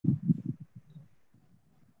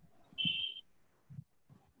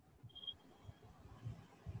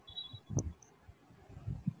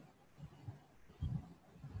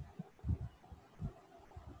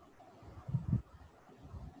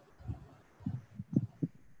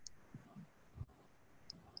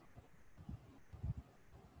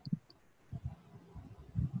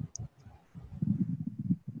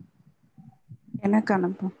எனக்கு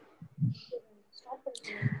அனுப்பு.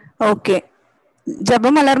 Okay.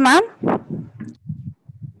 ஜெபமலர் ma'am.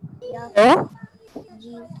 Hello.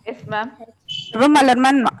 Yes, ma'am. Jebamalar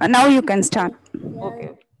ma'am, now you can start. Okay.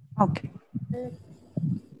 Okay.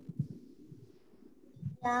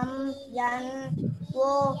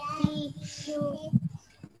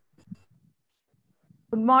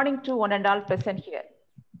 Good morning to one and all present here.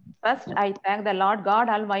 First, I thank the Lord God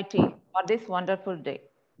Almighty for this wonderful day.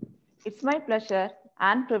 It's my pleasure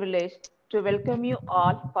and privilege to welcome you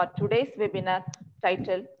all for today's webinar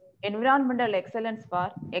titled Environmental Excellence for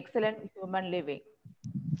Excellent Human Living.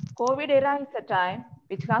 COVID era is a time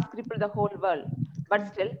which has crippled the whole world, but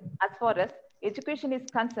still, as far as education is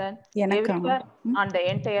concerned, everywhere on the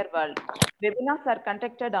entire world, webinars are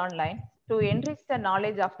conducted online to enrich the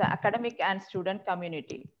knowledge of the academic and student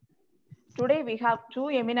community. Today, we have two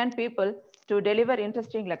eminent people to deliver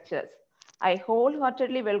interesting lectures. I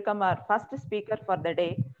wholeheartedly welcome our first speaker for the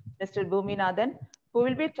day, Mr. Bhuminathan, who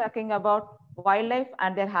will be talking about wildlife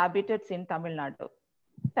and their habitats in Tamil Nadu.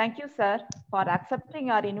 Thank you, sir, for accepting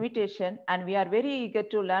our invitation, and we are very eager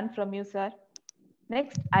to learn from you, sir.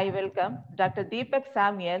 Next, I welcome Dr. Deepak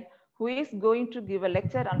Samuel, who is going to give a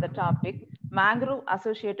lecture on the topic Mangrove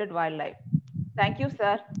Associated Wildlife. Thank you,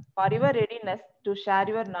 sir, for your readiness to share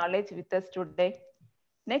your knowledge with us today.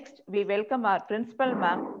 Next, we welcome our principal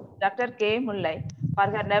ma'am, Dr. K. Mullai, for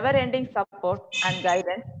her never-ending support and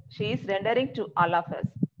guidance she is rendering to all of us.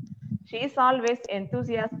 She is always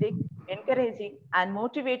enthusiastic, encouraging, and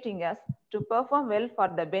motivating us to perform well for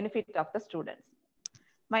the benefit of the students.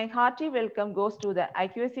 My hearty welcome goes to the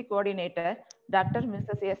IQAC coordinator, Dr.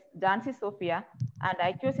 Mrs. S. Jansi Sophia, and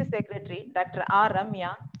IQAC secretary, Dr. R.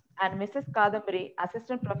 Ramya, and Mrs. Kadambari,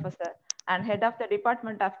 assistant professor and head of the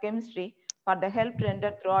Department of Chemistry, for the help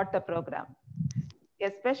rendered throughout the program. A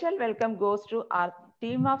special welcome goes to our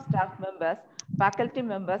team of staff members, faculty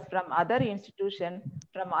members from other institutions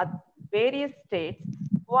from various states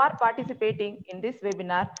who are participating in this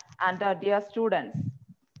webinar and our dear students.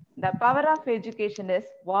 The power of education is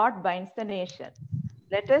what binds the nation.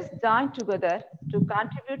 Let us join together to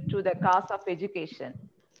contribute to the cause of education.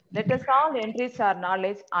 Let us all enrich our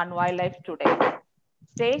knowledge on wildlife today.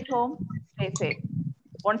 Stay home, stay safe.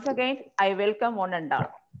 Once again, I welcome one and all.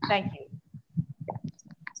 Thank you.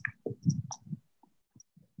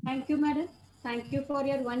 Thank you, madam. Thank you for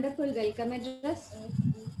your wonderful welcome address.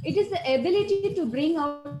 It is the ability to bring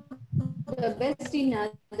out the best in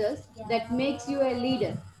others that makes you a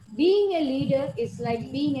leader. Being a leader is like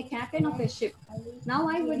being a captain of a ship. Now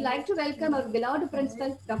I would like to welcome our beloved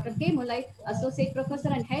principal, Dr. K. Mullai, Associate Professor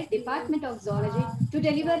and Head Department of Zoology, to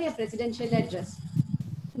deliver a presidential address.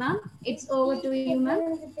 Ma'am, it's over to you, ma'am.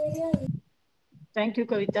 Thank you,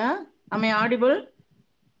 Kavita. Am I audible?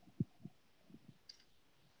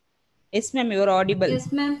 Yes, ma'am, you are audible.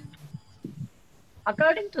 Yes, ma'am.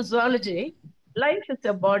 According to zoology, life is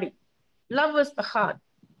a body, love is the heart,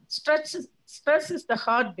 stress is the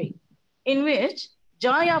heartbeat, in which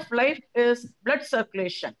joy of life is blood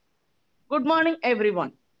circulation. Good morning,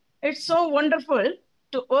 everyone. It's so wonderful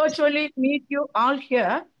to virtually meet you all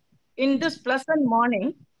here in this pleasant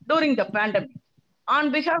morning during the pandemic.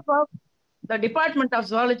 On behalf of the Department of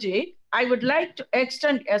Zoology, I would like to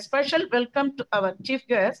extend a special welcome to our chief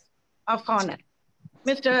guest of honor,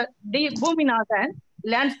 Mr. D. Bhuminathan,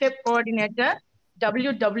 Landscape Coordinator,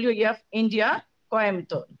 WWF India,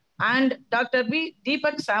 Coimbatore, and Dr. B.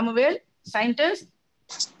 Deepak Samuel, Scientist,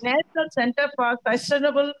 National Center for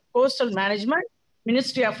Sustainable Coastal Management,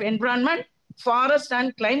 Ministry of Environment, Forest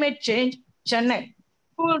and Climate Change, Chennai,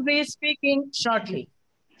 who will be speaking shortly.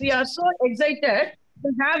 We are so excited to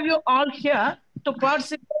have you all here to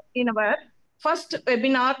participate in our first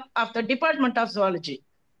webinar of the Department of Zoology.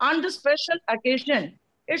 On this special occasion,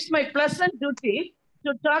 it's my pleasant duty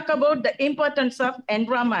to talk about the importance of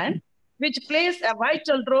environment, which plays a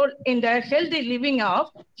vital role in the healthy living of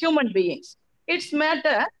human beings. It's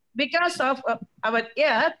matter because of our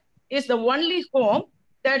earth is the only home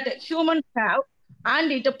that humans have,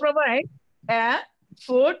 and it provides air,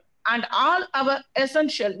 food, and all our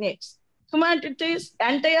essential needs. Humanity's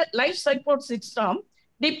entire life support system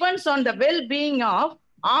depends on the well-being of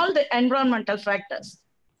all the environmental factors.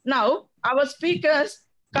 Now, our speakers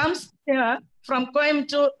comes here from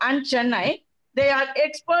Coimbatore and Chennai. They are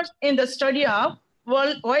experts in the study of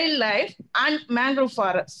wildlife and mangrove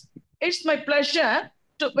forests. It's my pleasure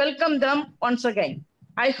to welcome them once again.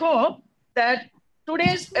 I hope that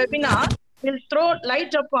today's webinar will throw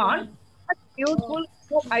light upon useful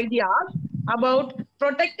ideas about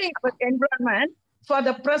protecting our environment for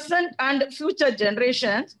the present and future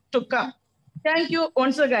generations to come. Thank you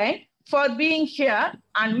once again for being here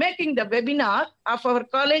and making the webinar of our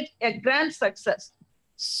college a grand success.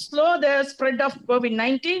 Slow the spread of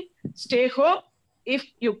COVID-19. Stay home if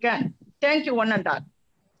you can. Thank you, one and all.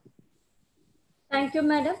 Thank you,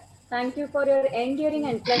 madam. Thank you for your enduring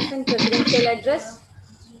and pleasant presidential address.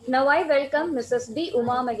 Now I welcome Mrs. D.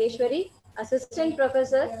 Uma Maheshwari, Assistant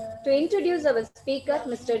Professor, to introduce our speaker,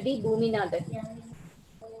 Mr. D. Bhuminathan.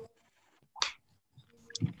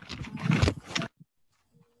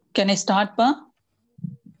 Can I start, Pa?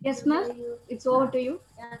 Yes, ma'am. It's over to you.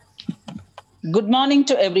 Good morning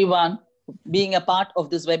to everyone being a part of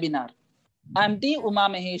this webinar. I'm D. Uma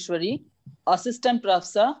Maheshwari, Assistant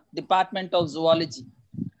Professor, Department of Zoology.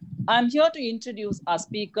 I'm here to introduce our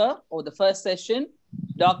speaker for the first session,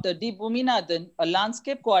 Dr. D. Bhuminathan, a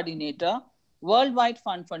landscape coordinator, Worldwide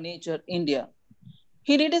Fund for Nature, India.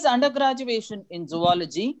 He did his undergraduation in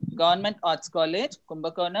zoology, Government Arts College,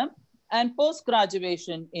 Kumbakonam, and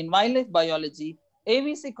post-graduation in wildlife biology,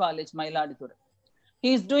 AVC College, Mailaduthurai.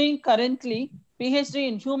 He is doing currently PhD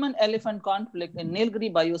in human-elephant conflict in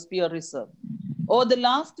Nilgiri Biosphere Reserve. Over the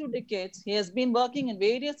last 2 decades, he has been working in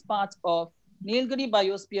various parts of Nilgiri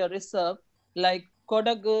Biosphere Reserve like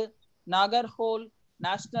Kodagu, Nagarhole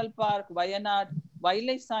National Park, Wayanad,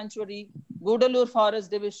 Wildlife Sanctuary, Gudalur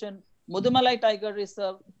Forest Division, Mudumalai Tiger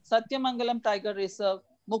Reserve, Satyamangalam Tiger Reserve,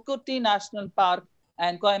 Mukkurthi National Park,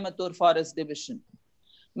 and Coimbatore Forest Division.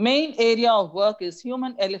 Main area of work is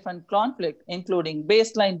human-elephant conflict, including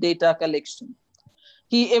baseline data collection.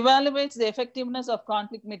 He evaluates the effectiveness of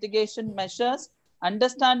conflict mitigation measures,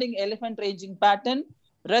 understanding elephant ranging pattern,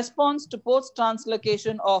 response to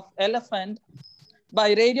post-translocation of elephant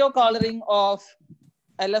by radio collaring of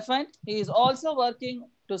elephant. He is also working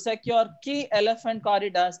to secure key elephant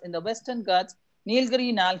corridors in the Western Ghats,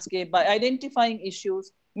 Nilgiri landscape by identifying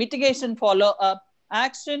issues, mitigation follow-up,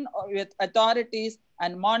 action with authorities,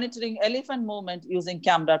 and monitoring elephant movement using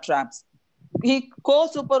camera traps. He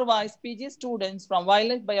co-supervised PG students from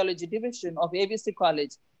Wildlife Biology Division of ABC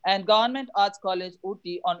College and Government Arts College,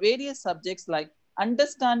 Ooty on various subjects like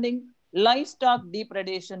understanding livestock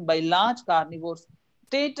depredation by large carnivores,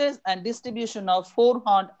 status and distribution of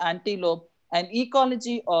four-horned antelope, and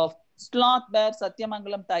ecology of sloth bear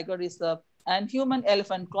Satyamangalam Tiger Reserve, and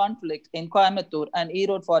human-elephant conflict in Coimbatore and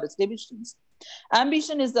Erode Forest Divisions.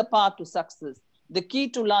 Ambition is the path to success. The key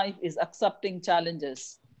to life is accepting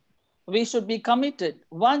challenges. We should be committed.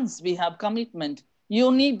 Once we have commitment,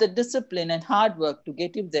 you need the discipline and hard work to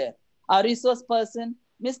get you there. Our resource person,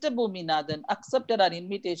 Mr. Bhuminathan, accepted our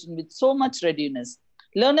invitation with so much readiness.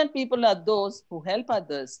 Learned people are those who help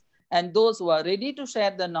others and those who are ready to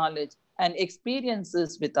share their knowledge and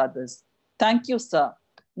experiences with others. Thank you, sir.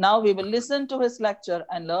 Now we will listen to his lecture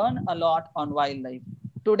and learn a lot on wildlife.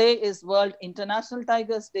 Today is World International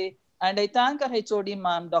Tigers Day, and I thank our HOD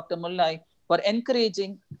ma'am, Dr. Mullai, for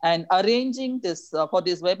encouraging and arranging this for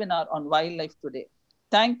this webinar on wildlife today.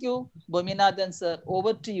 Thank you, Bhuminathan, sir.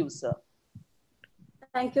 Over to you, sir.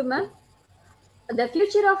 Thank you, ma'am. The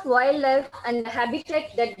future of wildlife and the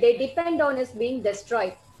habitat that they depend on is being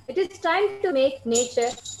destroyed. It is time to make nature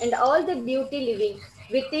and all the beauty living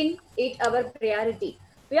within it our priority.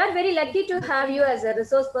 We are very lucky to have you as a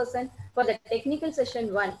resource person for the technical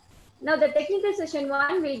session 1. Now the technical session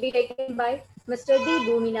 1 will be taken by Mr. D.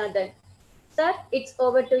 Bhuminathan. Sir, it's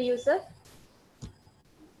over to you, sir.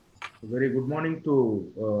 Very good morning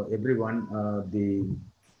to everyone, the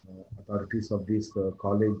authorities of this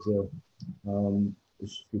college,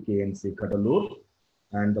 CKNC Cuddalore,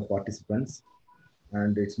 and the participants.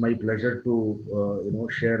 And it's my pleasure to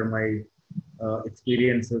share my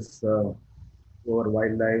experiences over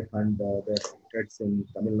wildlife and their habitats in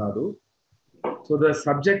Tamil Nadu. So the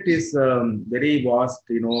subject is very vast,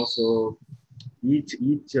 so each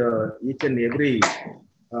and every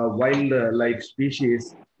wildlife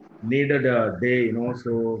species needed a day,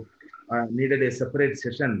 so needed a separate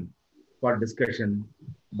session for discussion.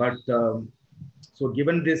 But so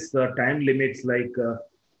given this time limits, like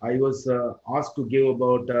I was asked to give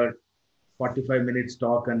about 45 minutes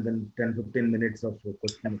talk and then 10-15 minutes of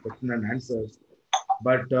question and answers.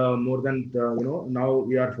 But more than, now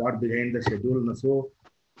we are far behind the schedule. So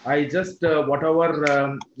I just,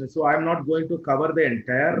 so I'm not going to cover the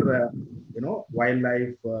entire,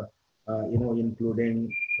 wildlife, including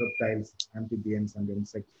reptiles, amphibians, and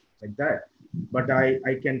insects like that. But I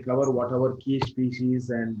can cover whatever key species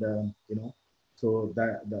and, so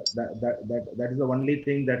that is the only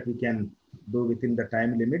thing that we can do within the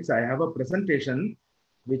time limits. I have a presentation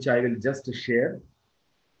which I will just share,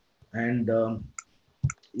 and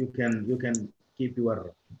you can keep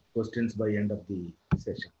your questions by end of the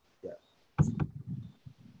session. Yeah.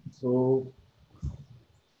 So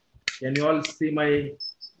Can you all see my,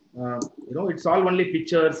 it's all only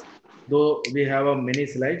pictures, though we have many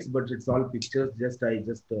slides, but it's all pictures. I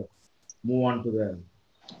just move on to the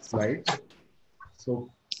slides. So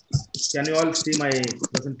can you all see my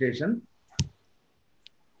presentation?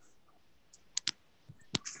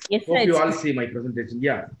 Yes, Hope sir. you all see my presentation.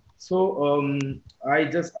 Yeah. So I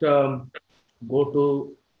just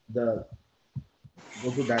go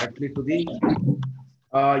directly to the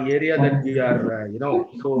area that we are,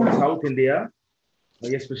 so South India,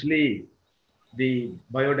 especially the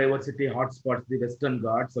biodiversity hotspots, the Western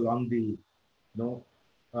Ghats along the,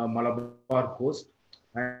 Malabar coast,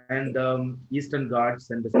 and Eastern Ghats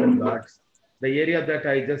and Western Ghats. The area that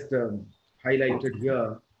I just highlighted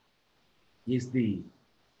here is the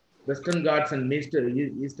Western Ghats and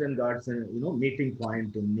Eastern Ghats, meeting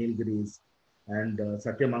point in Nilgiris and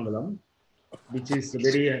Satyamangalam, which is a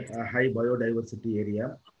very high biodiversity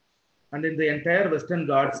area. And in the entire Western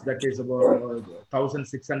Ghats, that is about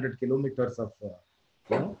 1,600 kilometers of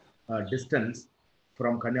distance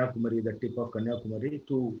from Kanyakumari, the tip of Kanyakumari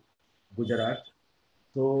to Gujarat.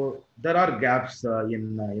 So there are gaps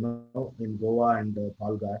in Goa and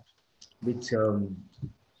Palghat, which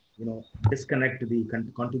disconnect the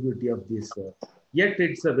contiguity of this. Yet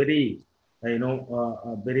it's a very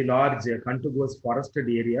very large contiguous forested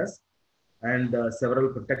areas and several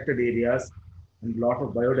protected areas and a lot of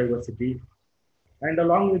biodiversity. And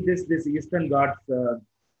along with this Eastern Ghats,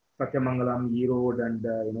 Satyamangalam, Erode, and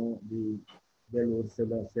the Belur,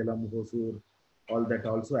 Salem, Hosur, all that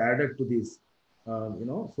also added to this.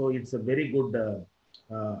 So it's a very good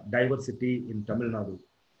diversity in Tamil Nadu.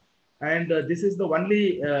 And this is the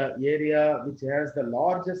only area which has the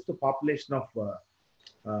largest population of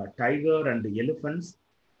tiger and elephants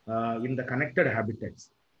in the connected habitats.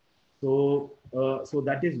 So, so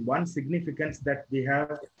that is one significance that we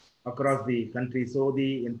have across the country. So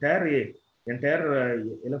the entire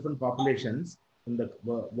elephant populations in the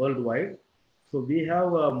worldwide. So we have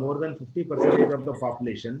more than 50% of the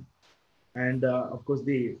population, and of course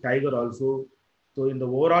the tiger also. So in the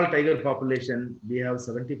overall tiger population, we have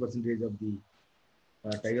 70% of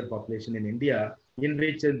the tiger population in India, in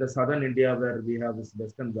which in the southern India, where we have this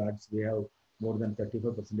Western Ghats, we have more than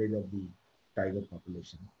 35% of the tiger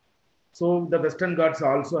population. So the Western Ghats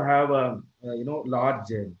also have a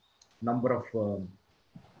large number of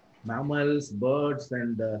mammals, birds,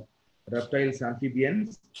 and reptiles,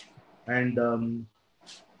 amphibians. And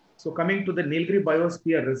so coming to the Nilgiri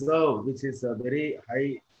Biosphere Reserve, which is a very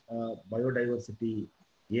high biodiversity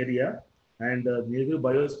area, and Nilgiri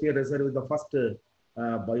Biosphere Reserve is the first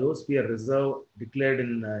biosphere reserve declared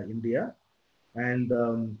in India, and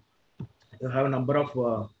you have a number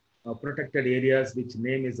of protected areas which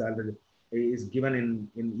name is already given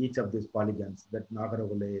in each of these polygons, that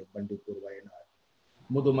Nagaragole, Bandipur, Wayanad,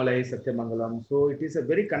 Mudumalai, Satyamangalam. So it is a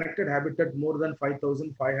very connected habitat, more than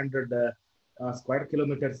 5,500 square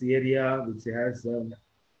kilometers area, which has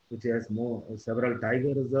several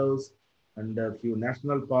tiger reserves and a few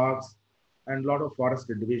national parks and a lot of forest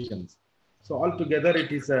divisions. So altogether,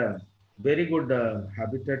 it is a very good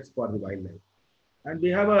habitats for the wildlife. And we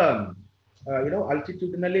have a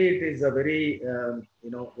altitudinally, it is a very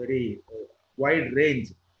very wide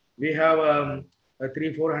range. We have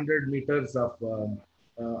 300-400 meters of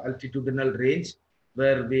altitudinal range,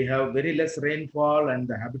 where we have very less rainfall and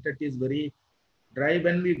the habitat is very dry.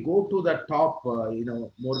 When we go to the top,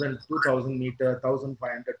 more than 2,000 meters,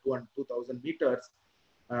 1,500 to 2,000 meters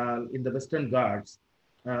in the Western Ghats,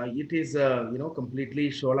 it is completely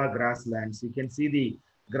shola grasslands. You can see the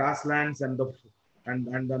grasslands and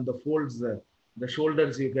on the folds, the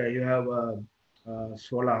shoulders, you have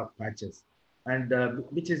shola patches, and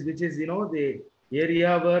which is the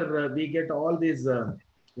area where we get all these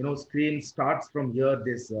streams starts from here,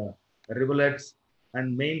 this rivulets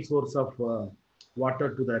and main source of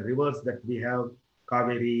water to the rivers that we have,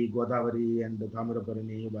 Kaveri, Godavari, and the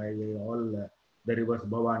Thamirabarani, all the rivers,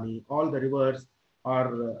 Bhavani, all the rivers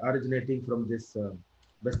are originating from this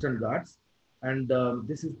Western Ghats. And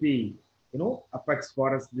this is the apex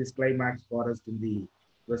forest, this climax forest in the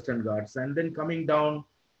Western Ghats. And then coming down,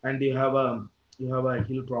 and you have a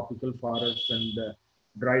hill tropical forest and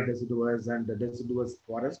dry deciduous and deciduous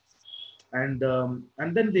forests. And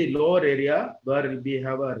then the lower area where we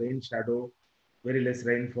have a rain shadow, very less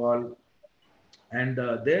rainfall. And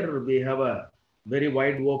there we have a very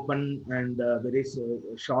wide open and very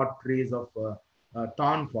short trees of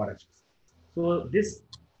thorn forests. So this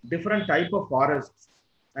different type of forests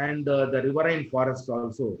and the riverine forests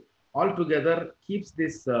also altogether keeps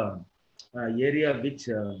this area which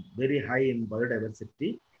very high in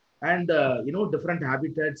biodiversity. And different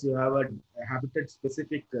habitats, you have a habitat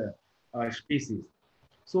specific species.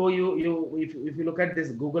 So if you look at this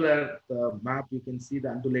Google Earth map, you can see the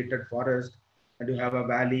undulated forest, and you have a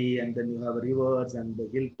valley, and then you have rivers and the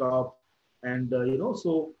hilltop, and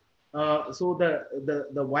so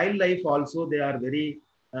the wildlife also, they are very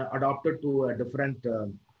adapted to a different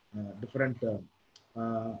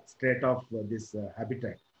state of this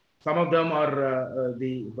habitat. Some of them are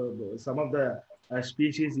some of the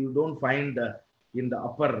species you don't find in the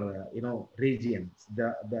upper regions,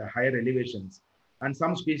 the higher elevations, and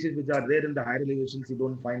some species which are there in the higher elevations, you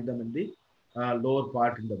don't find them in the lower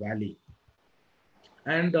part in the valley.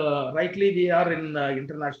 And rightly, we are in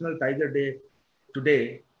International Tiger Day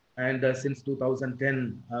today, and since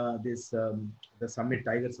 2010, the summit,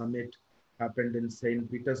 Tiger Summit, happened in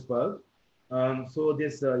St. Petersburg. So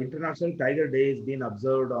this International Tiger Day is being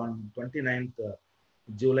observed on 29th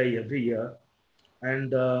July every year,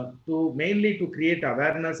 and mainly to create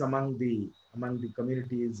awareness among the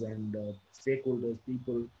communities and stakeholders,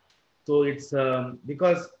 people. So it's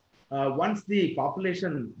because once the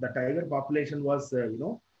tiger population was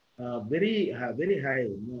very high,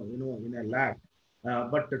 in a lakh.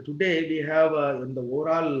 But today we have in the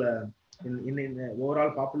overall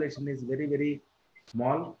overall population is very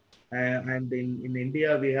small, and in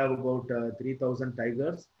India we have about 3,000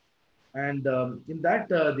 tigers, and in that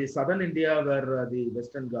the southern India, where the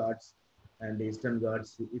Western Ghats and the Eastern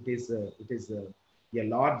Ghats, it is a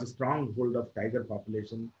large stronghold of tiger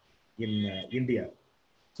population in India.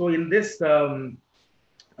 So in this,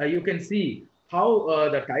 you can see how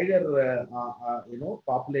the tiger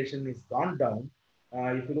population is gone down.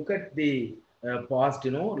 If you look at the past,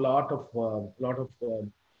 lot of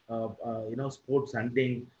sports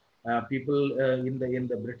hunting. People in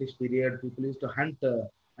the British period, people used to hunt,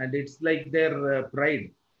 and it's like their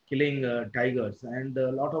pride, killing tigers, and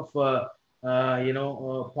a lot of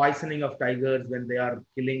poisoning of tigers when they are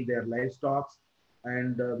killing their livestock,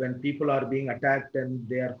 and when people are being attacked and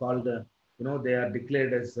they are called, they are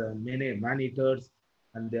declared as man eaters,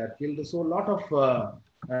 and they are killed. So a lot of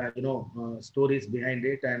stories behind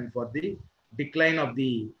it, and for the decline of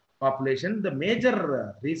the population, the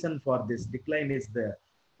major reason for this decline is the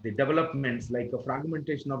developments, like a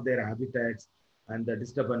fragmentation of their habitats and the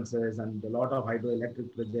disturbances, and a lot of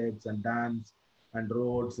hydroelectric projects and dams and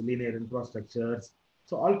roads, linear infrastructures.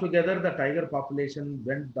 So altogether, the tiger population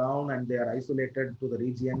went down, and they are isolated to the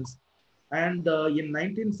regions. And in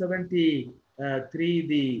 1973,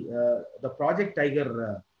 the Project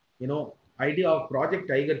Tiger, idea of Project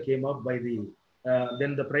Tiger came up by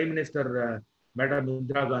then the Prime Minister, Madam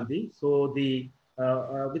Indira Gandhi. So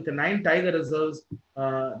with the 9 tiger reserves,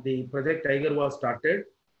 the Project Tiger was started,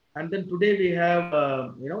 and then today we have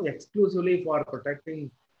exclusively for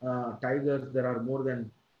protecting tigers, there are more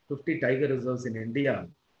than 50 tiger reserves in India,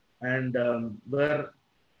 and where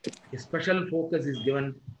a special focus is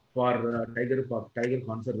given for tiger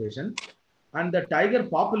conservation. And the tiger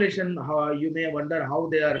population, you may wonder how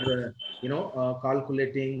they are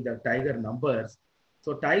calculating the tiger numbers.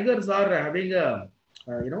 So tigers are having the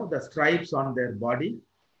stripes on their body,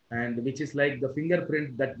 and which is like the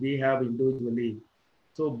fingerprint that we have individually.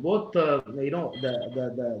 So both the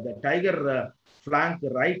tiger flank,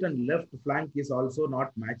 right and left flank, is also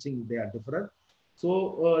not matching, they are different.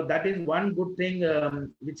 So that is one good thing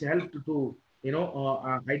which helped to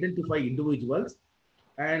identify individuals.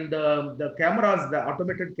 And the cameras, the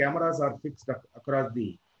automated cameras, are fixed across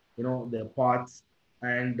the the paths,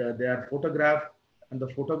 and they are photographed, and the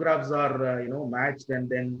photographs are matched and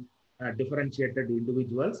then differentiated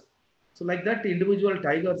individuals. So like that, individual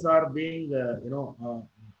tigers are being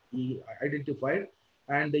identified,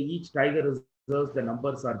 and each tiger reserves, the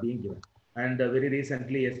numbers are being given. And very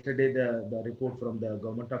recently, yesterday, the report from the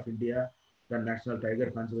Government of India, the National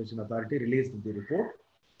Tiger Conservation Authority, released the report.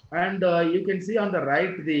 And you can see on the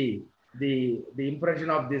right the impression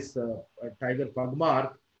of this tiger pug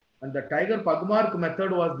mark. And the tiger pug mark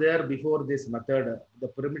method was there before this method. The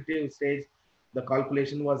primitive stage, the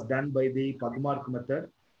calculation was done by the pug mark method.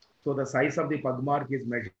 So the size of the pug mark is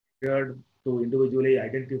measured to individually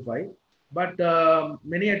identify. But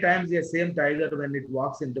many a times, the same tiger, when it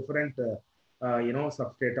walks in different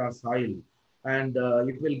substrata soil, and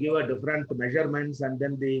it will give a different measurements, and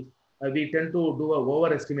then we tend to do a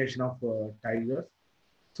overestimation of tigers.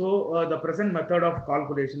 So the present method of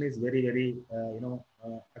calculation is very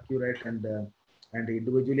accurate, and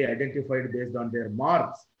individually identified based on their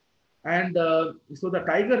marks. And so the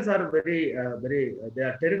tigers are they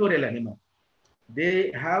are territorial animals.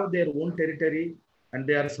 They have their own territory, and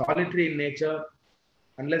they are solitary in nature,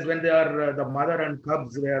 unless when they are the mother and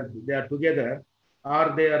cubs, where they are together,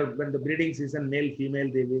 or they are when the breeding season, male female,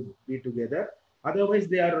 they will be together. Otherwise,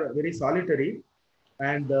 they are very solitary,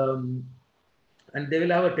 and and they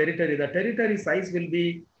will have a territory. The territory size will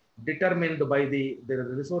be determined by the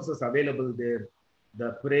resources available there,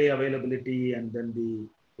 the prey availability, and then the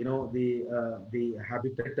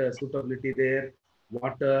habitat suitability there,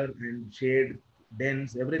 water and shade,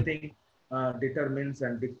 dens, everything determines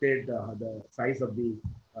and dictate the size of the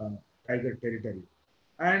uh, tiger territory.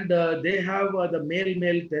 And they have the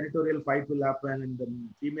male-male territorial fight will happen, and the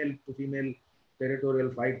female-to-female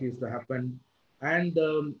territorial fight used to happen, and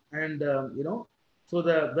so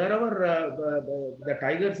the wherever the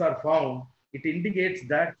tigers are found, it indicates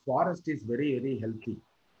that forest is very very healthy.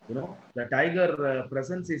 The tiger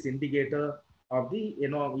presence is indicator of the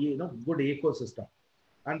good ecosystem,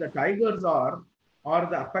 and the tigers are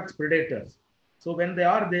the apex predators. So when they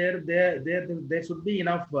are there, there should be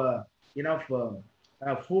enough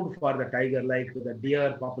food for the tiger, like the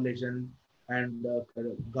deer population and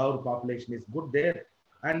gaur population is good there.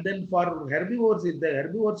 And then for herbivores, if the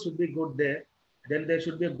herbivores should be good there, then there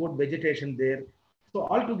should be a good vegetation there. So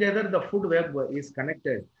altogether, the food web is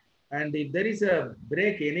connected. And if there is a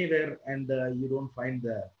break anywhere and you don't find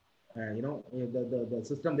the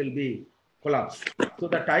system will be collapsed. So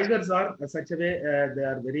the tigers are such a way, they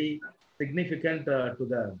are very significant to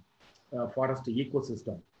the forest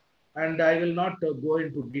ecosystem. And I will not go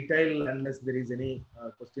into detail unless there is any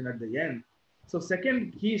question at the end. So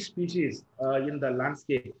second key species in the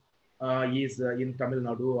landscape is in Tamil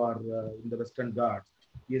Nadu or in the Western Ghats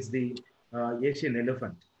is the Asian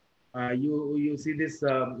elephant. You see this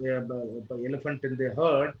elephant in the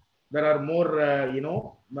herd. There are more,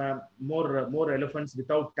 more elephants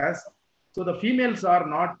without tusks. So the females are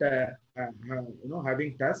not,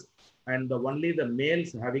 having tusks, and only the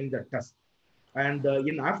males having the tusks. And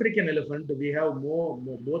in African elephant, we have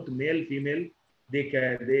both male, female. They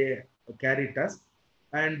carry tusks,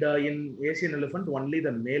 and in Asian elephant, only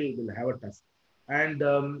the male will have a tusk, and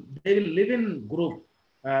they will live in group.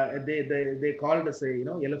 They called as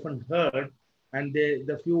elephant herd, and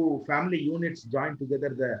the few family units join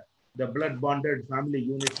together. The blood bonded family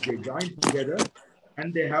units, they join together,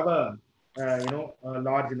 and they have a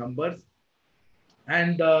large numbers.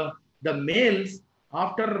 And the males,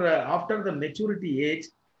 after the maturity age,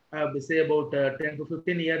 say about 10 to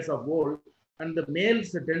 15 years of old, and the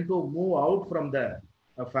males tend to move out from the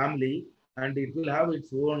family, and it will have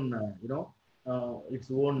its own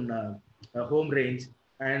home range,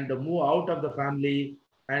 and move out of the family,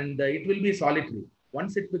 and it will be solitary.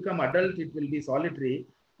 Once it become adult, it will be solitary.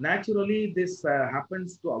 Naturally, this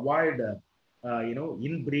happens to avoid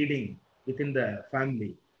inbreeding within the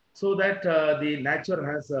family, so that the nature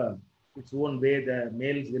has its own way. The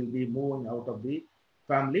males will be moving out of the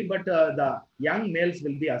family, but the young males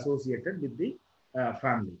will be associated with the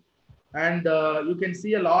family. And you can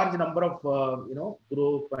see a large number of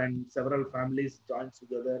group and several families join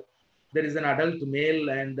together. There is an adult male,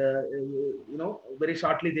 and very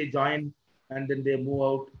shortly they join, and then they move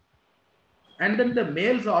out. And then the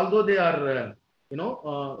males, although they are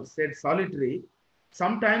said solitary,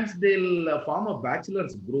 sometimes they'll form a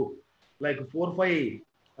bachelors group, like 4 or 5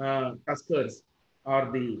 tuskers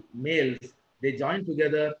or the males. They join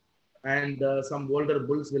together, and some older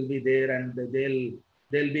bulls will be there, and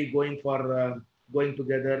they'll be going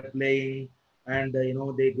together, playing, and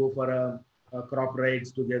they go for a crop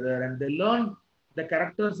rides together, and they learn the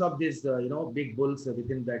characters of these big bulls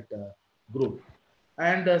within that group.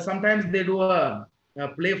 And sometimes they do a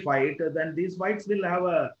play fight. Then these fights will have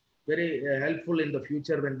a very helpful in the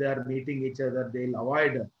future when they are meeting each other. They'll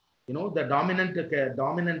avoid the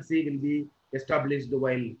dominancy will be established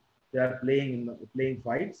while they are playing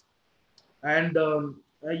fights. And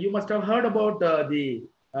you must have heard about the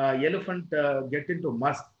elephant get into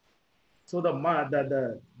musk. So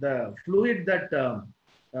the fluid that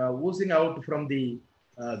oozing out from the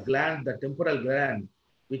gland, the temporal gland,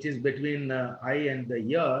 which is between eye and the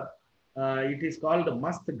ear, it is called the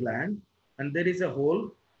musk gland, and there is a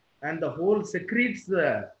hole, and the hole secretes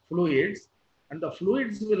the fluids, and the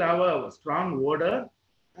fluids will have a strong odor,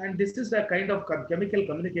 and this is a kind of chemical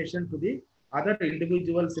communication to the other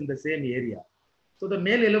individuals in the same area. So the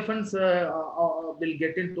male elephants will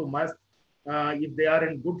get into musk if they are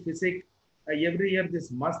in good physique. Every year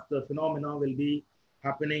this musk phenomena will be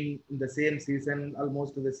happening in the same season,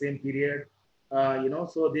 almost in the same period.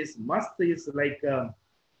 So this musk is like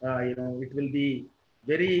it will be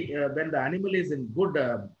very when the animal is in good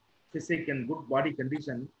physique and good body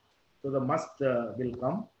condition, so the musk will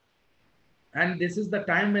come, and this is the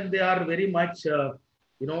time when they are very much go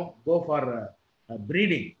for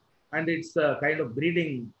breeding, and it's a kind of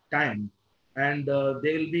breeding time, and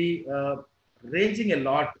they will be ranging a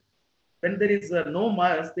lot when there is no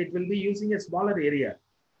must, it will be using a smaller area.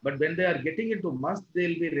 But when they are getting into must,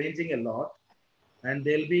 they'll be ranging a lot, and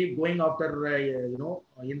they'll be going after,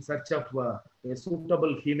 in search of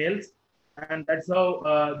suitable females, and that's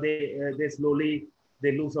how they slowly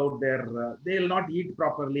they lose out their. They'll not eat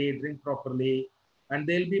properly, drink properly, and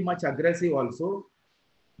they'll be much aggressive also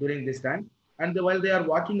during this time. And while they are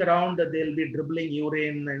walking around, they'll be dribbling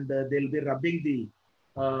urine, and they'll be rubbing the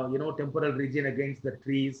temporal region against the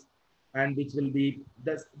trees, and which will be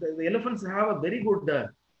the elephants have a very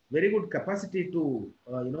good capacity to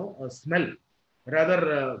smell,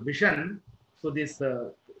 rather vision. So this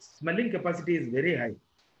smelling capacity is very high.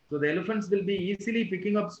 So the elephants will be easily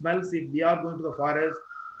picking up smells if we are going to the forest.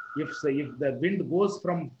 If the wind goes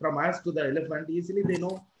from us to the elephant, easily they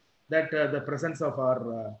know that the presence of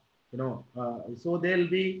our so they'll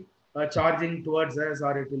be charging towards us,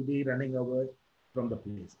 or it will be running away from the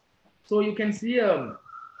place. So you can see the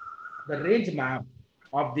range map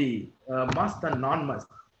of the must and non-must.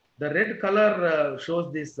 The red color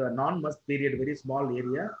shows this non-must period, very small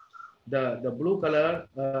area. The blue color,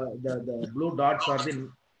 the blue dots are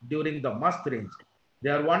during the must range. They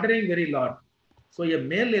are wandering very lot. So a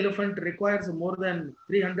male elephant requires more than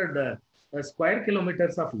 300 square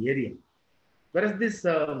kilometers of area, whereas this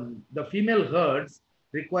the female herds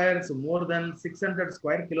requires more than 600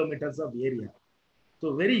 square kilometers of area.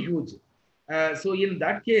 So very huge. So in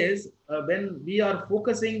that case, when we are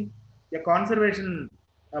focusing a conservation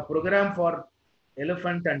program for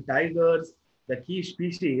elephant and tigers, the key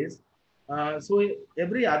species, so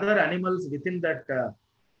every other animals within that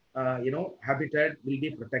habitat will be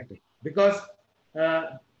protected, because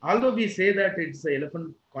although we say that it's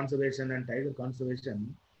elephant conservation and tiger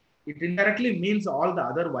conservation, it indirectly means all the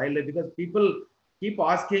other wildlife, because people keep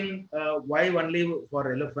asking why only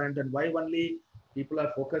for elephant, and why only people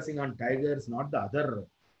are focusing on tigers, not the other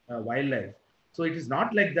wildlife. So it is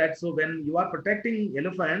not like that. So when you are protecting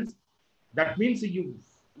elephants, that means you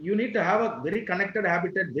need to have a very connected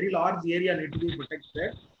habitat, very large area need to be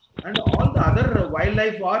protected, and all the other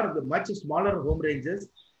wildlife are the much smaller home ranges,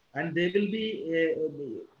 and they will be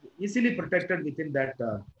easily protected within that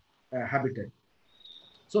habitat.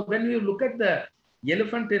 So when you look at the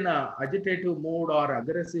elephant in a agitative mood or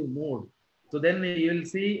aggressive mood, so then you will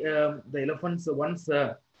see the elephants once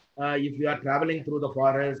if you are traveling through the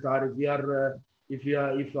forest, or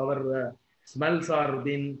if our smells are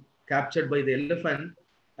being captured by the elephant,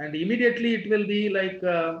 and immediately it will be like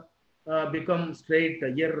become straight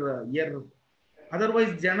ear.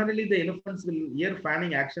 Otherwise, generally the elephants will ear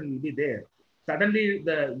fanning action will be there. Suddenly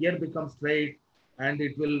the ear becomes straight, and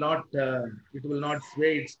it will not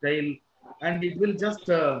sway its tail, and it will just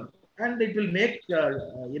and it will make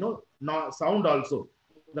no sound also.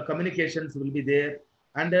 The communications will be there,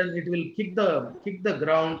 and then it will kick the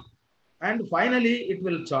ground, and finally it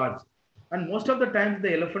will charge. And most of the times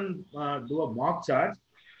the elephant do a mock charge,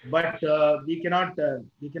 but we cannot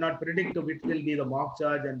predict which will be the mock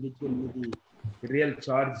charge and which will be the real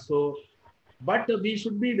charge. So, but we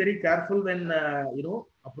should be very careful when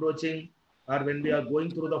approaching, or when we are going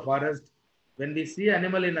through the forest. When we see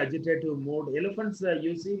animal in agitative mode, elephants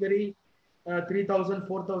you see very 3,000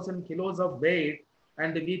 4,000 kilos of weight,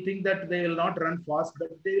 and we think that they will not run fast,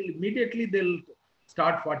 but they'll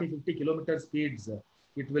start 40-50 kilometer speeds.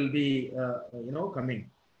 It will be coming,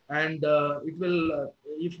 and it will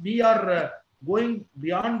if we are going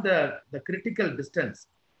beyond the critical distance,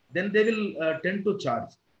 then they will tend to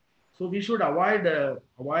charge. So we should avoid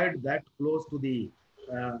that close to the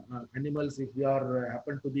animals if we are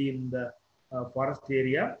happen to be in the forest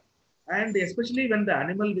area. And especially when the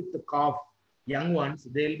animal with the calf, young ones,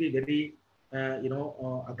 they'll be very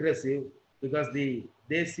aggressive, because they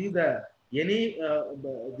see this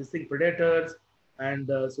thing, predators,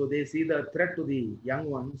 and so they see the threat to the young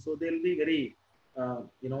ones, so they'll be very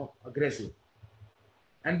aggressive.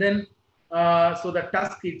 And then so the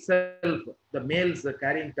tusk itself, the males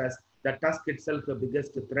carrying tusk, the tusk itself the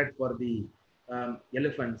biggest threat for the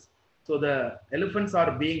elephants. So the elephants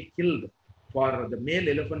are being killed the male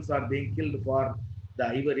elephants are being killed for the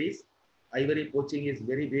ivories. Ivory poaching is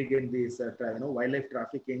very big in this wildlife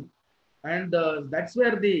trafficking, and that's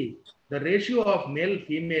where the ratio of male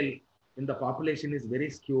female in the population is very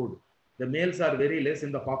skewed. The males are very less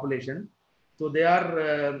in the population, so they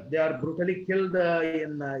are brutally killed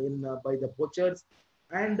by the poachers.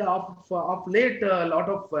 And of late, a lot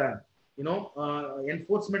of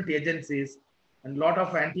enforcement agencies and lot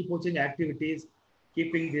of anti-poaching activities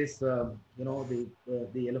keeping this the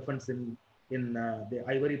elephants in the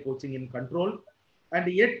ivory poaching in control. And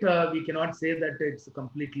yet we cannot say that it's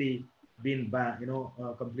completely been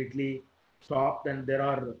completely stopped, and there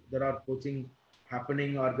are coaching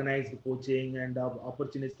happening, organized coaching and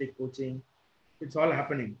opportunistic coaching. It's all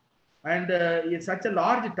happening. And it's such a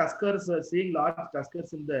large tuskers, seeing large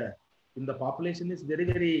tuskers in the population is very,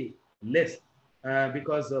 very less,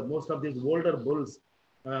 because most of these older bulls,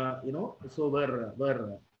 so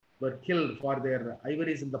were killed for their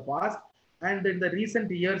ivories in the past. And in the recent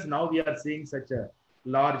years, now we are seeing such a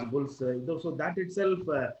large bulls. So that itself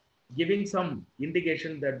giving some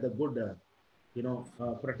indication that the good,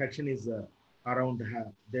 protection is around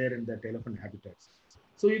there in that elephant habitats.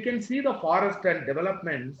 So you can see the forest and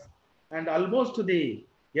developments, and almost the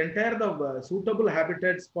entire the suitable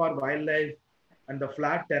habitats for wildlife and the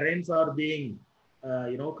flat terrains are being,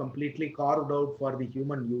 completely carved out for the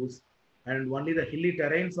human use, and only the hilly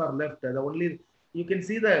terrains are left. The only you can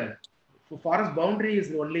see the forest boundary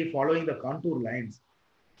is only following the contour lines.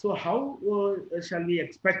 So how shall we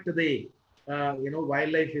expect the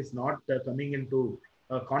wildlife is not coming into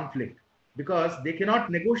conflict, because they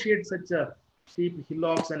cannot negotiate such a steep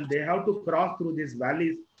hillocks, and they have to cross through these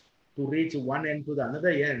valleys to reach one end to the another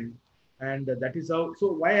end. And that is how.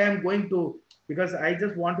 So why I am going to, because I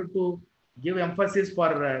just wanted to give emphasis for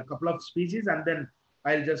a couple of species, and then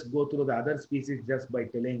I'll just go through the other species just by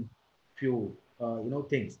telling few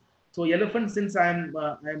things. So elephant, since I'm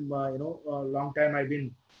a long time I've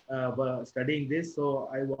been studying this, so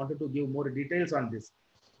I wanted to give more details on this.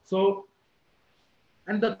 So,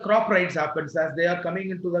 and the crop rights happens as they are coming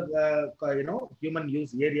into the human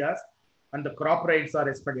use areas, and the crop rights are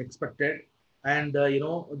expected, and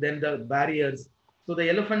then the barriers. So the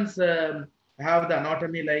elephants have the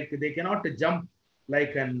anatomy like they cannot jump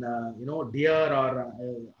like an deer or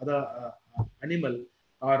other animal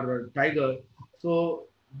or tiger. So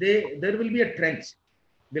there will be a trench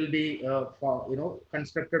will be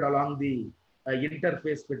constructed along the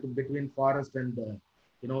interface between forest and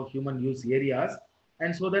human use areas,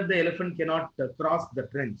 and so that the elephant cannot cross the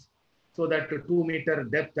trench. So that 2 meter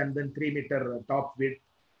depth and then 3 meter top width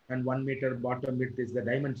and 1 meter bottom width is the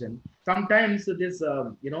dimension. Sometimes this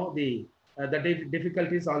the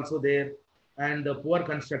difficulties also there, and the poor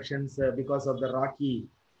constructions because of the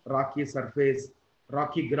rocky surface,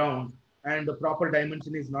 rocky ground, and the proper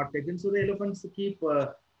dimension is not taken. So the elephants keep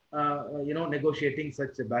negotiating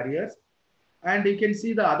such barriers. And you can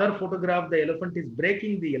see the other photograph, the elephant is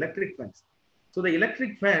breaking the electric fence. So the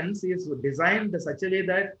electric fence is designed in such a way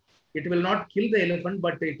that it will not kill the elephant,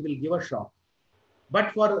 but it will give a shock.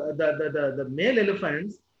 But for the male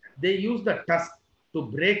elephants, they use the tusk to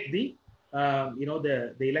break the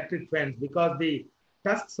electric fence, because the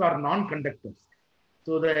tusks are non-conductors.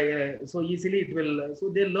 So so easily it will. So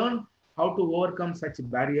they learn how to overcome such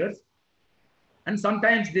barriers. And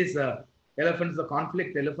sometimes these elephants, the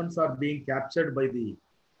conflict elephants, are being captured by the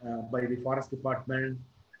forest department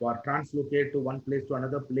or translocate to one place to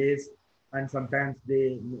another place, and sometimes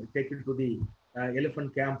they take it to the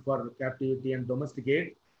elephant camp for captivity and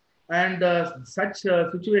domesticate. And such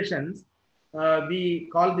situations we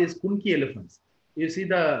call these kunki elephants. You see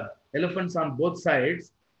the elephants on both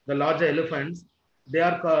sides, the larger elephants, they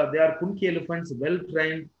are kunki elephants, well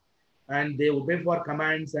trained, and they obey for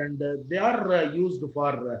commands, and they are used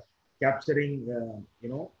for capturing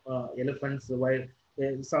elephants while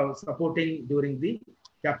supporting during the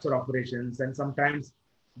capture operations. And sometimes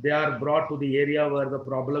they are brought to the area where the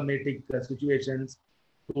problematic situations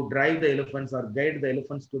to drive the elephants or guide the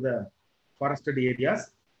elephants to the forested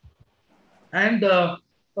areas. And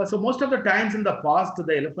so most of the times in the past,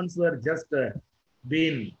 the elephants were just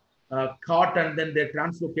being caught, and then they're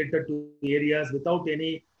translocated to areas without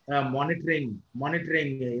any monitoring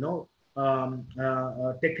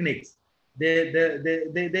techniques.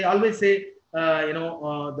 They always say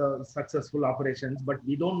the successful operations, but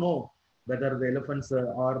we don't know whether the elephants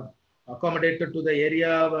are accommodated to the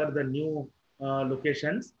area where the new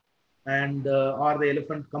locations, and or the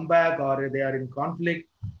elephant come back, or they are in conflict.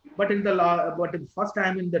 But in the first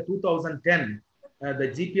time in the 2010, the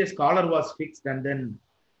GPS collar was fixed, and then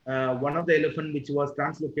one of the elephant which was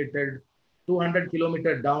translocated 200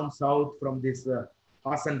 kilometers down south from this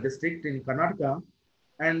Hassan district in Karnataka,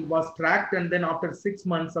 and was tracked. And then after 6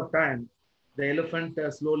 months of time, the elephant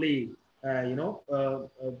slowly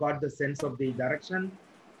got the sense of the direction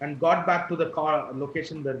and got back to the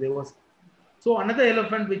location where there was. So another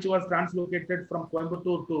elephant which was translocated from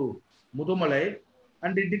Coimbatore to Mudumalai,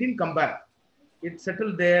 and it didn't come back. It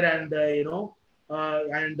settled there, and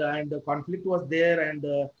and the conflict was there,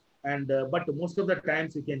 and but most of the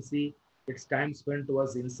times you can see its time spent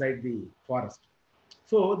was inside the forest.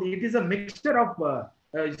 So it is a mixture of.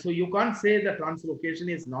 So you can't say the translocation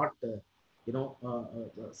is not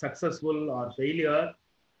successful or failure.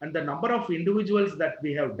 and the number of individuals that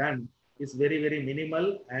we have done is very, very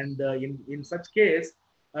minimal. And in such case,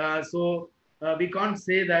 we can't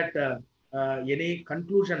say that any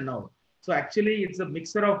conclusion now. So actually, it's a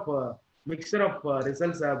mixture of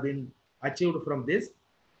results have been achieved from this.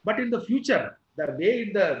 But in the future, the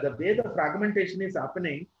way the fragmentation is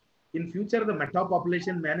happening, in future the meta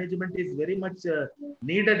population management is very much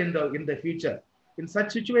needed in the future. In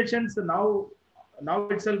such situations, now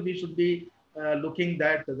itself we should be looking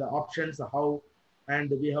at the options how,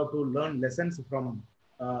 and we have to learn lessons from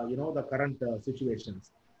the current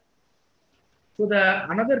situations. So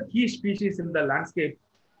another key species in the landscape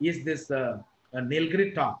is this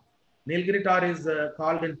Nilgiri tar. Nilgiri tar is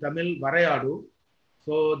called in Tamil Varayadu.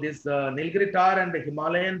 So this Nilgiri tar and the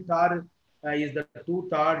Himalayan tar is the two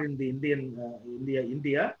tar in the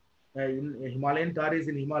India. Himalayan tar is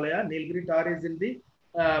in Himalaya. Nilgiri tar is in the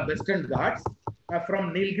Western Ghats,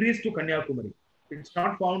 from Nilgiris to Kanyakumari. It's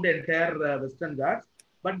not found entire Western Ghats,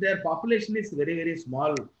 but their population is very, very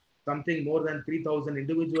small. Something more than 3,000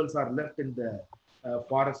 individuals are left in the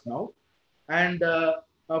forest now, and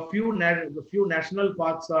a few national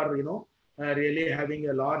parks are really having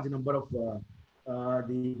a large number of the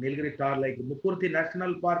Nilgiri tar, like Mukurthi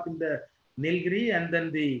National Park in the Nilgiri, and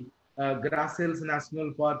then the Grass Hills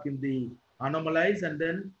National Park in the Anomalais, and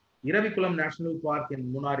then Iravikulam National Park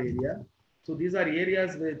in Munnar area. So these are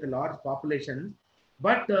areas with a large population,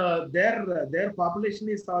 but their population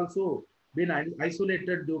is also been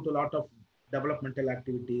isolated due to a lot of developmental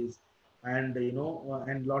activities, and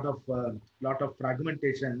and lot of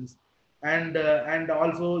fragmentations, and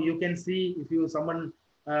also you can see, if you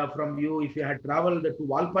if you had traveled to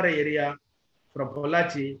Valpara area from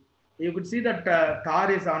Pollachi, you could see that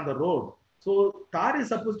tar is on the road. So tar is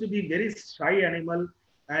supposed to be very shy animal,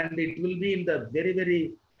 and it will be in the very,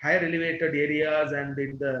 very higher elevated areas and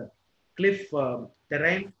in the cliff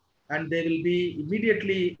terrain, and they will be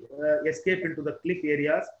immediately escape into the cliff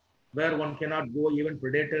areas where one cannot go. Even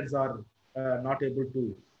predators are not able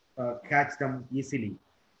to catch them easily.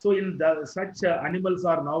 So such animals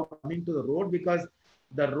are now coming to the road, because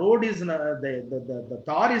the road is the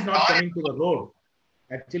tar is not coming to the road.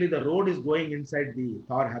 Actually, the road is going inside the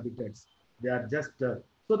tar habitats. They are just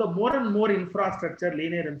so the more and more infrastructure,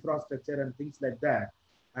 linear infrastructure, and things like that,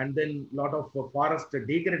 and then a lot of forest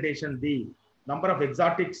degradation, the number of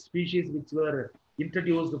exotic species which were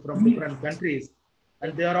introduced from different countries,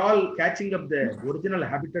 and they are all catching up the original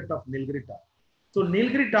habitat of Nilgiri tar. So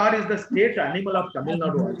Nilgiri tar is the state animal of Tamil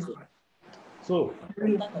Nadu also. So,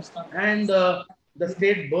 and the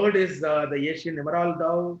state bird is the Asian emerald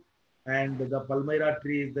dove, and the Palmyra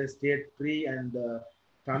tree is the state tree, and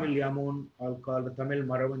Tamil yamun, called Tamil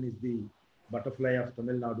Maravan, is the butterfly of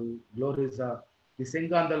Tamil Nadu. Glorisa, the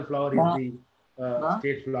Sengandal flower is the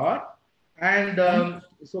state flower. And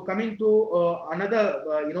so coming to another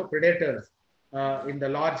predators in the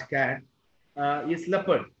large cat is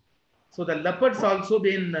leopard. So the leopards also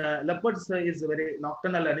leopards is a very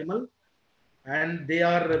nocturnal animal, and they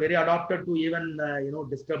are very adapted to even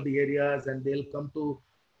disturbed areas, and they'll come to,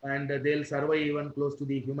 and they'll survive even close to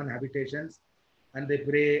the human habitations, and they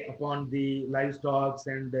prey upon the livestock,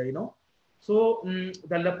 and so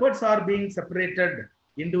the leopards are being separated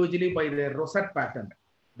individually by their rosette pattern.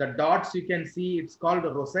 The dots you can see, it's called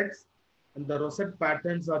rosettes, and the rosette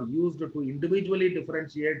patterns are used to individually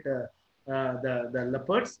differentiate the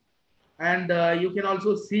leopards. And you can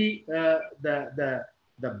also see the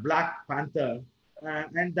black panther,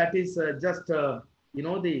 and that is just the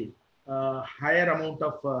higher amount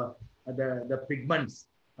of the pigments,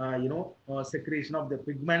 secretion of the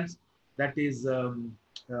pigments, that is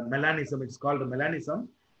melanism. It's called melanism,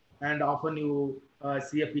 and often you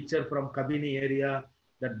see a picture from Kabini area,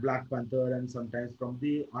 that black panther, and sometimes from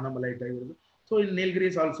the Anomalite. So in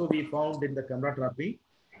Nilgiris also we found in the camera trapping.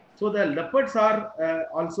 So the leopards are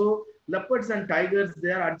also, leopards and tigers,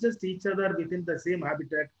 they are adjust each other within the same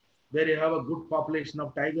habitat. Where you have a good population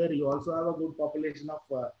of tiger, you also have a good population of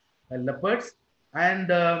leopards, and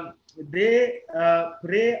they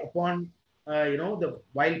prey upon the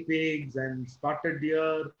wild pigs and spotted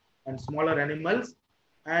deer and smaller animals,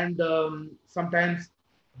 and sometimes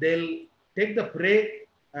they'll take the prey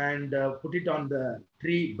and put it on the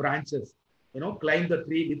tree branches, climb the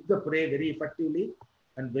tree with the prey very effectively,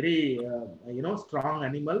 and very strong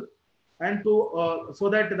animal, and to so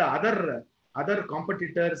that the other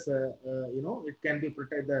competitors it can be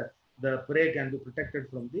protected, the prey can be protected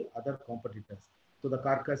from the other competitors. So the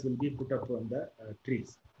carcass will be put up on the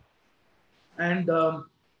trees. And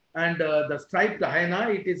the striped hyena,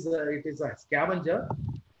 it is a scavenger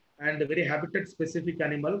and a very habitat specific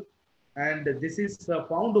animal, and this is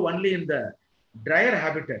found only in the drier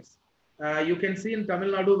habitats. You can see in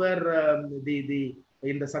Tamil Nadu where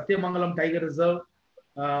in the Satyamangalam Tiger Reserve,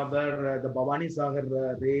 where the Bhavani Sagar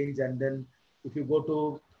range, and then if you go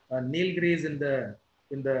to Nilgiris in the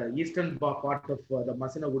eastern part of the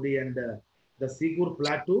Masinagudi and the Sigur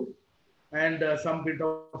Plateau, and some bit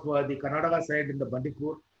of the Karnataka side in the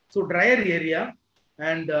Bandipur. So drier area,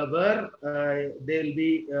 and where they will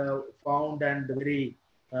be found, and very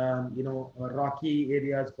rocky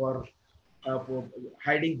areas for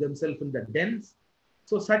hiding themselves in the dens.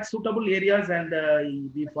 So such suitable areas, and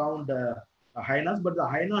we found hyenas, but the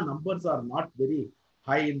hyena numbers are not very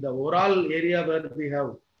high in the overall area where we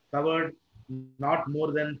have covered. Not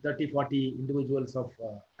more than 30-40 individuals of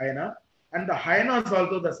hyena. And the hyenas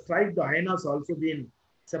also, the striped hyenas also been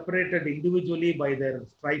separated individually by their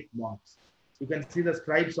stripe marks. You can see the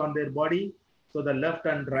stripes on their body. So the left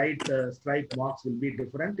and right stripe marks will be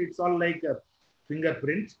different. It's all like a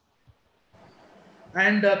fingerprint.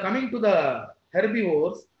 And coming to the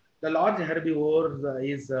herbivores, the large herbivores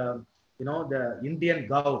is, the Indian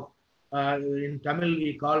cow. In Tamil,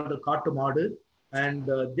 we call the Kattu Madu, and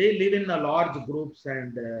they live in large groups,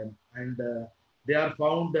 and they are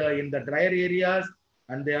found in the drier areas,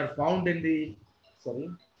 and they are found in the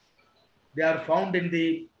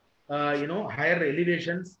higher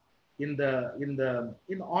elevations in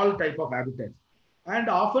all type of habitats. And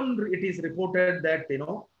often it is reported that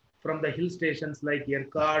from the hill stations like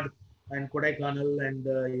Yerkad and Kodaikanal, and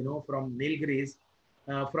from Nilgiris,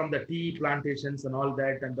 from the tea plantations and all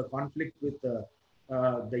that, and the conflict with the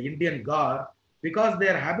Indian Gar, because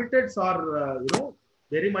their habitats are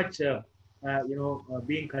very much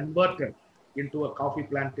being converted into a coffee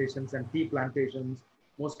plantations and tea plantations,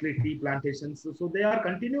 mostly tea plantations. So they are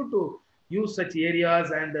continue to use such areas,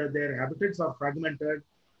 and their habitats are fragmented,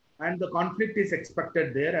 and the conflict is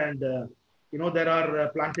expected there. And there are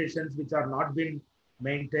plantations which are not been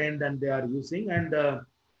maintained, and they are using, and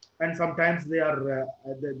sometimes they are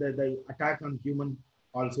the attack on human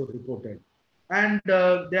also reported. And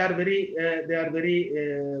they are very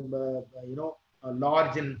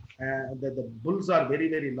large, and the bulls are very,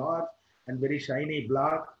 very large and very shiny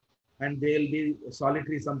black, and they'll be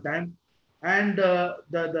solitary sometime. And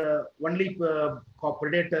the only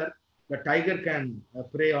predator, the tiger, can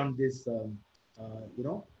prey on this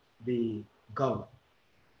the cow.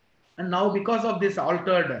 And now, because of this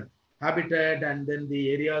altered habitat, and then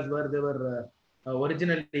the areas where they were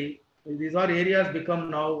originally, these are areas become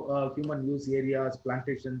now human use areas,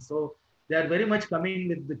 plantations. So they are very much coming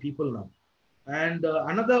with the people now. And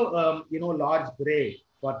another large prey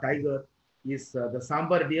for tiger is the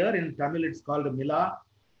sambar deer. In Tamil, it's called Mila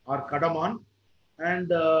or Kadaman. And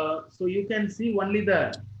so you can see only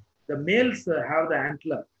the males have the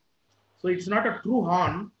antler. So it's not a true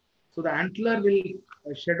horn. So the antler will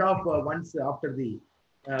shed off once after the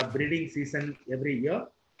breeding season every year.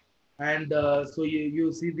 And so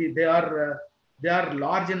you see they are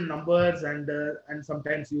large in numbers, and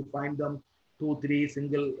sometimes you find them 2-3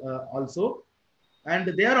 single also. And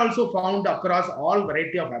they are also found across all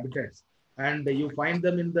variety of habitats. And you find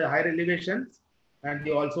them in the higher elevations, and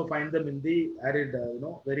you also find them in the arid,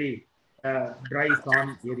 very dry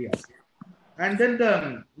thorn areas. And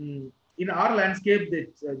then in our landscape, the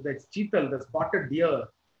cheetal, the spotted deer,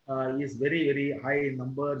 is very, very high in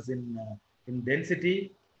numbers in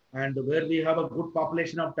density. And where we have a good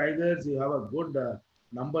population of tigers, you have a good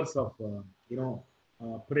numbers of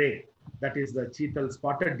prey. That is the cheetal,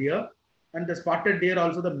 spotted deer. And the spotted deer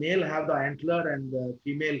also, the male have the antler, and the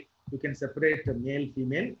female, you can separate the male,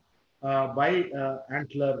 female by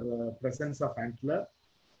antler, presence of antler.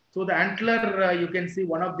 So the antler, you can see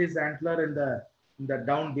one of these antler in the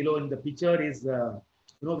down below in the picture is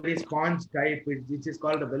very sponge type, which is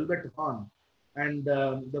called a velvet horn. And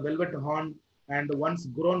the velvet horn, and once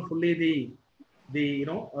grown fully, the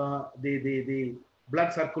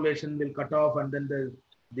blood circulation will cut off, and then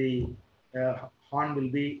the horn will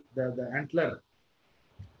be, the antler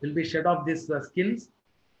will be shed off these skins,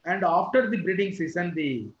 and after the breeding season,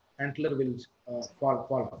 the antler will fall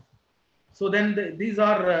off. So then these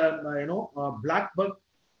are black buck.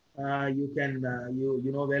 You can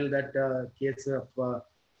you know well that case of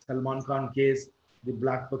Salman Khan case, the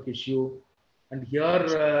black buck issue, and here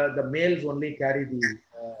the males only carry the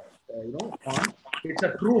horn. It's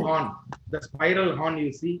a true horn, the spiral horn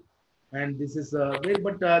you see. And this is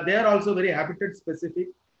but they are also very habitat specific,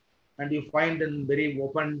 and you find in very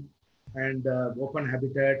open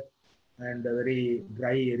habitat and a very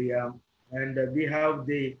dry area. And we have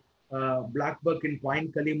the black buck in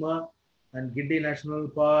Point Kalima and Giddi National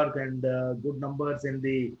Park, and good numbers in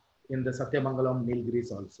the Satyamangalam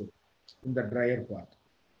Nilgiris also in the drier part.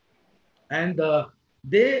 and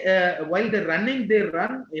they while they're running, they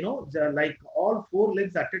run, like all four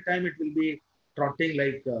legs at a time. It will be trotting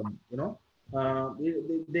like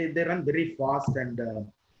they run very fast, and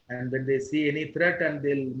when they see any threat, and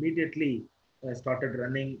they'll immediately started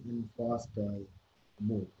running in fast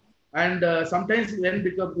move. And sometimes when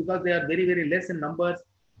because they are very very less in numbers,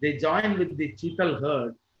 they join with the cheetal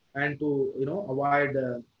herd, and to avoid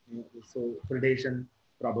so predation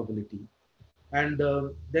probability. And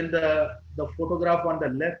then the photograph on the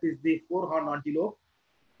left is the four-horn antelope.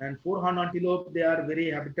 And four-horn antelope, they are very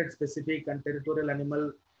habitat specific and territorial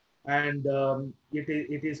animal, and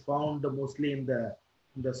it is found mostly in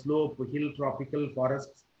the slope hill tropical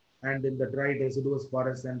forests, and in the dry deciduous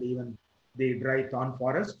forests, and even the dry thorn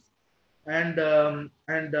forests. And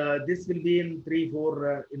this will be in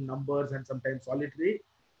 3-4 in numbers, and sometimes solitary.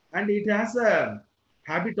 And it has a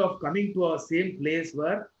habit of coming to a same place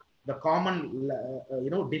where the common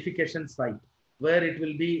defecation site, where it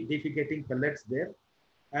will be defecating pellets there.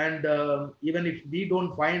 And even if we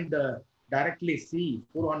don't find directly see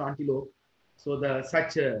four-horn antelope, so the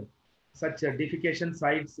such a defecation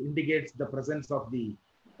sites indicates the presence of the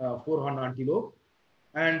four-horn antelope.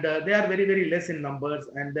 And they are very very less in numbers.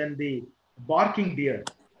 And then the barking deer,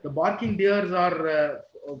 the barking deers are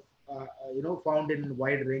found in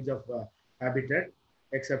wide range of habitat,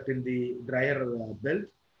 except in the drier belt.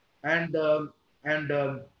 And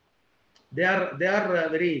they are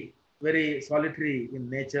very very solitary in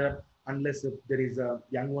nature, unless if there is a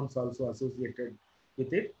young ones also associated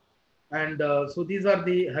with it. And so these are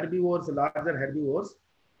the herbivores, larger herbivores.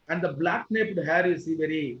 And the black-naped hare is a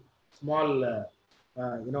very small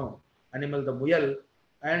animal, the muyal.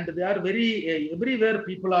 And they are very everywhere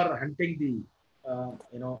people are hunting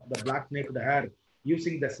the black-naped hare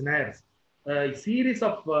using the snares. A series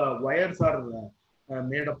of wires are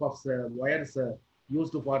made up of wires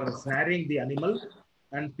used for snaring the animal.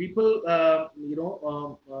 And people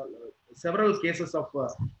several cases of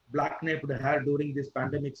black-naped hare during this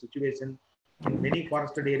pandemic situation in many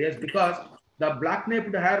forested areas, because the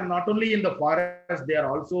black-naped hare not only in the forest, they are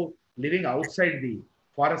also living outside the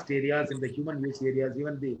forest areas, in the human use areas,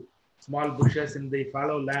 even the small bushes in the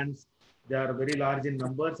fallow lands. They are very large in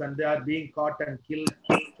numbers, and they are being caught and killed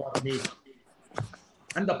for meat.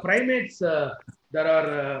 And the primates, there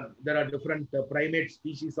are different primate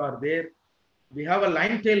species are there. We have a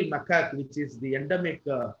line-tailed macaque, which is the endemic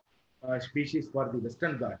species for the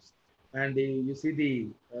Western Ghats. And you see the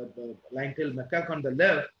line-tailed macaque on the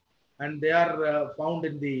left, and they are found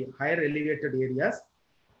in the higher elevated areas.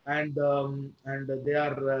 And they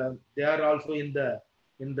are also in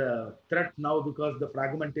the threat now, because the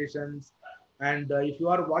fragmentations. And if you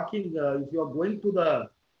are walking, if you are going to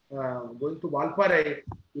Valparai,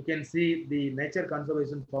 you can see the Nature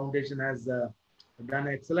Conservation Foundation has done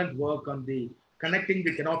excellent work on the connecting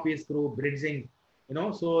the canopies through bridging.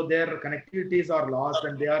 So their connectivities are lost,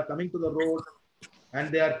 and they are coming to the road, and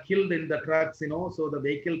they are killed in the trucks. So the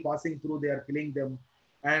vehicle passing through, they are killing them.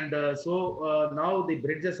 And now the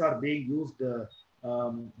bridges are being used, the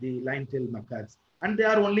line-tailed macaques, and they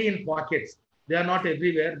are only in pockets. They are not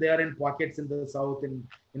everywhere. They are in pockets in the south, in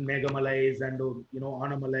Meghamalais and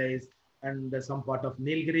Anamalais, and some part of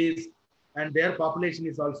Nilgiris. And their population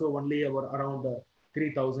is also only around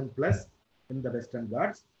 3,000 plus in the Western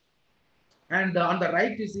Ghats. And on the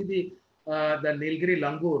right, you see the Nilgiri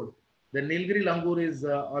langur. The Nilgiri langur is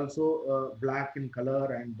also black in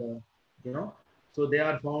color, and so they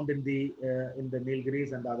are found in the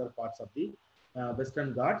Nilgiris and other parts of the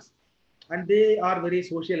Western Ghats. And they are very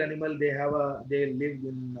social animal. They live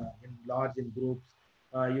in large in groups.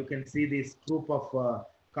 You can see this group of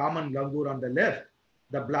common langur on the left,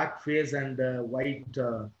 the black face and white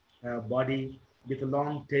body with a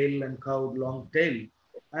long tail and curved long tail.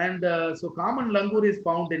 And so common langur is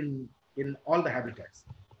found in all the habitats.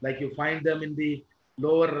 Like you find them in the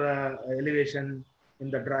lower elevation, in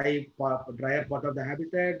the drier part of the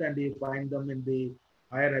habitat, and you find them in the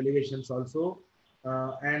higher elevations also.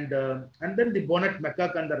 And then the bonnet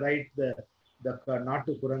macaque on the right, the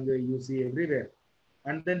Natu Kurangu you see everywhere.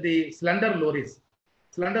 And then the slender loris.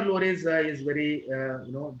 Slender loris is very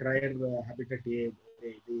drier habitat they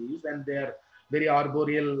use, and they are very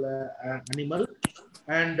arboreal animal.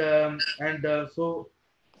 And so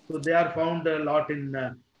they are found a lot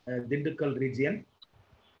in Dindigul region.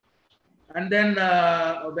 And then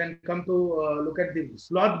when come to look at the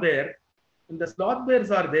sloth bear, and the sloth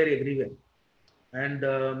bears are there everywhere. And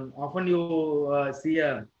often you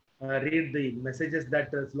read the messages that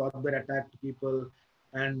sloth bear attacked people,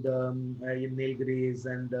 and in Nilgiris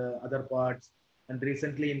and other parts. And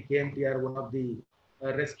recently in KMTR, one of the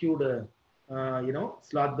rescued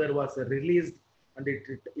sloth bear was released, and it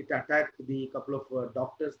attacked the couple of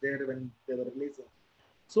doctors there when they were releasing.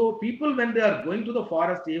 So people, when they are going to the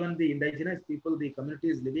forest, even the indigenous people, the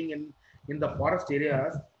communities living in the forest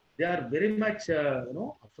areas, they are very much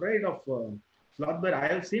afraid of sloth bear. I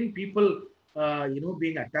have seen people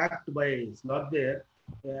being attacked by sloth bear,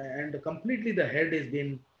 and completely the head has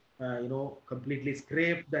been completely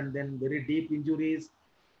scraped, and then very deep injuries,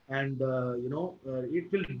 and it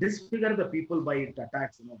will disfigure the people by it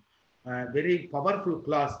attacks. Very powerful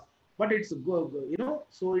class, but it's good.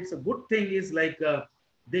 So it's a good thing is like.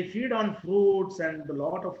 They feed on fruits and a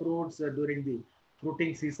lot of fruits during the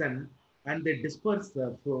fruiting season, and they disperse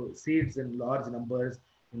the seeds in large numbers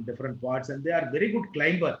in different parts, and they are very good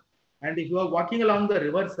climber. And if you are walking along the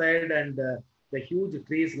riverside and the huge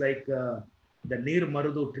trees like the Neer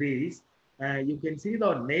Marudu trees, you can see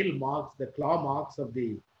the nail marks, the claw marks of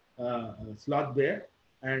the sloth bear,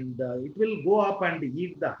 and it will go up and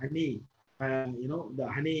eat the honey. The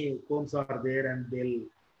honey combs are there, and they'll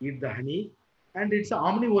eat the honey, and it's an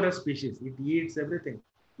omnivorous species. It eats everything,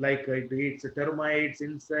 like it eats termites,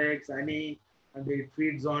 insects, honey, and it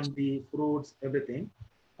feeds on the fruits, everything.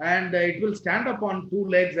 And it will stand up on two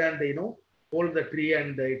legs and hold the tree,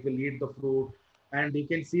 and it will eat the fruit. And you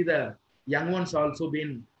can see the young ones also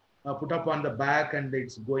been put up on the back, and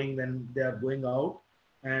it's going when they are going out,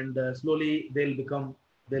 and slowly they'll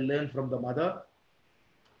learn from the mother.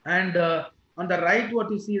 And on the right, what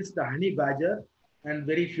you see is the honey badger, and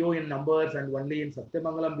very few in numbers, and only in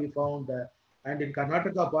Satyamangalam we found, and in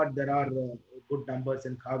Karnataka part there are good numbers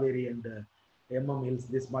in Kaveri and MM Hills,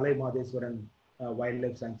 this Malay Madheswaran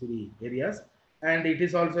wildlife sanctuary areas. And it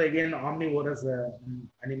is also again omnivorous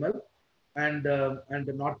animal, and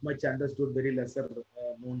not much understood, very lesser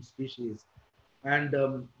known species. And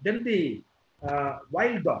then the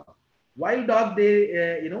wild dog. Wild dog, they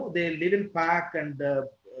they live in pack, and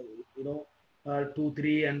you know 2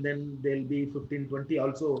 3, and then they'll be 15 20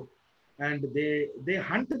 also, and they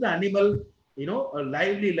hunt the animal,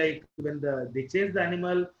 lively, like when they chase the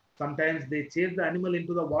animal. Sometimes they chase the animal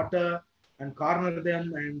into the water and corner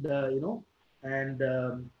them, and and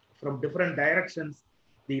from different directions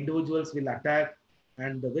the individuals will attack,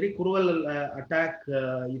 and a very cruel attack.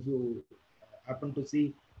 If you happen to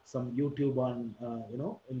see some YouTube on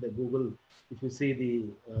in the Google, if you see the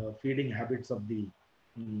feeding habits of the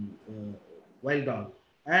wild dog,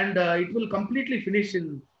 and it will completely finish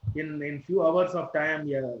in few hours of time.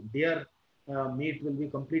 Yeah, deer meat will be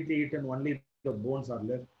completely eaten, only the bones are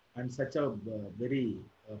left, and such a very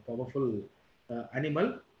powerful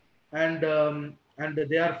animal. And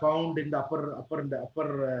they are found in the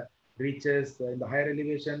upper reaches, in the higher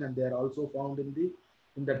elevation, and they are also found in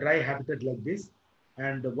the dry habitat like this,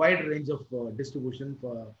 and a wide range of distribution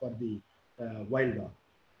for the wild dog.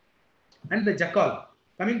 And the jackal.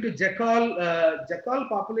 Coming to jackal, jackal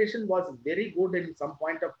population was very good in some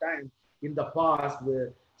point of time in the past.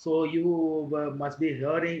 So you must be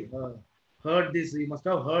heard this. You must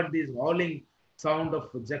have heard this howling sound of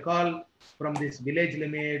jackal from these village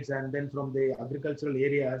limits and then from the agricultural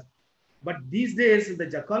areas. But these days, the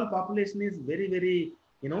jackal population is very, very,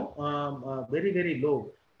 very, very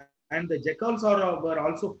low. And the jackals were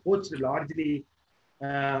also poached largely,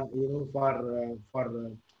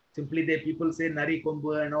 for simply the people say Nari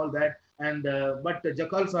Kombu and all that. And but the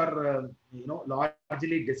jackals are,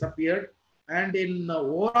 largely disappeared. And in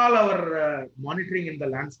overall our monitoring in the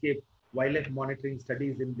landscape, wildlife monitoring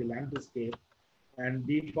studies in the landscape, and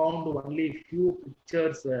we found only few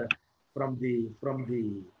pictures from the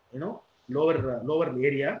lower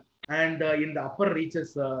area, and in the upper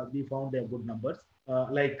reaches we found good numbers,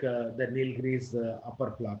 like the Nilgiris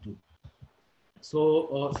upper plateau.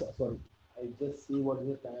 So, sorry, I just see what is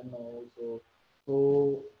the time now.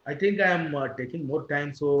 So I think I am taking more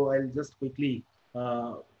time, so I'll just quickly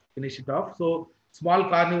finish it off. So small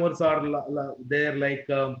carnivores are there, like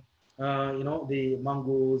the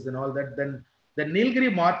mongoose and all that. Then the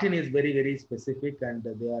Nilgiri marten is very, very specific, and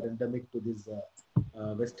they are endemic to this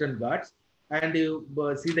Western Ghats. And you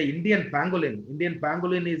see the Indian pangolin. Indian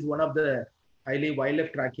pangolin is one of the highly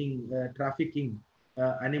wildlife trafficking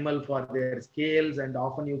animal for their scales, and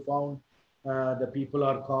often you found the people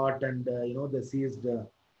are caught, and they seized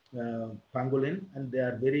pangolin, and they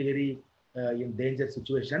are very, very in danger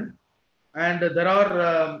situation. And there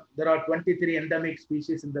are 23 endemic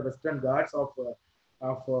species in the Western Ghats of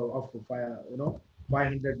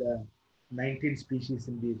 519 species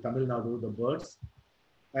in the Tamil Nadu, the birds,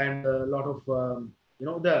 and a lot of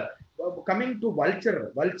coming to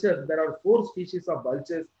vulture. There are 4 species of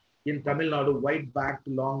vultures in Tamil Nadu: white-backed,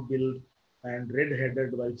 long-billed, and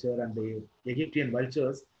red-headed vulture, and the Egyptian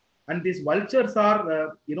vultures. And these vultures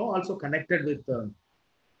are, also connected with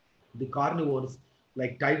the carnivores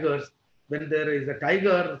like tigers. When there is a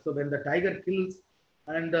tiger, so when the tiger kills,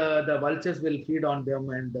 and the vultures will feed on them,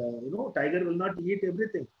 and tiger will not eat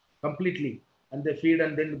everything completely, and they feed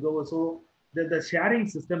and then go. So the sharing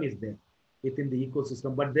system is there within the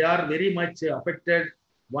ecosystem, but they are very much affected.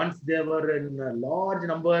 Once they were in large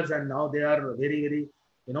numbers, and now they are very, very,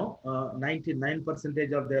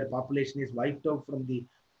 99% of their population is wiped out from the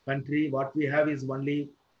country. What we have is only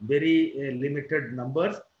very limited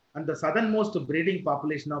numbers, and the southernmost breeding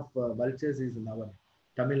population of vultures is in our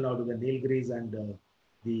Tamil Nadu, the Nilgiris and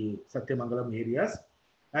the Satyamangalam areas.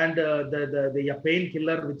 And the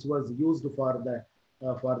painkiller which was used for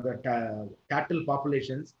the cattle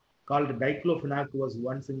populations called diclofenac was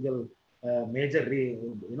one single major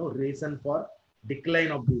reason for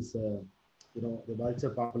decline of this the vulture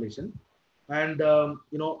population. And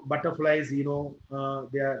butterflies,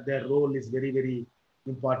 their role is very, very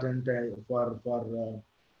important for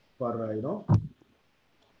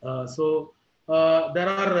there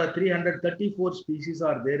are 334 species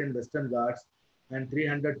are there in Western Ghats, and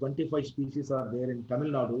 325 species are there in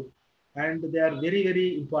Tamil Nadu, and they are very,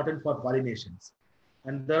 very important for pollinations.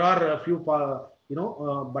 And there are a few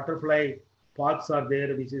butterfly parks are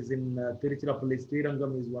there, which is in Tiruchirappalli.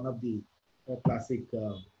 Srirangam is one of the classic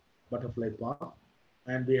butterfly park,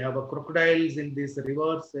 and we have a crocodiles in these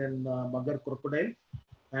rivers, and Magar crocodile.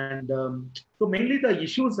 And so mainly the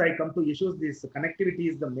issues, I come to issues, this connectivity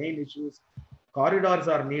is the main issues. Corridors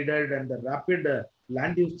are needed, and the rapid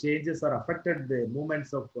land use changes are affected the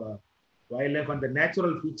movements of wildlife and the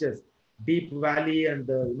natural features. Deep valley and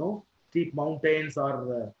steep mountains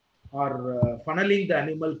are funneling the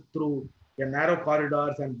animal through a narrow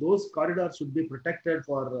corridors, and those corridors should be protected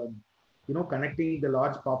for connecting the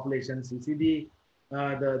large populations. You see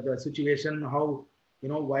the situation how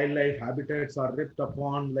wildlife habitats are ripped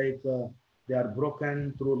upon, like they are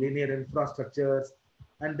broken through linear infrastructures,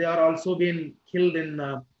 and they are also being killed in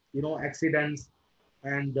accidents.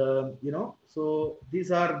 And so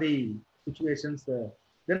these are the situations.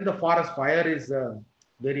 Then the forest fire is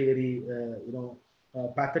very, very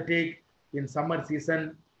pathetic in summer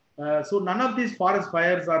season. So none of these forest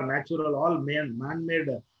fires are natural, all man-made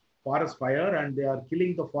forest fire, and they are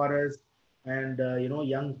killing the forest, and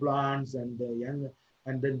young plants, and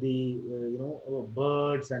and then the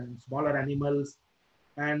birds and smaller animals.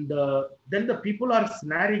 And then the people are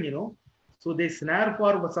snaring, so they snare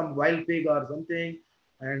for some wild pig or something,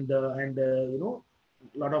 and a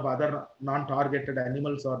lot of other non-targeted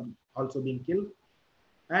animals are also being killed.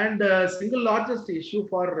 And single largest issue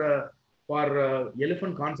for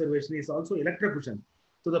elephant conservation is also electrocution.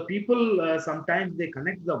 So the people sometimes they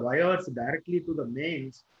connect the wires directly to the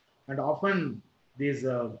mains, and often these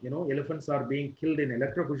elephants are being killed in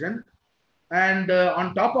electrocution. And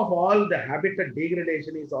on top of all, the habitat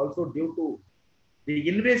degradation is also due to the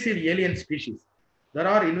invasive alien species. There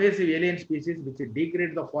are invasive alien species which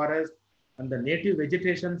degrade the forest, and the native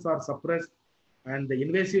vegetations are suppressed, and the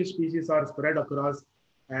invasive species are spread across,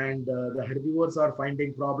 and the herbivores are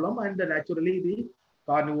finding problem, and naturally the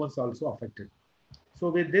carnivores also affected. So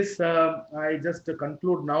with this, I just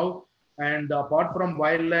conclude now. And apart from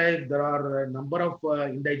wildlife, there are a number of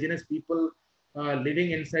indigenous people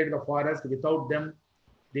living inside the forest. Without them,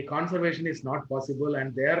 the conservation is not possible,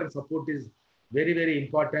 and their support is very, very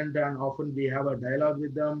important. And often we have a dialogue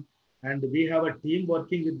with them, and we have a team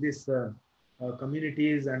working with these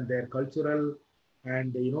communities and their cultural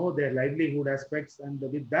and their livelihood aspects. And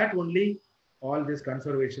with that only, all this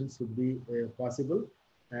conservation should be possible.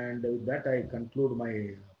 And with that, I conclude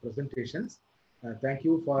my presentations. Thank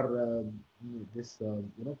you for this,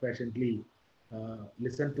 patiently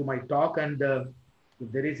listen to my talk. And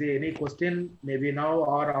if there is any question, maybe now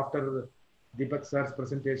or after Deepak sir's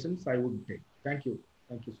presentations, I would take. Thank you.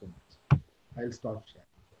 Thank you so much. I'll stop sharing.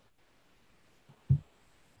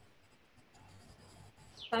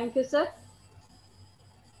 Thank you, sir.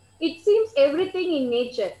 It seems everything in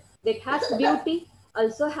nature that has beauty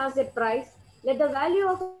also has a price. Let the value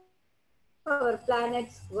of our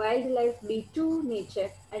planet's wildlife be to nature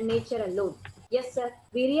and nature alone. Yes, sir.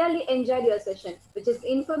 We really enjoyed your session, which is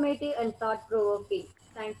informative and thought-provoking.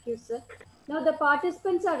 Thank you, sir. Now the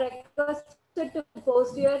participants are requested to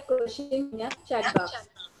post your question in a chat box.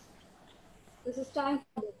 This is time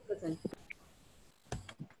for discussion.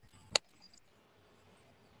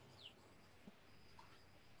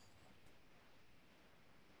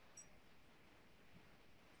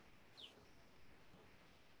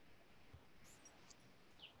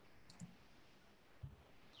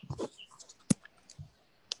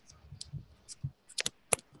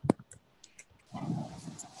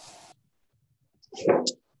 Uma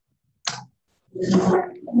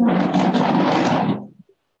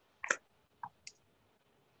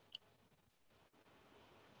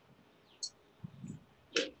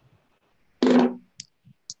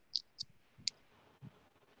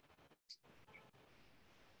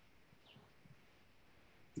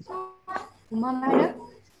madam,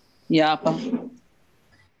 Yeah, Appa.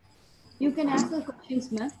 you can ask the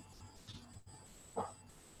questions, ma'am.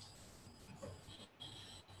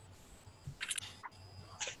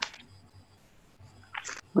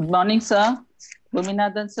 Good morning, sir.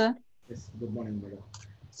 Bhuminathan, sir. Yes, good morning, madam.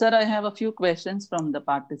 Sir, I have a few questions from the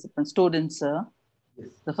participant students, sir. Yes.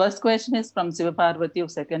 The first question is from Sivaparvati of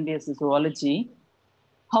second BSc Zoology.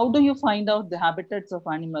 How do you find out the habitats of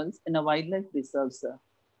animals in a wildlife reserve, sir?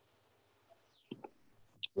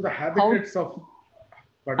 So the habitats of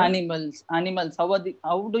pardon? Animals.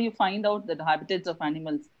 How do you find out the habitats of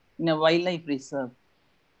animals in a wildlife reserve?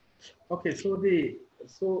 Okay, so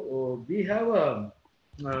we have a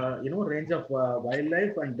range of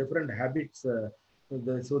wildlife and different habits.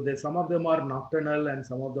 Some of them are nocturnal and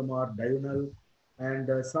some of them are diurnal,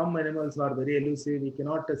 and some animals are very elusive. We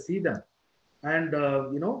cannot see them, and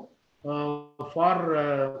for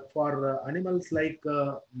animals like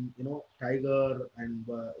tiger and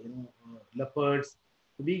leopards,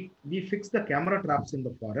 we fix the camera traps in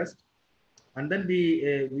the forest, and then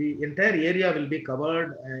we entire area will be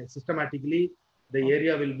covered systematically. The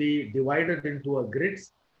area will be divided into a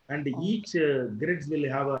grids, and each grids will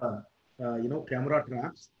have a camera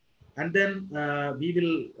traps, and then we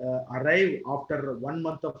will arrive after 1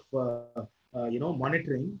 month of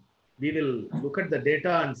monitoring. We will look at the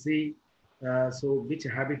data and see so which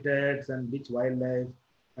habitats and which wildlife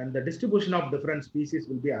and the distribution of different species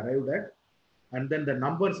will be arrived at, and then the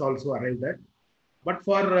numbers also arrived at. But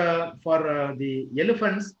for the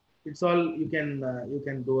elephants, it's all you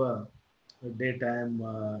can do a daytime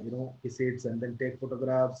visits and then take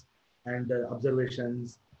photographs and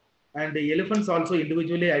observations. And the elephants also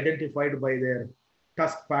individually identified by their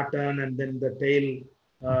tusk pattern and then the tail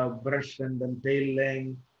brush and then tail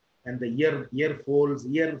length and the ear folds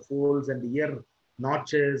and ear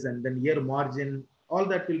notches and then ear margin. All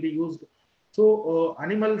that will be used. So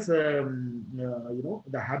animals,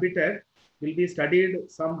 the habitat will be studied.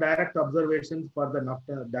 Some direct observations for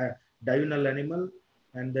the diurnal animal,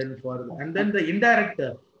 and then the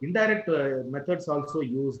indirect methods also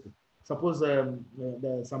used. Suppose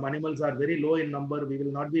some animals are very low in number, we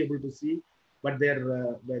will not be able to see, but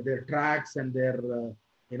their tracks and their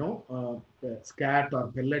scat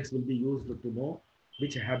or pellets will be used to know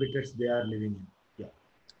which habitats they are living in.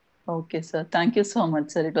 Okay, sir. Thank you so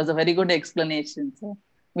much, sir. It was a very good explanation, sir.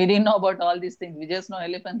 We didn't know about all these things. We just know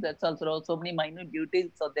elephants. That's also so many minute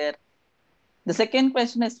beauties are there. The second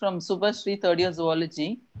question is from Subhashri, third year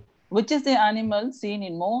zoology. Which is the animal seen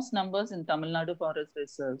in most numbers in Tamil Nadu forest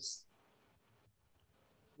reserves?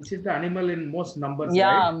 Which is the animal in most numbers?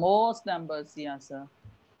 Yeah, right? most numbers. Yeah, sir.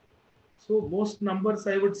 So most numbers,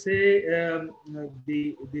 I would say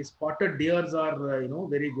the spotted deers are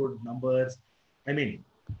very good numbers. I mean,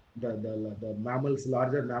 the mammals,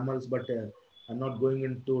 larger mammals, but I'm not going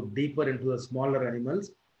into deeper into the smaller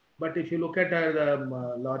animals. But if you look at the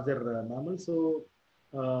larger mammals, so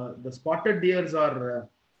the spotted deers are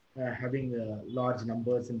having large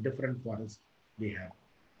numbers in different forests we have.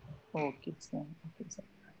 Okay, sir. Okay, sir.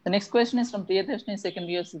 The next question is from Priyadashni, second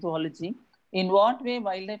year zoology. In what way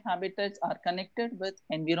wildlife habitats are connected with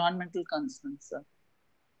environmental concerns, sir?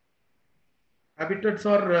 Habitats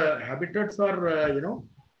are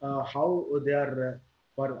how they are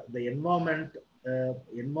for the environment.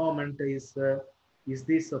 Environment is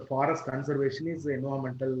this forest conservation is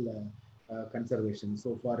environmental conservation.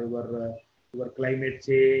 So for your climate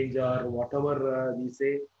change or whatever we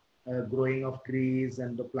say, growing of trees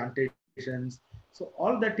and the plantations. So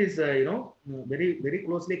all that is very very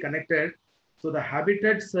closely connected. So the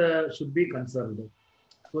habitats should be conserved.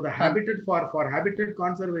 So the habitat for habitat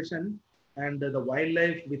conservation and the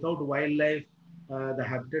wildlife, without wildlife, the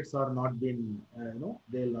habitats are not been,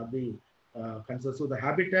 they will not be conserved. So the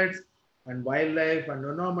habitats and wildlife and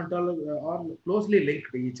environmental are closely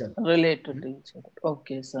linked to each other. Related to each other.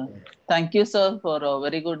 Okay, sir. Yeah. Thank you, sir, for a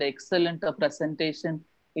very good, excellent presentation.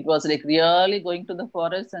 It was like really going to the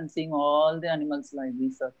forest and seeing all the animals like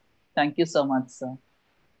this, sir. Thank you so much, sir.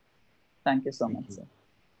 Thank you so much, sir.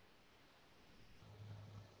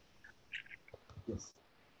 Yes.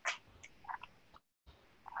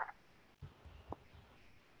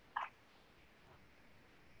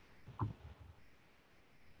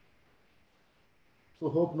 So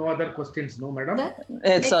hope no other questions, no, madam?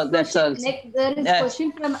 That's all. There is a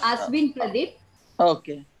question from Aswin Pradeep.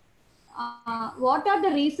 Okay. What are the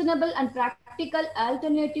reasonable and practical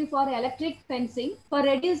alternative for electric fencing for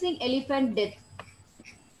reducing elephant death?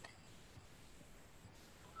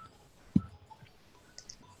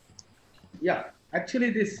 Yeah, actually,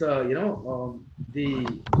 this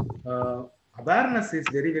the awareness is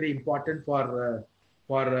very important for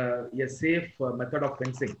a safe method of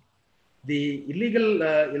fencing. The illegal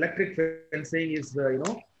electric fencing is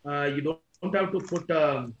you don't have to put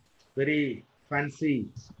a very fancy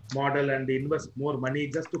model and invest more money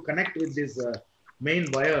just to connect with these main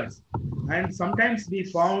wires. And sometimes we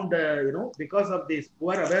found because of this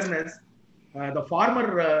poor awareness, the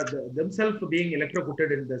farmer themselves being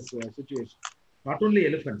electrocuted in this situation, not only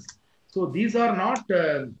elephants. So these are not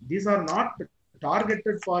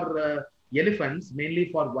targeted for elephants,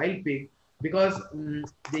 mainly for wild pig, because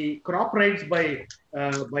the crop rights by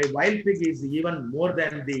wild pig is even more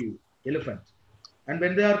than the elephant. And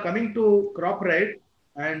when they are coming to crop right,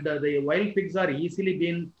 and the wild pigs are easily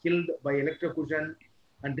being killed by electrocution.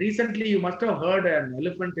 And recently you must have heard an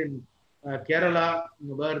elephant in Kerala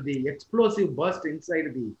where the explosive burst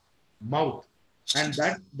inside the mouth. And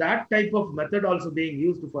that type of method also being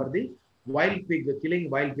used for the wild pig, killing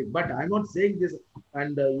wild pig. But I'm not saying this,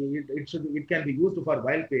 and it can be used for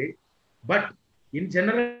wild pig. But in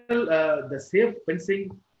general, the safe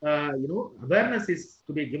fencing, awareness is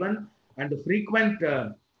to be given, and the frequent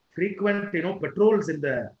patrols in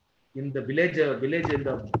the village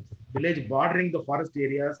bordering the forest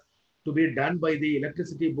areas to be done by the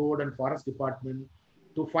electricity board and forest department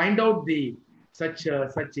to find out the such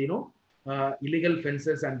illegal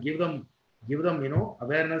fences and give them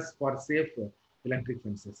awareness for safe electric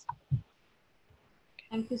fences.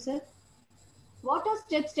 Thank you, sir. What are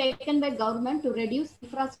steps taken by government to reduce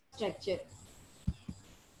infrastructure?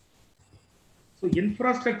 So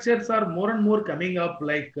infrastructures are more and more coming up.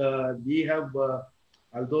 Like we have,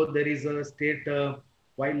 although there is a state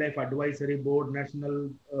wildlife advisory board, national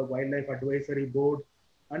wildlife advisory board,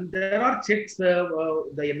 and there are checks. The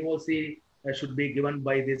NOC should be given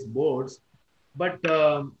by these boards, but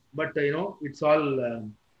it's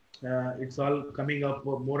all coming up.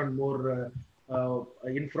 More and more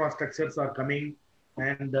infrastructures are coming,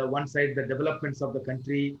 and one side the developments of the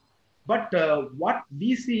country. But what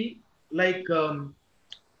we see, like the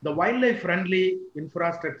wildlife friendly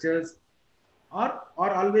infrastructures are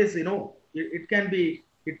always, it can be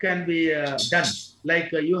done.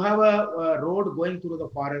 Like you have a road going through the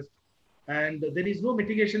forest, and there is no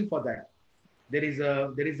mitigation for that. There is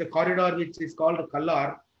a corridor which is called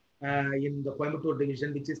Kallar in the Coimbatore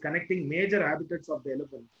division, which is connecting major habitats of the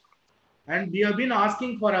elephant. And we have been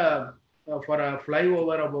asking for a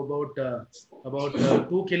flyover of about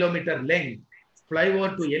 2 kilometer length,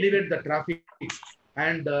 flyover to elevate the traffic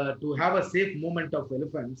and to have a safe movement of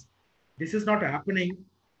elephants. This is not happening,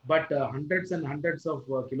 but hundreds and hundreds of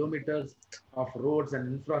kilometers of roads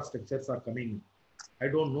and infrastructures are coming. I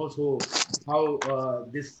don't know so how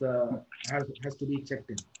this has to be checked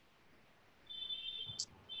in.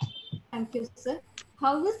 Thank you, sir.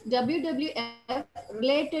 How is WWF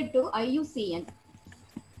related to IUCN?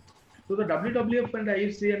 So the WWF and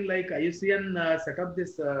IUCN, like IUCN set up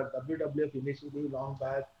this WWF initiative long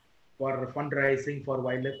back for fundraising for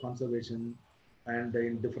wildlife conservation and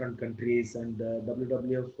in different countries. And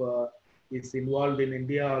WWF is involved in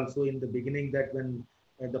India also in the beginning, that when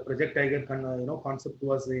the Project Tiger concept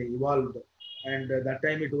was evolved. And that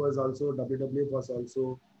time it was also, WWF was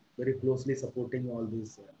also very closely supporting all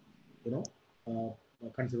these,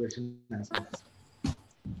 conservation aspects.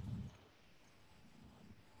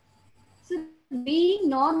 So, being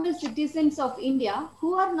normal citizens of India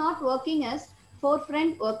who are not working as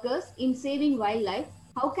forefront workers in saving wildlife,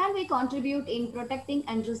 how can we contribute in protecting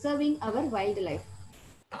and preserving our wildlife?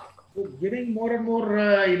 So giving more and more,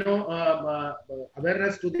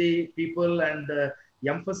 awareness to the people, and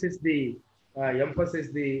emphasis the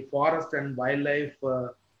forest and wildlife,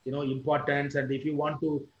 importance. And if you want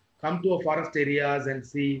to come to a forest areas and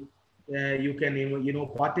see, you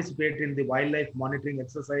can participate in the wildlife monitoring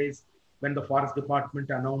exercise when the forest department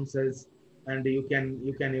announces, and you can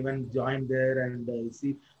even join there and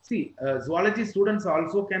see. Zoology students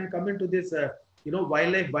also can come into this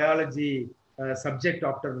wildlife biology subject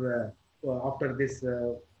after this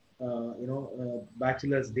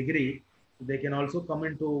bachelor's degree. They can also come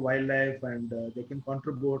into wildlife, and they can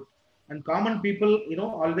contribute. And common people,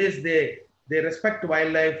 always they respect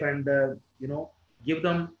wildlife, and give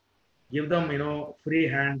them free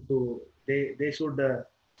hand to, they should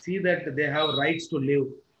see that they have rights to live.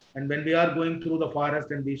 And when we are going through the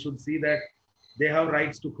forest, and we should see that they have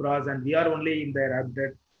rights to cross, and we are only in their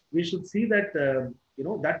habitat, we should see that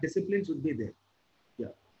that discipline should be there. Yeah.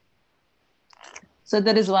 So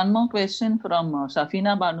there is one more question from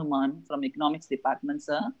Shafina Banuman from Economics Department,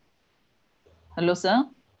 sir. Hello, sir.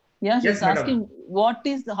 Yeah, she's Yes, madam.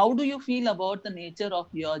 asking, how do you feel about the nature of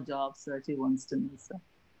your job, sir? She wants to know, sir.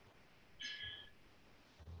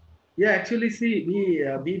 Yeah, actually, see,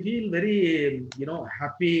 we feel very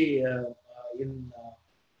happy in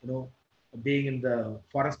being in the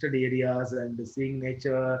forested areas and seeing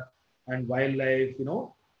nature and wildlife.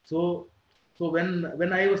 So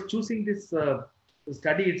when I was choosing this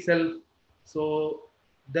study itself, so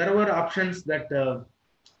there were options that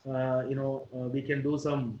we can do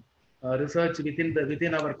some research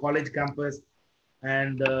within our college campus,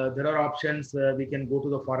 and there are options we can go to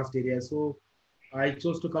the forest area. So I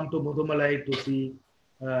chose to come to Mudumalai to see,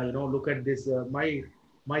 look at this.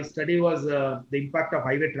 My study was the impact of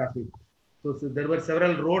highway traffic. So there were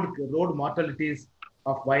several road mortalities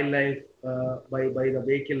of wildlife by the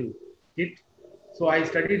vehicle hit. So I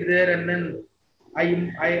studied there, and then I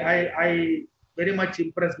very much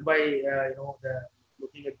impressed by the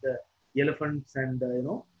looking at the elephants, and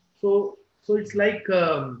so it's like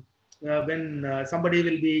when somebody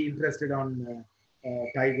will be interested on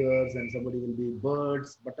tigers, and somebody will be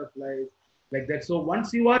birds, butterflies, like that. So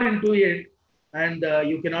once you are into it, and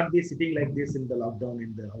you cannot be sitting like this in the lockdown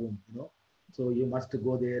in the home, so you must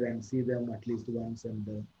go there and see them at least once, and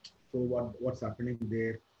so what's happening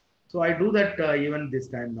there. So I do that even this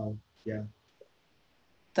time now. Yeah.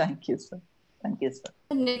 Thank you, sir. Thank you, sir.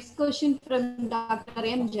 The next question from Dr.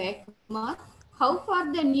 M. Jayakumar. How far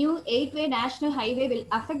the new 8-way national highway will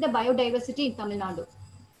affect the biodiversity in Tamil Nadu?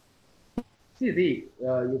 See,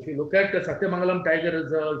 if you look at the Satyamangalam Tiger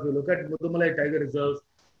Reserve, if you look at Mudumalai Tiger Reserves,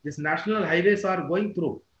 these national highways are going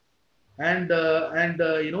through. And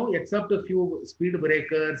except a few speed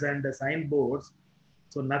breakers and signboards,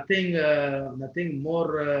 so nothing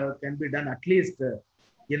more can be done. At least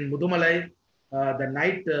in Mudumalai, the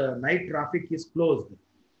night traffic is closed.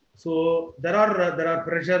 So there are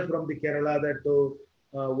pressure from the Kerala that to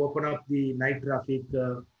open up the night traffic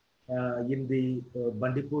in the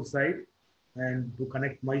Bandipur side and to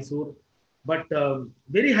connect Mysore, but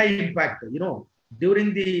very high impact.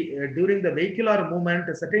 During the vehicular movement,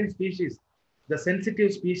 a certain species, the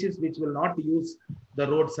sensitive species, which will not use the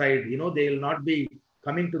roadside, they will not be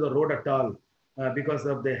coming to the road at all because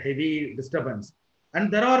of the heavy disturbance. And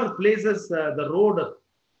there are places the road,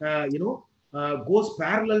 goes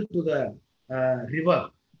parallel to the river,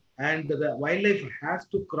 and the wildlife has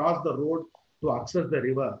to cross the road to access the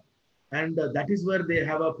river, and that is where they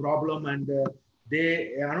have a problem, and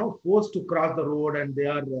they are forced to cross the road, and they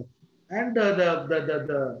are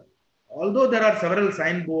although there are several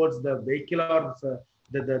signboards, the vehicles,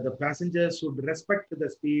 the passengers should respect the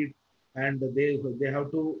speed, and they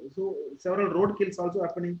have to. So several road kills also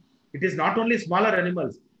happening. It is not only smaller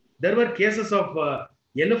animals. There were cases of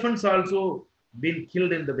elephants also being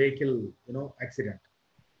killed in the vehicle, accident.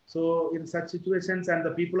 So in such situations, and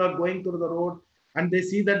the people are going through the road, and they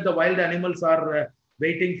see that the wild animals are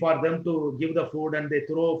waiting for them to give the food, and they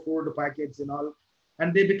throw food packets and all,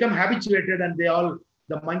 and they become habituated, and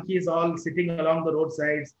the monkeys all sitting along the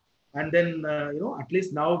roadsides, and then at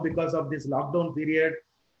least now, because of this lockdown period,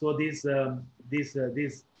 so these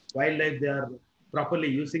wildlife, they are properly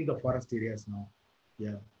using the forest areas now.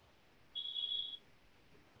 Yeah,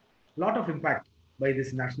 lot of impact by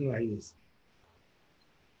this national highways.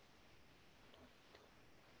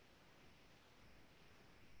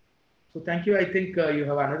 So thank you. I think you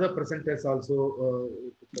have another presenters also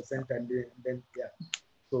to present, and then yeah.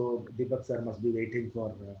 So Deepak sir must be waiting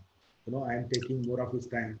for, I am taking more of his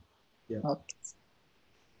time. Yeah. Okay.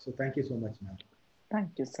 So thank you so much, ma'am.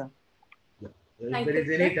 Thank you, sir. Yeah. If there is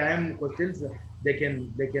any time questions, they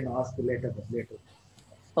can ask later.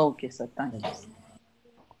 Okay, sir. Thank you.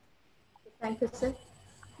 Thank you, sir.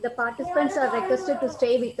 The participants are requested to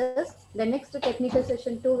stay with us. The next technical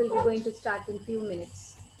session 2 will be going to start in few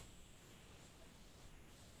minutes.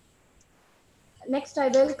 Next, I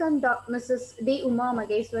welcome Mrs. D. Uma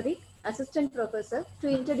Maheshwari, Assistant Professor, to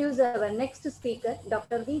introduce our next speaker,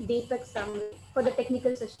 Dr. V. Deepak Samuel, for the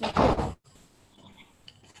technical session.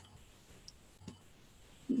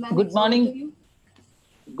 Good morning.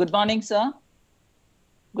 Good morning, sir.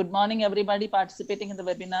 Good morning, everybody participating in the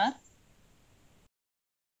webinar.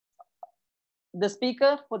 The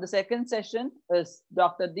speaker for the second session is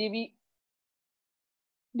Dr.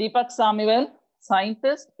 Deepak Samuel,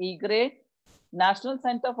 Scientist, E-Grade, National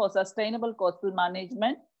Center for Sustainable Coastal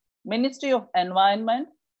Management, Ministry of Environment,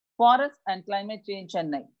 Forest and Climate Change,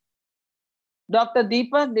 Chennai. Dr.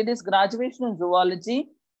 Deepak did his graduation in zoology.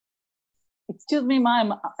 Excuse me,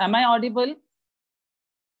 ma'am, am I audible?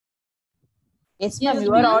 Yes, ma'am,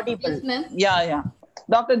 you are audible. Yes, ma'am. Yeah.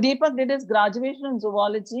 Dr. Deepak did his graduation in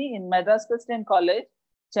zoology in Madras Christian College,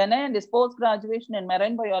 Chennai, and his post-graduation in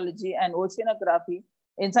marine biology and oceanography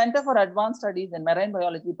in Center for Advanced Studies in Marine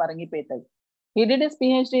Biology, Parangipettai. He did his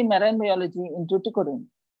PhD in marine biology in Tuticorin.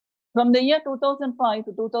 From the year 2005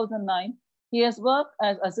 to 2009, he has worked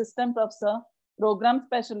as assistant professor, program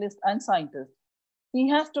specialist, and scientist. He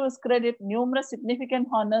has to his credit numerous significant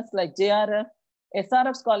honors like JRF,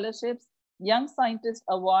 SRF scholarships, Young Scientist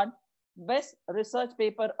Award, Best Research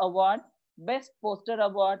Paper Award, Best Poster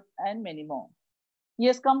Award, and many more. He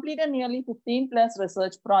has completed nearly 15 plus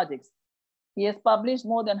research projects. He has published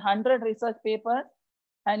more than 100 research papers,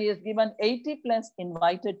 and he has given 80 plus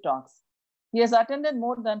invited talks. He has attended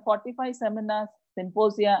more than 45 seminars,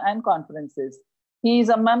 symposia, and conferences. He is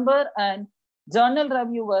a member and journal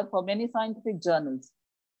reviewer for many scientific journals.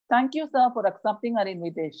 Thank you, sir, for accepting our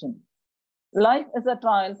invitation. Life is a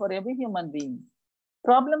trial for every human being.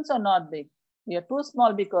 Problems are not big. We are too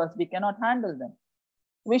small because we cannot handle them.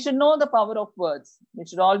 We should know the power of words. We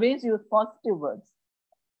should always use positive words.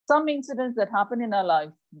 Some incidents that happen in our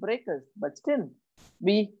lives break us, but still,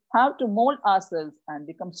 we have to mold ourselves and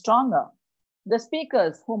become stronger. The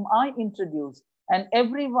speakers whom I introduced and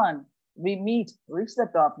everyone we meet reach the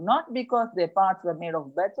top, not because their paths were made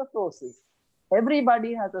of beds of roses.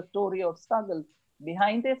 Everybody has a story of struggle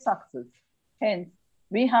behind their success. Hence,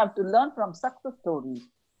 we have to learn from success stories.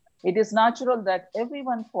 It is natural that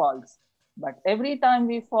everyone falls, but every time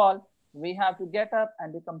we fall, we have to get up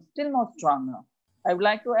and become still more stronger. I would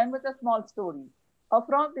like to end with a small story. A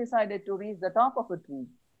frog decided to reach the top of a tree.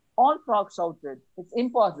 All frogs shouted, "It's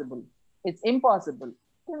impossible. It's impossible."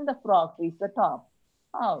 Till the frog reached the top.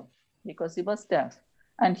 How? Because he was deaf.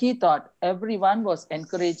 And he thought everyone was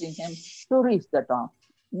encouraging him to reach the top.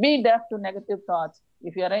 Be deaf to negative thoughts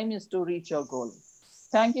if your aim is to reach your goal.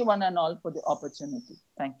 Thank you one and all for the opportunity.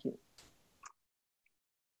 Thank you.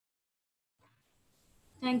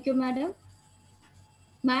 Thank you, madam.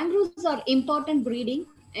 Mangroves are important breeding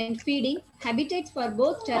and feeding habitats for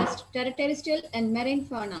both terrestrial and marine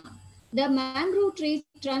fauna. The mangrove tree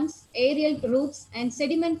trunks, aerial roots, and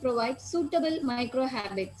sediment provide suitable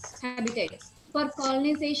microhabitats for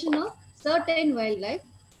colonization of certain wildlife.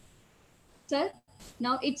 Sir,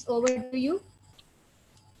 now it's over to you.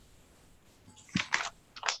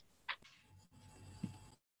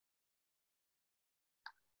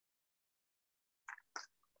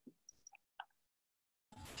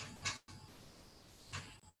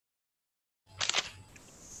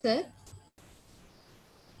 Sir.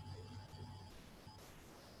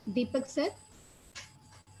 Deepak sir.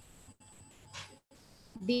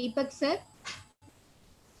 Deepak sir.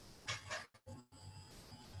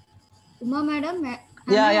 Uma madam.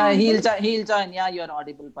 Yeah, he'll join. Yeah, you're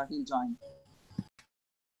audible, but he'll join.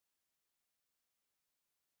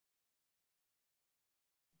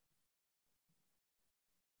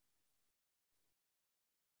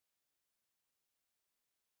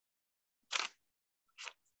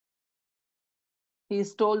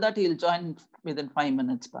 He's told that he'll join within 5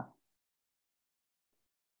 minutes.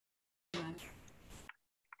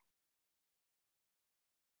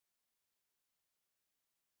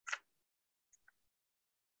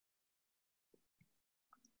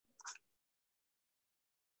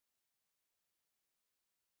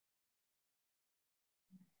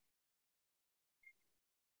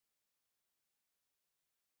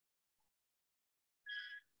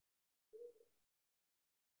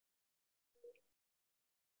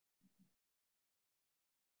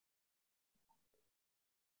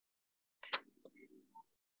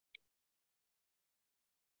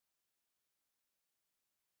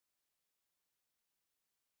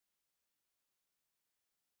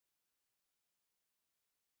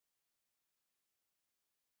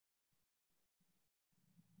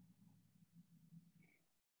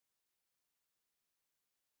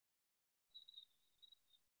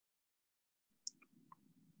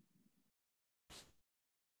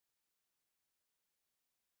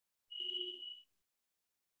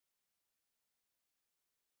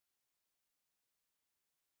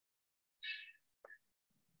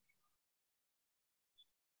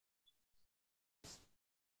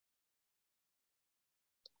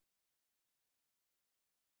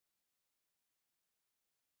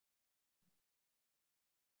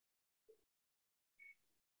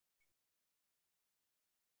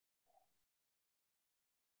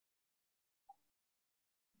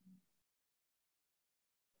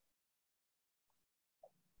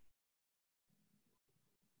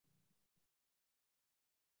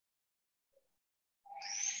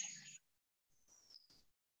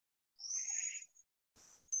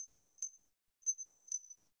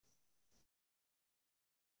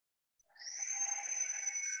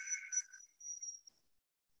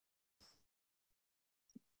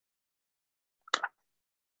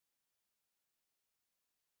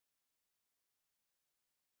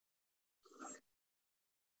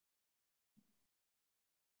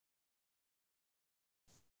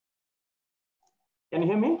 Can you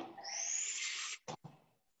hear me?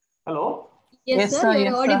 Hello? Yes, sir,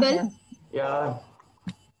 you're audible. Yeah.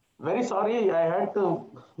 Very sorry, I had to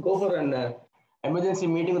go for an emergency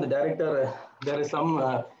meeting with the director. There is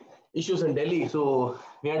some issues in Delhi, so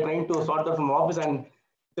we are trying to sort out from office and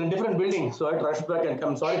it's in a different building. So I had to rush back and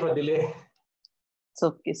come. Sorry for delay. It's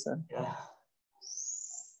okay, sir. Yeah.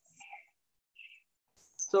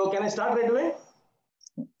 So can I start right away?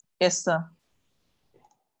 Yes, sir.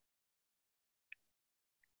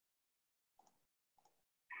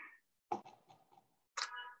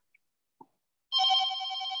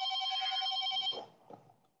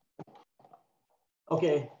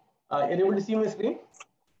 Okay. Are you able to see my screen?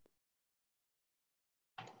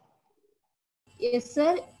 Yes,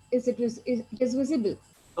 sir. It is visible.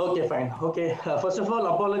 Okay, fine. Okay. First of all,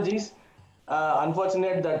 apologies.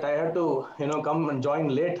 Unfortunate that I had to, come and join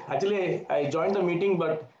late. Actually, I joined the meeting,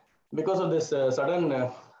 but because of this sudden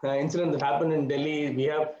incident that happened in Delhi, we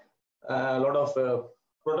have a lot of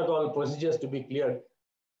protocol procedures to be cleared.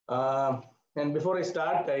 And before I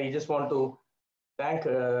start, I just want to thank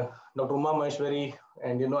Dr. Uma Maheshwari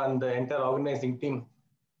and and the entire organizing team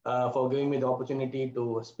for giving me the opportunity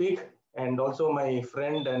to speak, and also my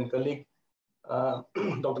friend and colleague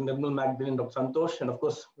Dr. Nirmal Magdin and Dr. Santosh, and of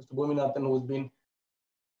course Mr. Bhuminathan, who's been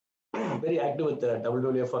very active with the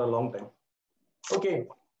WWF for a long time. Okay,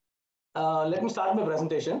 let me start my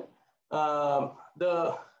presentation.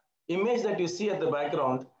 The image that you see at the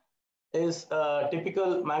background is a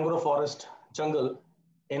typical mangrove forest jungle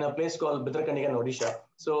in a place called Bhitarkanika in Odisha.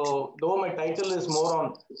 So though my title is more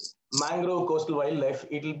on mangrove coastal wildlife,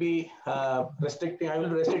 it will be I will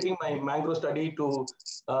be restricting my mangrove study to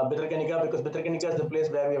Bhitarkanika, because Bhitarkanika is the place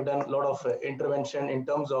where we have done a lot of intervention in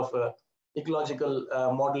terms of ecological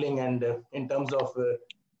modeling and in terms of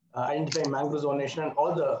identifying mangrove zonation and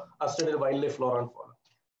all the associated wildlife flora and fauna.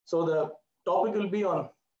 So the topic will be on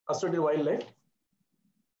associated wildlife.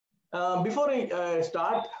 Before I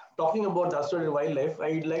start talking about the associated wildlife,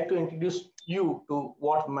 I'd like to introduce you to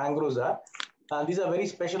what mangroves are. These are very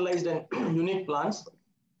specialized and unique plants,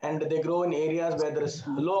 and they grow in areas where there is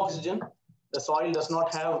low oxygen. The soil does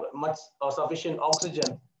not have much or sufficient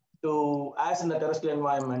oxygen to, as in the terrestrial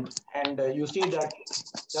environment. And you see that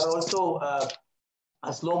there are also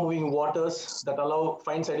slow moving waters that allow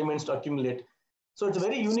fine sediments to accumulate. So it's a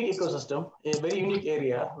very unique ecosystem, a very unique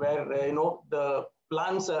area where the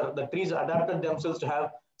the trees adapted themselves to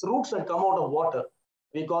have roots that come out of water.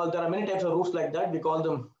 There are many types of roots like that. We call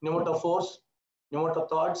them pneumatophores,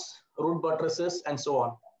 pneumatothords, root buttresses, and so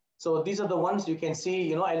on. So these are the ones you can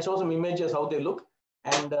see. I'll show some images how they look,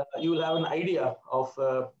 and you will have an idea of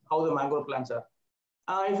how the mangrove plants are.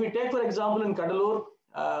 If we take, for example, in Kadalur,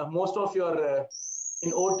 most of your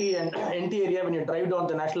in OT and NT area, when you drive down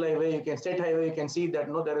the national highway, state highway, you can see that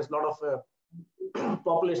there is a lot of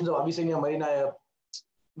populations of Avicennia marina,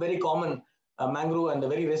 very common mangrove and a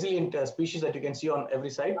very resilient species that you can see on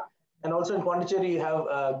every side. And also in Pondicherry, you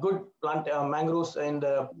have good plant mangroves in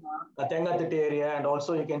the Tengathitta area, and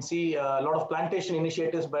also you can see a lot of plantation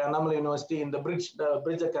initiatives by Annamalai University in the bridge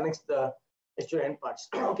that connects the estuary end parts.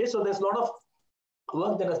 Okay, so there's a lot of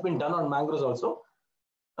work that has been done on mangroves also.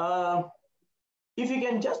 If you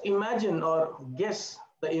can just imagine or guess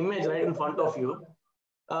the image right in front of you,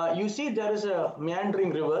 you see there is a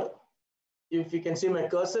meandering river. If you can see my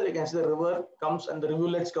cursor, you can see the river comes and the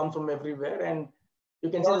rivulets come from everywhere. And you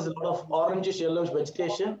can see there's a lot of orangish yellowish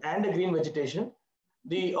vegetation and a green vegetation.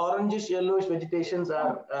 The orangish yellowish vegetations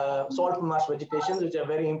are salt marsh vegetations, which are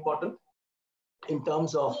very important in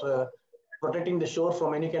terms of protecting the shore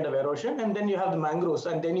from any kind of erosion. And then you have the mangroves,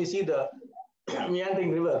 and then you see the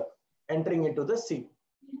meandering river entering into the sea.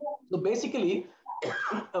 So basically,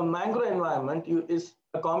 a mangrove environment is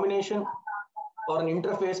a combination or an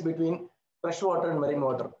interface between freshwater and marine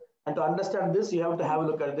water. And to understand this, you have to have a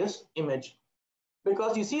look at this image,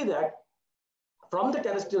 because you see that from the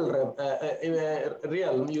terrestrial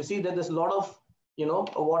realm, you see that there's a lot of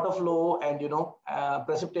water flow and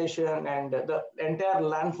precipitation, and the entire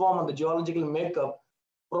landform and the geological makeup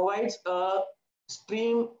provides a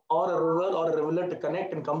stream or a river or a rivulet to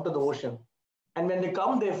connect and come to the ocean. And when they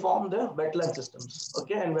come, they form the wetland systems.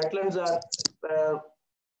 Okay, and wetlands are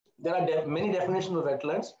there are many definitions of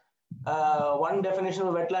wetlands. One definition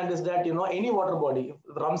of wetland is that any water body.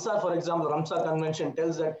 Ramsar, for example, Ramsar Convention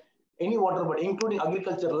tells that any water body, including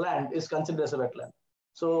agricultural land, is considered as a wetland.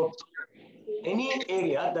 So any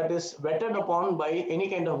area that is wetted upon by any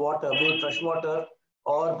kind of water, be it fresh water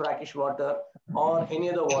or brackish water or any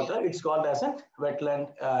other water, it's called as a wetland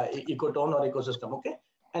ecotone or ecosystem. Okay,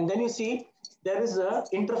 and then you see there is a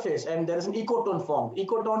interface and there is an ecotone formed.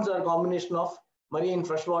 Ecotones are a combination of marine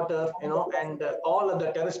freshwater, and all of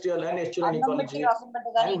the terrestrial and estuarine ecology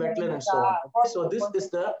and wetland and so on. Okay? So this is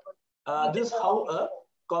the this is how a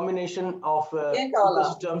combination of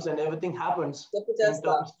ecosystems and everything happens in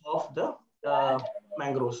terms of the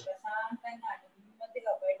mangroves.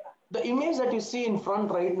 The image that you see in front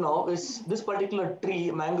right now is this particular tree,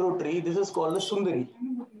 mangrove tree. This is called the Sundari.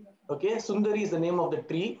 Okay, Sundari is the name of the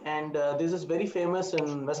tree, and this is very famous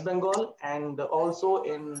in West Bengal and also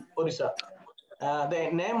in Orissa. The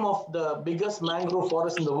name of the biggest mangrove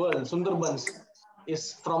forest in the world, Sundarbans,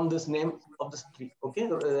 is from this name of this tree. Okay,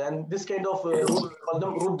 and this kind of root, call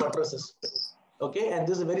them root buttresses. Okay, and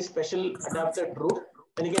this is a very special adapted root.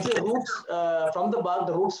 And you can see the roots from the bark.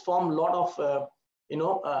 The roots form a lot of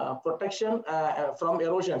protection from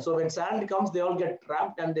erosion. So when sand comes, they all get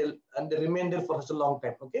trapped and they remain there for such a long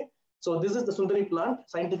time. Okay, so this is the Sundari plant.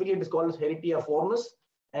 Scientifically, it is called Heritier fornis,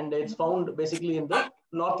 and it's found basically in the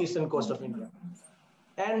northeastern coast of India.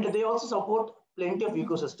 And they also support plenty of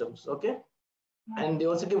ecosystems. Okay, and they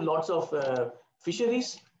also give lots of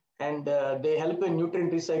fisheries, and they help in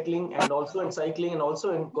nutrient recycling and also in cycling and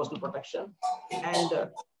also in coastal protection. And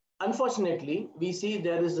unfortunately, we see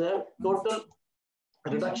there is a total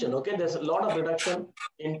reduction. Okay, there's a lot of reduction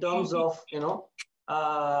in terms of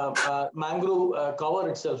mangrove cover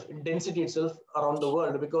itself, density itself around the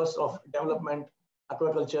world because of development,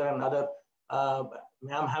 aquaculture, and other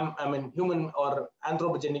human or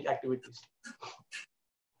anthropogenic activities.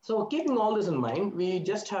 So keeping all this in mind, we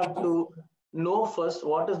just have to know first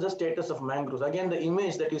what is the status of mangroves. Again, the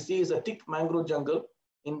image that you see is a thick mangrove jungle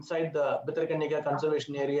inside the Bhitarkanika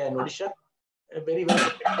conservation area in Odisha, a very well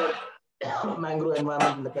protected mangrove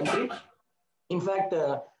environment in the country. In fact,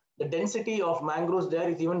 the density of mangroves there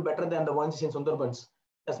is even better than the ones in Sundarbans.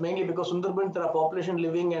 That's mainly because Sundarbans, there are population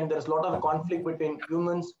living and there's a lot of conflict between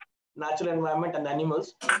humans, natural environment, and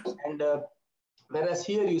animals. And whereas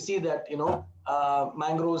here you see that,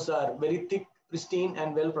 mangroves are very thick, pristine,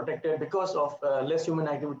 and well protected because of less human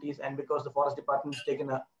activities and because the forest department has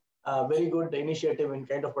taken a very good initiative in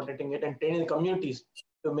kind of protecting it and training the communities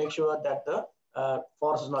to make sure that the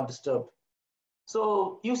forest is not disturbed.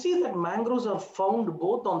 So you see that mangroves are found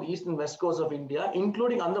both on the east and west coast of India,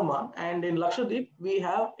 including Andaman, and in Lakshadweep we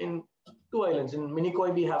have in 2 islands. In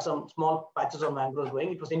Minikoi we have some small patches of mangroves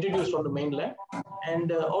going. It was introduced from the mainland, and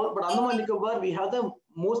but Andaman Nicobar we have the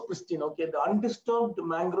most pristine. Okay, the undisturbed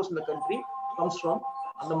mangroves in the country comes from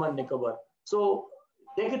Andaman Nicobar. So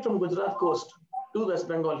take it from Gujarat coast to West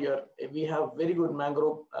Bengal here, we have very good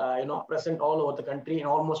mangrove, present all over the country in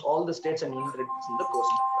almost all the states and union territories in the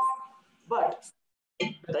coast. But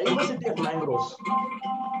diversity of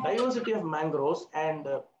mangroves and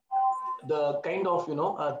the kind of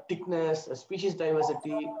thickness, species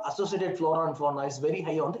diversity, associated flora and fauna is very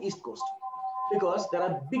high on the east coast because there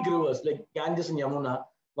are big rivers like Ganges and Yamuna,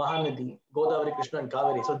 Mahanadi, Godavari, Krishna, and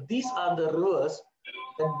Kaveri. So these are the rivers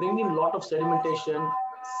that bring in a lot of sedimentation,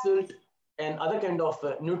 silt, and other kind of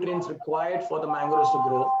nutrients required for the mangroves to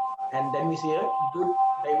grow. And then we see a good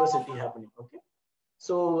diversity happening. Okay.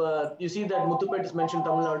 So you see that Muthupet is mentioned,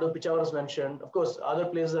 Tamil Nadu, Pichawar is mentioned. Of course, other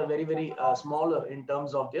places are very, very smaller in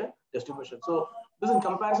terms of their distribution. So this is in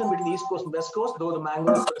comparison between the East Coast and West Coast, though the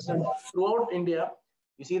mangroves present throughout India,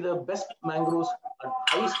 you see the best mangroves and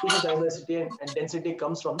high species diversity and density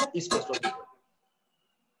comes from the East Coast of India.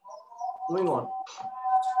 Moving on.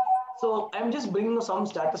 So I'm just bringing some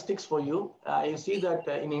statistics for you. You see that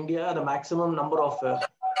in India, the maximum number of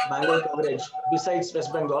mangrove coverage besides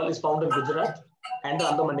West Bengal is found in Gujarat and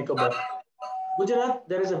Andaman Nicobar. Gujarat,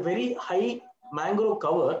 there is a very high mangrove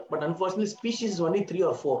cover, but unfortunately species is only 3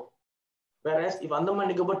 or 4. Whereas if Andaman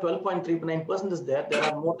Nicobar 12.39% is there, there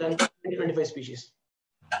are more than 25 species.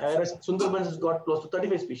 Whereas Sundarbans has got close to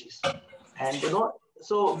 35 species. And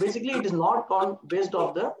so basically it is not based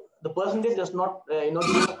off the percentage does not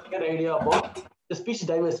give a clear idea about the species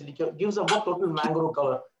diversity. It gives about total mangrove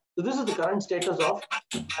cover. So this is the current status of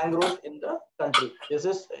mangroves in the country. This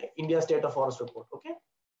is India State of Forest Report. Okay,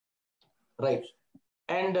 right.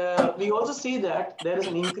 And we also see that there is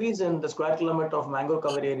an increase in the square kilometer of mangrove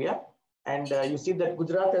cover area. And you see that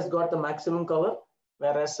Gujarat has got the maximum cover,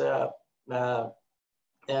 whereas we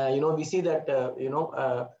see that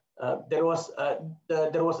there was a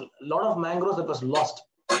lot of mangroves that was lost.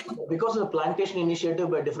 Because of the plantation initiative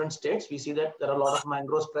by different states, we see that there are a lot of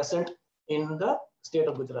mangroves present in the state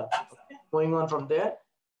of Gujarat. Okay. Going on from there,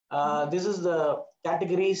 this is the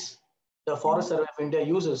categories the Forest Survey of India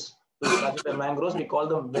uses to classify mangroves. We call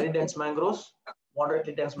them very dense mangroves,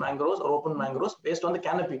 moderately dense mangroves, or open mangroves based on the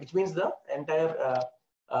canopy, which means the entire,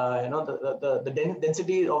 the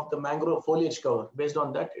density of the mangrove foliage cover. Based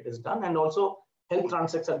on that, it is done, and also health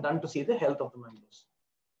transects are done to see the health of the mangroves.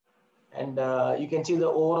 And you can see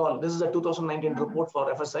the overall, this is a 2019 report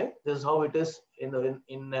for FSI. This is how it is in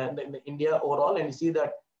India overall. And you see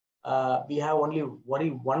that we have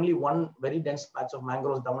only one very dense patch of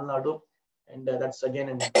mangroves, Tamil Nadu. And that's again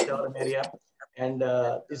in Pittavaram area. And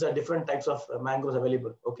these are different types of mangroves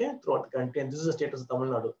available, okay, throughout the country. And this is the status of Tamil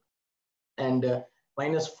Nadu. And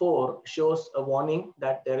 -4 shows a warning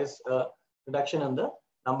that there is a reduction in the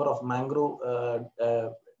number of mangrove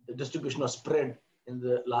distribution or spread in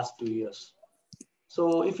the last few years. So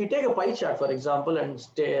if you take a pie chart, for example, and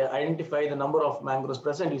identify the number of mangroves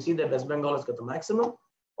present, you see that West Bengal has got the maximum,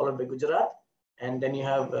 followed by Gujarat. And then you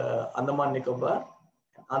have Andaman Nicobar,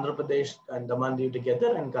 Andhra Pradesh and Daman Diu together,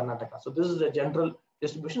 and Karnataka. So this is the general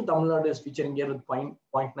distribution. Tamil Nadu is featuring here with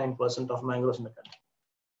 0.9% of mangroves in the country.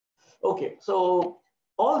 Okay, so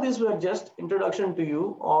all these were just introduction to you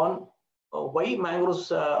on why mangroves,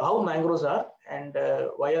 how mangroves are, and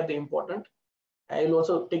why are they important. I will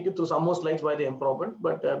also take you through some more slides why they are important.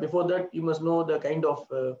 But before that, you must know the kind of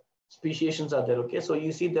speciations are there. Okay, so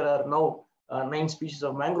you see there are now 9 species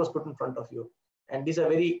of mangroves put in front of you. And these are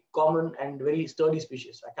very common and very sturdy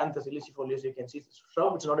species. Acanthus illicifolius, you can see it's a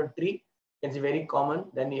shrub, it's not a tree. You can see very common.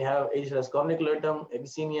 Then you have Aegisaurus corniculatum,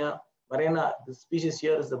 Abyssinia, Marena. The species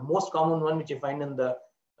here is the most common one which you find in the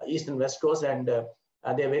east and west coast, and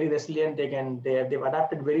they are very resilient. They've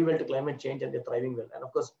adapted very well to climate change, and they're thriving well. And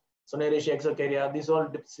of course, Soneraceae, Exocaria, these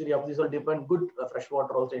all depend good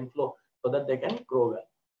freshwater also inflow so that they can grow well.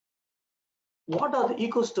 What are the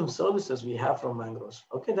ecosystem services we have from mangroves?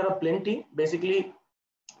 Okay, there are plenty. Basically,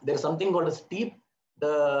 there's something called a STEEP.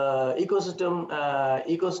 The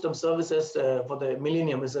ecosystem services for the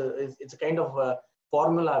millennium it's a kind of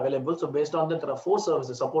formula available. So based on that, there are 4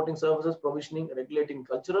 services: supporting services, provisioning, regulating,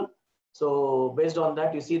 cultural. So based on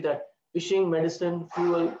that, you see that fishing, medicine,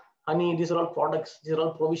 fuel, honey, these are all products. These are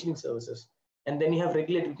all provisioning services. And then you have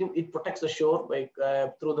regulatory. It protects the shore by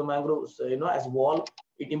through the mangroves, as wall.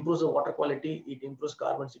 It improves the water quality. It improves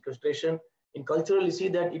carbon sequestration. In cultural, you see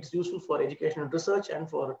that it's useful for education and research and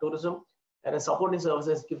for tourism. And as supporting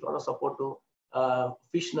services gives a lot of support to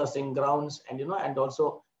fish nursing grounds, and and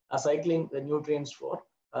also cycling the nutrients for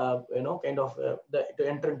to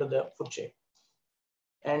enter into the food chain.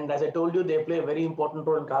 And as I told you, they play a very important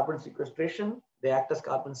role in carbon sequestration. They act as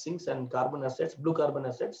carbon sinks and carbon assets, blue carbon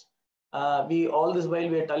assets. All this while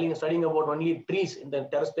we are studying about only trees in the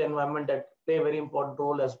terrestrial environment that play a very important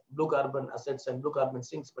role as blue carbon assets and blue carbon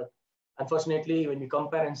sinks. But unfortunately, when you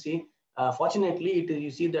compare and see, fortunately,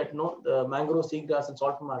 you see that the mangrove, seagrass, and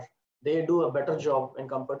salt marsh, they do a better job when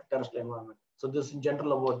compared to terrestrial environment. So this is in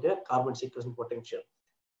general about their carbon sequestration potential.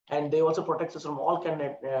 And they also protect us from all kind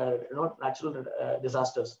of natural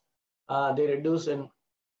disasters. They reduce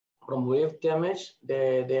from wave damage.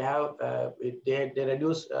 They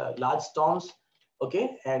reduce large storms.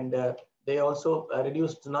 Okay, and they also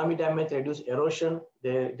reduce tsunami damage, reduce erosion.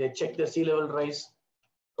 They check the sea level rise.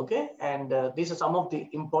 Okay, and these are some of the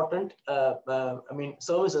important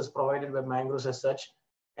services provided by mangroves as such.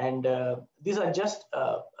 And these are just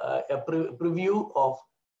a preview of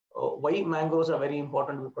why mangroves are very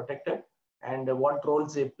important to be protected, and what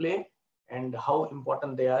roles they play, and how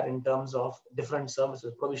important they are in terms of different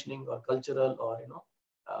services, provisioning or cultural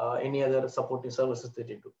or any other supporting services that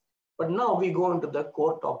they do. But now we go into the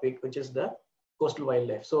core topic, which is the coastal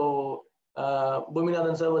wildlife. So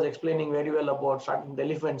Bhuminathan sir was explaining very well about starting the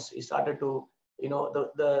elephants. He started to,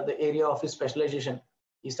 the area of his specialization.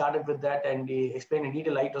 He started with that, and he explained in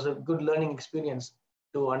detail. It was a good learning experience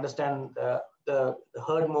to understand the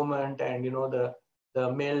herd movement, and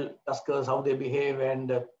the male tuskers, how they behave,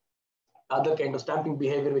 and other kind of stamping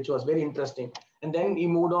behavior, which was very interesting. And then he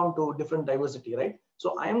moved on to different diversity, right?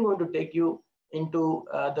 So I am going to take you into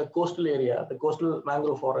the coastal area, the coastal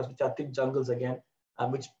mangrove forests, which are thick jungles again,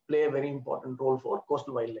 which play a very important role for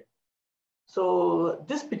coastal wildlife. So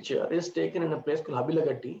this picture is taken in a place called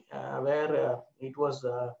Habilagatti, where it was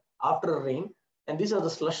after rain, and these are the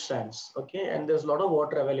slush sands, okay? And there's a lot of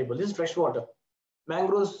water available. This is fresh water.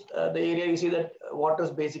 Mangroves, the area, you see that water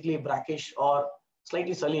is basically brackish or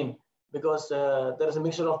slightly saline, because there is a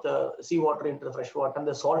mixture of the seawater into the fresh water, and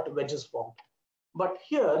the salt wedges formed. But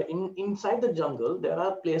here, inside the jungle, there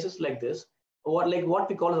are places like this, what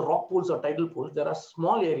we call the rock pools or tidal pools. There are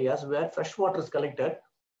small areas where fresh water is collected,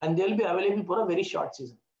 and they'll be available for a very short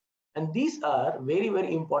season. And these are very,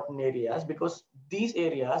 very important areas, because these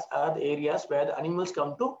areas are the areas where the animals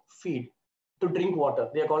come to feed, to drink water.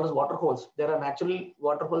 They are called as water holes. There are natural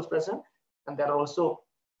water holes present, and there are also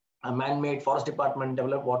man-made forest department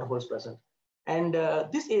developed water holes present. And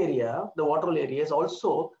this area, the water hole area, is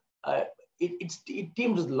also, it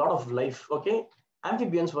teems with a lot of life, okay?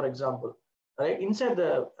 amphibians, for example, right? Inside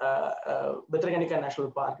the Bhitarkanika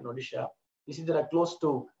National Park in Odisha, you see there are close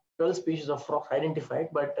to 12 species of frogs identified,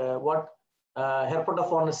 but what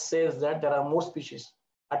Herpetofaunus says that there are more species.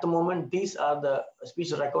 At the moment, these are the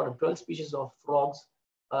species recorded, 12 species of frogs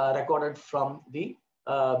recorded from the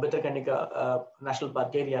Bhitarkanika National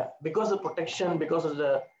Park area. Because of protection, because of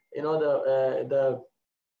the, you know,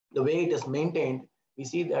 the way it is maintained, we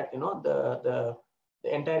see that, you know, the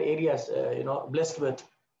entire area is, you know, blessed with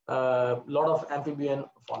a lot of amphibian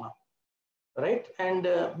fauna, right? And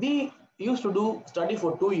we used to do study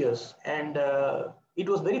for 2 years, and it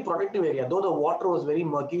was very protective area, though the water was very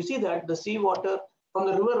murky. You see that the sea water from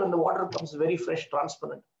the river, when the water comes very fresh,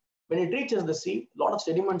 transparent. When it reaches the sea, a lot of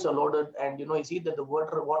sediments are loaded, and you know, you see that the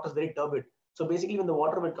water is very turbid. So basically, when the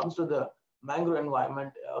water comes to the mangrove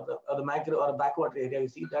environment or the mangrove or backwater area, you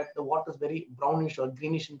see that the water is very brownish or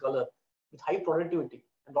greenish in color with high productivity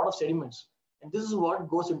and a lot of sediments. And this is what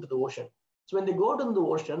goes into the ocean. So when they go into the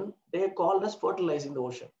ocean, they are called as fertilizing the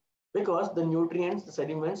ocean, because the nutrients, the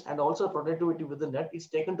sediments, and also productivity within that is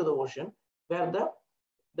taken to the ocean, where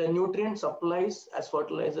the nutrient supplies as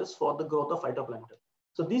fertilizers for the growth of phytoplankton.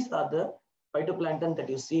 So these are the phytoplankton that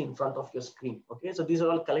you see in front of your screen. Okay, so these are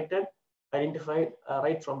all collected, identified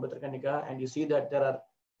right from Bhitarkanika, and you see that there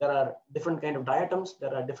are different kind of diatoms,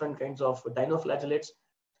 there are different kinds of dinoflagellates.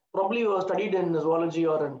 Probably you have studied in zoology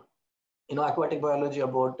or in, you know, aquatic biology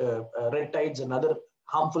about red tides and other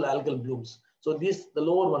harmful algal blooms. So these, the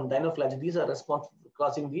lower one, dinoflagellates, these are responsible for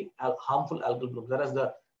causing the harmful algal blooms, whereas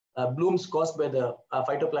the blooms caused by the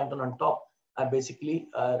phytoplankton on top are basically,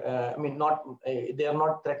 I mean, not, they are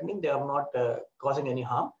not threatening, they are not causing any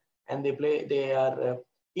harm, and they are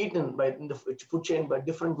eaten by in the food chain by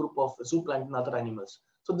different group of zooplankton and other animals.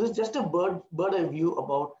 So this is just a bird eye view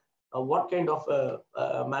about what kind of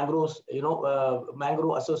mangroves, you know,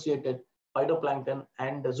 mangrove associated phytoplankton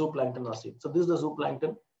and zooplankton are seen. So this is the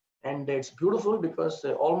zooplankton, and it's beautiful because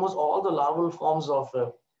almost all the larval forms of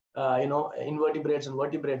you know, invertebrates and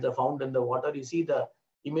vertebrates are found in the water. You see the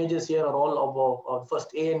images here are all of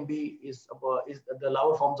first A and B is the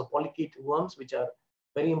larval forms of polychaete worms, which are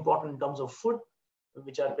very important in terms of food,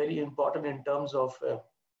 which are very important in terms of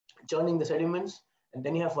churning the sediments. And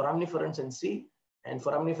then you have foraminiferans in sea, and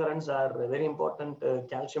foraminiferans are very important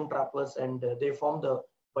calcium trappers, and they form the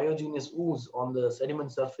biogenous ooze on the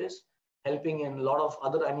sediment surface, helping in a lot of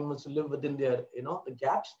other animals to live within their, you know, the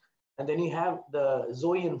gaps. And then you have the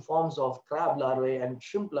zooian forms of crab larvae and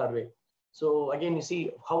shrimp larvae. So again, you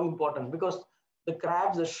see how important, because the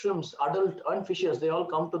crabs, the shrimps, adult and fishes, they all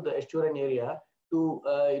come to the estuarine area to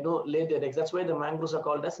you know, lay their eggs. That's why the mangroves are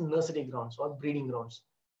called as nursery grounds or breeding grounds,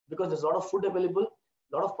 because there's a lot of food available,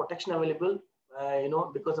 a lot of protection available. You know,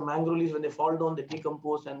 because the mangrove leaves, when they fall down, they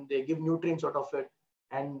decompose and they give nutrients out of it.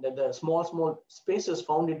 And the small spaces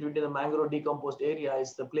found into the mangrove decomposed area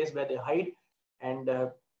is the place where they hide. And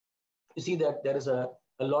you see that there is a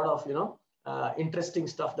lot of, you know, interesting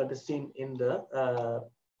stuff that is seen in the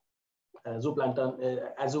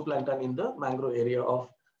zooplankton in the mangrove area of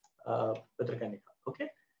Bhitarkanika. Okay,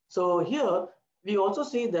 so here we also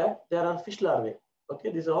see that there are fish larvae. Okay,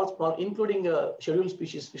 these are all small, including scheduled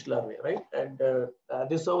species fish larvae, right? And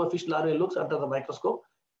this is how a fish larvae looks under the microscope.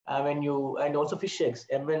 And also fish eggs,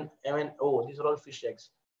 MNO, these are all fish eggs.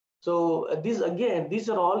 So these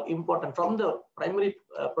are all important from the primary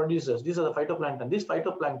producers. These are the phytoplankton. These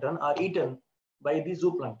phytoplankton are eaten by the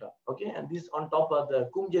zooplankton. Okay, and these on top are the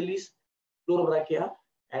comb jellies, Chlorobrachia,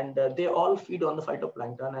 and they all feed on the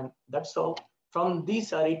phytoplankton, and that's how from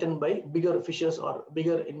these are eaten by bigger fishes or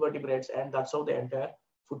bigger invertebrates, and that's how the entire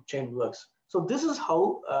food chain works. So this is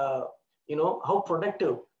how you know, how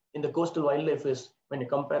productive in the coastal wildlife is when you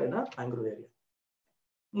compare in a mangrove area.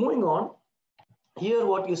 Moving on, here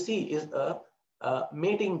what you see is a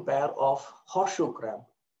mating pair of horseshoe crab.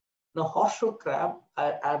 Now horseshoe crab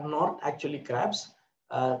are not actually crabs.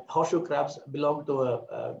 Horseshoe crabs belong to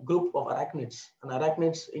a group of arachnids, and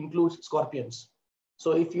arachnids includes scorpions.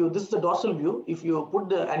 So if you, this is the dorsal view, if you put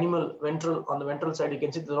the animal ventral on the ventral side, you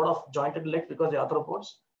can see there's a lot of jointed legs because they're arthropods,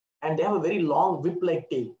 and they have a very long whip-like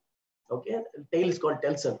tail. Okay, tail is called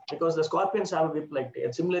telson because the scorpions have a whip-like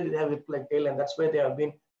tail. Similarly, they have a whip-like tail, and that's why they have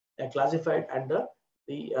been classified under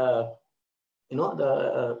the you know,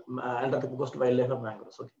 the under the coastal wildlife of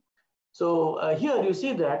mangroves. Okay, so here you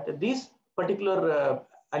see that this particular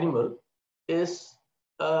animal is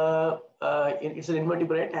it's an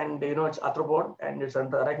invertebrate, and you know, it's arthropod and it's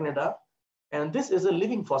under arachnida, and this is a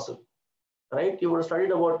living fossil, right? You would have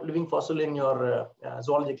studied about living fossil in your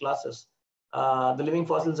zoology classes. The living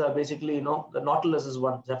fossils are basically, you know, the nautilus is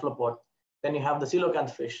one cephalopod. Then you have the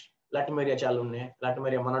coelacanth fish, Latimeria chalumnae,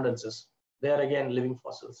 Latimeria monadensis. They are again living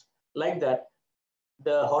fossils. Like that,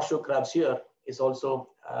 the horseshoe crabs here is also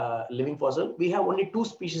living fossil. We have only 2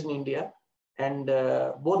 species in India, and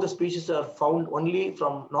both the species are found only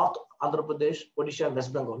from North Andhra Pradesh, Odisha, and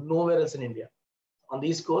West Bengal, nowhere else in India. On the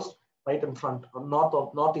East Coast, right in front, on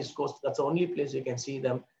Northeast Coast, that's the only place you can see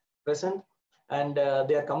them present. And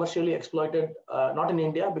they are commercially exploited, not in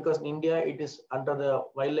India, because in India it is under the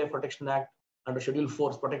Wildlife Protection Act, under Schedule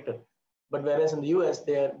 4 is protected. But whereas in the US,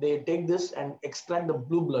 they take this and extract the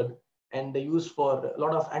blue blood, and they use for a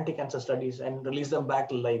lot of anti-cancer studies and release them back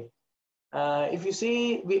to life. If you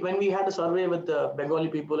see, when we had a survey with the Bengali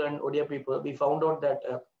people and Odia people, we found out that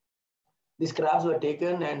these crabs were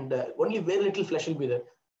taken and only very little flesh will be there.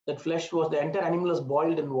 That flesh was, the entire animal is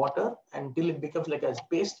boiled in water until it becomes like a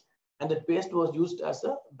paste, and that paste was used as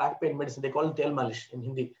a back pain medicine. They call it tel malish in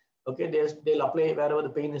Hindi. Okay, they'll apply wherever the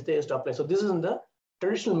pain is, they used to apply. So this is in the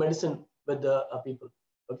traditional medicine with the people.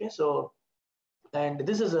 Okay, so, and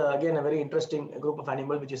this is again a very interesting group of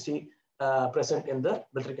animals which you see present in the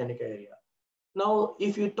Bhitarkanika area. Now,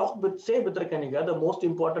 if you talk with, say, Bhitarkanika, the most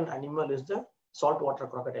important animal is the saltwater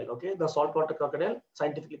crocodile. Okay, the saltwater crocodile,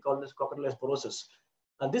 scientifically called as Crocodylus porosus.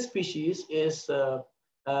 This species is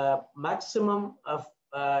maximum of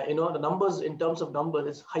the numbers, in terms of numbers,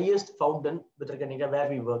 is highest found in Bhitarkanika where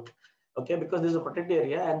we work. Okay, because this is a protected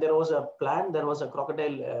area, and there was a plan, there was a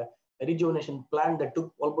crocodile rejuvenation plan that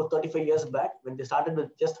took almost 35 years back, when they started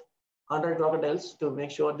with just 100 crocodiles to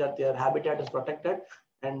make sure that their habitat is protected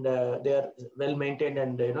and they are well maintained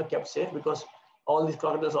and kept safe, because all these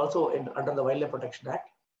crocodiles also under the Wildlife Protection Act.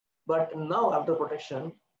 But now, after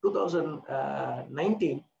protection,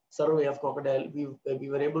 2019 survey of crocodile, we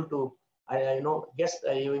were able to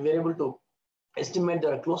we were able to estimate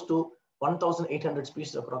there are close to 1,800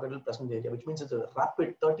 species of crocodile present in the area, which means it's a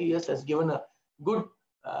rapid 30 years has given a good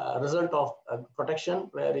result of protection,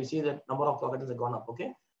 where you see that number of crocodiles have gone up.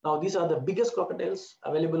 Okay, now these are the biggest crocodiles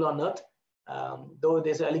available on earth. Though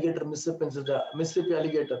there's alligator, Mississippi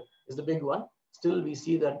alligator is the big one. Still, we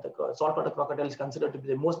see that the saltwater crocodile is considered to be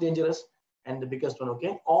the most dangerous and the biggest one.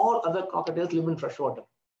 Okay, all other crocodiles live in freshwater,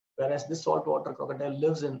 whereas this saltwater crocodile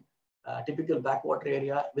lives in typical backwater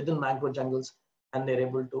area within mangrove jungles, and they're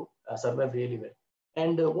able to survive really well.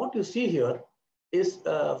 And what you see here is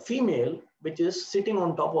a female which is sitting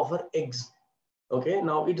on top of her eggs. Okay,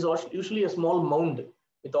 now it is usually a small mound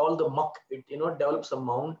with all the muck. It develops a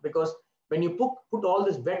mound, because when you put all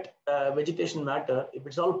this wet vegetation matter, if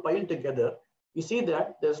it's all piled together, you see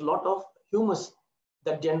that there's a lot of humus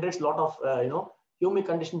that generates a lot of humid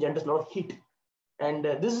condition generates a lot of heat, and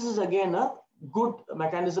this is again a good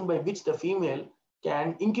mechanism by which the female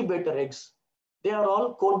can incubate her eggs. They are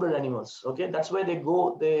all cold-blooded animals. Okay, that's why they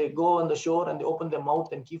go on the shore and they open their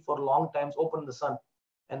mouth and keep for long times open in the sun,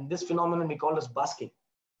 and this phenomenon we call as basking.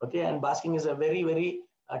 Okay, and basking is a very, very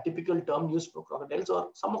typical term used for crocodiles,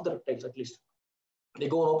 or some of the reptiles at least. They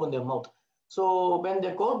go and open their mouth. So when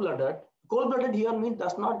they're cold-blooded here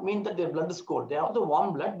does not mean that their blood is cold. They have the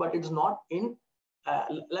warm blood, but it's not in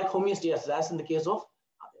like homeostasis, as in the case of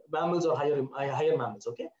mammals or higher mammals.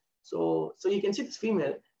 Okay, so you can see this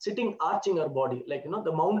female sitting, arching her body, like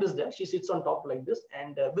the mound is there. She sits on top like this,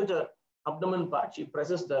 and with her abdomen part, she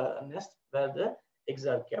presses the nest where the eggs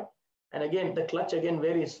are kept. And again, the clutch again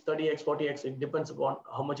varies, 30x, 40x. It depends upon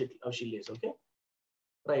how much she lays. Okay,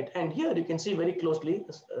 right. And here you can see very closely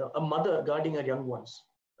a mother guarding her young ones.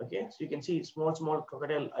 Okay, so you can see small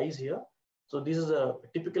crocodile eyes here. So this is a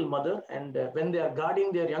typical mother, and when they are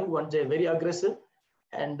guarding their young ones, they're very aggressive.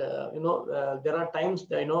 And there are times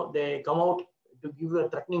that, they come out to give you a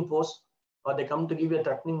threatening pose, or they come to give you a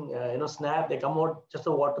threatening snap. They come out just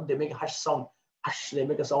the water, they make a hush sound, hush, they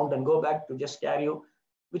make a sound and go back to just scare you,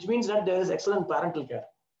 which means that there is excellent parental care.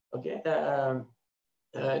 Okay,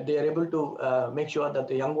 they are able to make sure that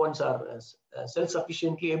the young ones are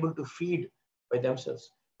self-sufficiently able to feed by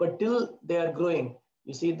themselves. But till they are growing,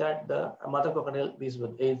 you see that the mother crocodile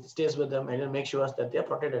stays with them and makes sure that they are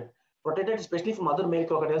protected, especially from other male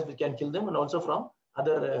crocodiles which can kill them, and also from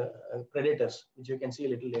other predators, which you can see a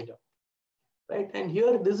little later. Right, and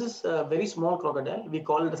here this is a very small crocodile. We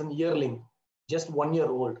call it as an yearling, just 1 year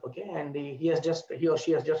old. Okay, and he or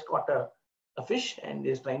she has just caught a fish and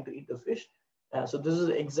is trying to eat the fish. So this is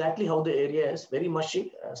exactly how the area is, very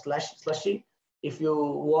mushy, slushy. If you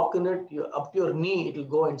walk in it, up to your knee, it will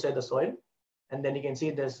go inside the soil, and then you can see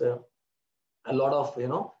there's a lot of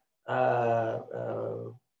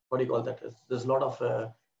what do you call that? There's a lot of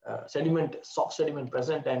sediment, soft sediment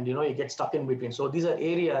present, and you get stuck in between. So these are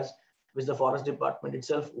areas which the forest department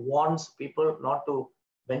itself warns people not to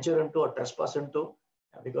venture into or trespass into,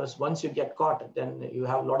 because once you get caught, then you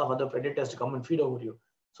have a lot of other predators to come and feed over you.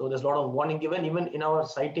 So there's a lot of warning given even in our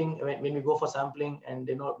siting when we go for sampling, and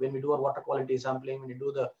when we do our water quality sampling, when we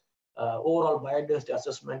do the overall biodiversity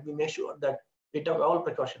assessment, we make sure that we take all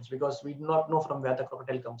precautions because we do not know from where the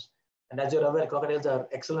crocodile comes. And as you're aware, crocodiles are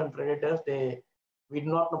excellent predators. We do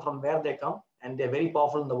not know from where they come, and they're very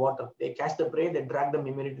powerful in the water. They catch the prey, they drag them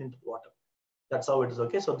immediately into the water. That's how it is.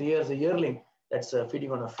 Okay, so there's a yearling that's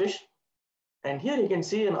feeding on a fish. And here you can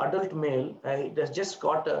see an adult male. It has just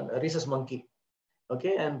caught a rhesus monkey.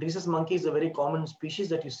 Okay, and rhesus monkey is a very common species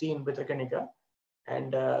that you see in Bhitarkanika.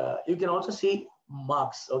 And you can also see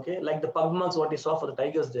marks, okay, like the pug marks what you saw for the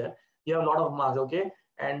tigers there. You have a lot of marks, okay.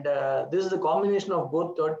 And this is a combination of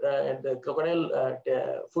both the crocodile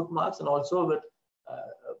foot marks and also with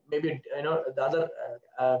maybe the other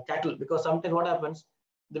cattle, because sometimes what happens,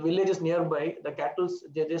 the village is nearby, the cattle,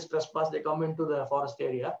 they just trespass, they come into the forest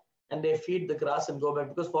area and they feed the grass and go back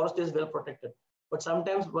because forest is well protected. But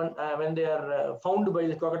sometimes when they are found by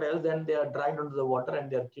the crocodiles, then they are dragged into the water and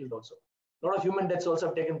they are killed also. A lot of human deaths also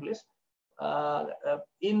have taken place.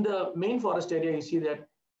 In the main forest area, you see that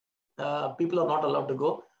people are not allowed to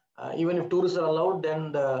go. Even if tourists are allowed,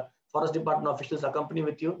 then the forest department officials accompany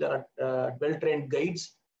with you. There are well-trained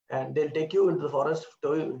guides, and they'll take you into the forest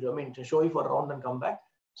to show you for a round and come back.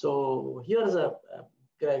 So here's a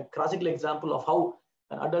classical example of how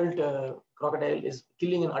an adult crocodile is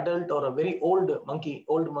killing an adult or a very old monkey,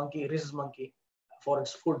 rhesus monkey, for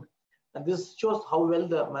its food. And this shows how well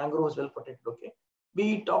the mangrove is well protected. Okay,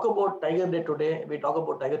 we talk about Tiger Day today. We talk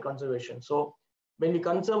about tiger conservation. So when we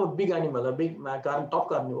conserve a big animal, a big top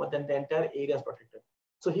carnivore, then the entire area is protected.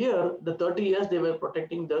 So here, the 30 years they were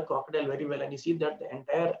protecting the crocodile very well, and you see that the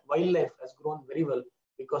entire wildlife has grown very well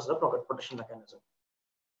because of the protection mechanism.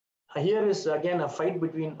 Here is again a fight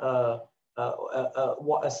between a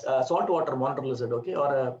saltwater monitor lizard, okay,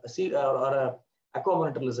 or a aqua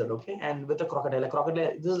monitor lizard, okay, and with a crocodile.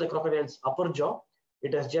 This is the crocodile's upper jaw.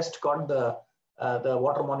 It has just got the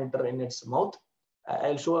water monitor in its mouth.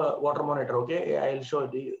 I'll show a water monitor, okay. I'll show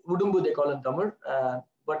the Udumbu, they call in Tamil.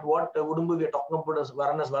 But what Udumbu we are talking about is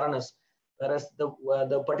Varanus, whereas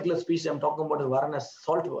the particular species I'm talking about is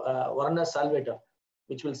Varanus salvator,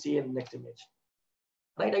 which we'll see in the next image.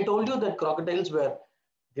 Right, I told you that crocodiles were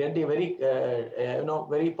very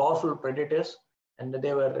very powerful predators, and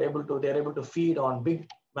they're able to feed on big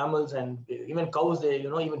mammals and even cows.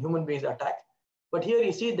 Even human beings attack. But here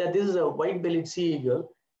you see that this is a white-bellied sea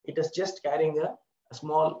eagle. It is just carrying a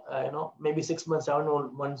small, maybe 6 months,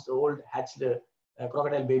 7 months old hatched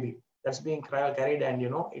crocodile baby that's being carried, and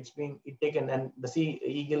it's being taken, and the sea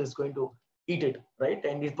eagle is going to eat it, right?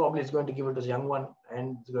 And it probably is going to give it to its young one,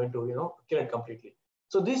 and it's going to kill it completely.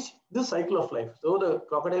 So this cycle of life. So the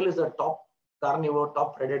crocodile is the top carnivore,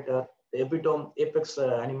 top predator, the apex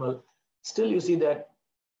animal. Still, you see that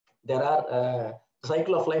there are the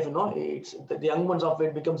cycle of life. It's the young ones of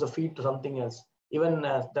it becomes a feed to something else. Even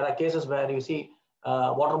there are cases where you see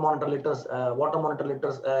water monitor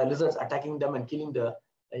lizards attacking them and killing the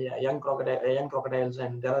young crocodiles,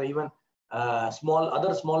 and there are even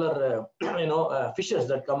smaller fishes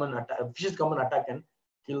that come and attack and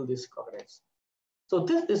kill these crocodiles. So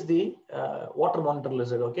this is the water monitor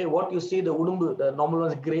lizard. Okay, what you see, the Udumbu, the normal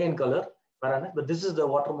one is gray in color, but this is the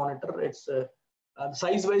water monitor. It's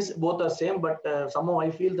size-wise both are same, but somehow I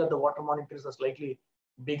feel that the water monitors are slightly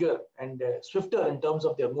bigger and swifter in terms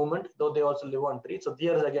of their movement, though they also live on trees. So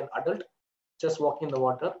here is again adult, just walking in the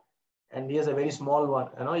water, and here's a very small one.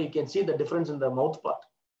 You can see the difference in the mouth part.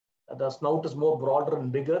 The snout is more broader and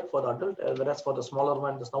bigger for the adult, whereas for the smaller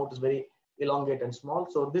one, the snout is very elongate and small.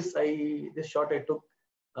 So this shot I took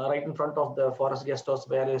right in front of the forest guest house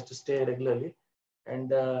where I used to stay regularly. And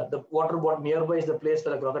the water bot nearby is the place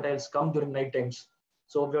where the crocodiles come during night times.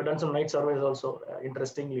 So we have done some night surveys also,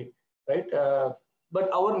 interestingly, right? But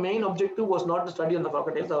our main objective was not to study on the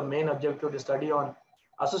crocodiles. Our main objective is to study on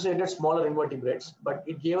associated smaller invertebrates, but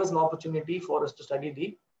it gave us an opportunity for us to study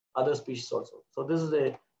the other species also. So this is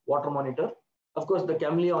a water monitor. Of course, the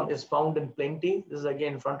chameleon is found in plenty. This is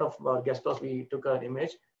again in front of our guest house. We took an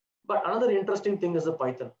image. But another interesting thing is the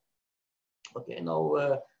python. Okay,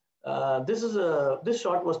 now this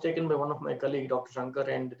shot was taken by one of my colleagues, Dr. Shankar,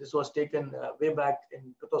 and this was taken way back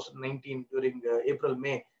in 2019 during April,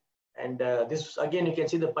 May. And this again, you can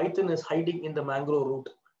see the python is hiding in the mangrove root.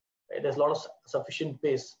 Right? There's a lot of sufficient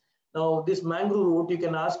space. Now, this mangrove root, you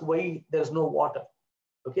can ask why there's no water.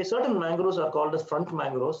 Okay, certain mangroves are called as front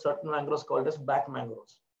mangroves, certain mangroves called as back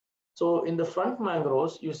mangroves. So in the front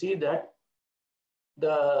mangroves, you see that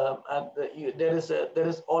there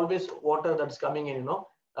is always water that's coming in,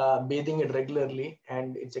 bathing it regularly,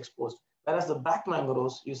 and it's exposed. Whereas the back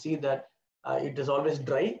mangroves, you see that it is always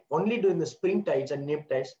dry. Only during the spring tides and neap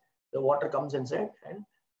tides, the water comes inside and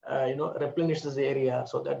replenishes the area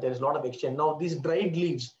so that there is a lot of exchange. Now these dried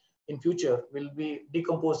leaves in future will be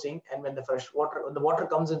decomposing, and when when the water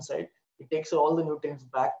comes inside, it takes all the nutrients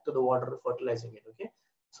back to the water, fertilizing it. Okay,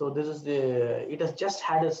 so this is it has just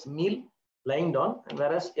had its meal lying down, and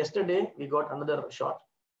whereas yesterday we got another shot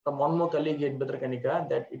from one more colleague in Bhitarkanika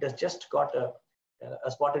that it has just got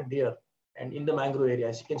a spotted deer, and in the mangrove area,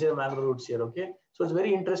 as you can see the mangrove roots here. Okay, so it's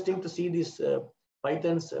very interesting to see these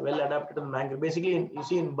pythons well adapted to the mangrove. Basically, you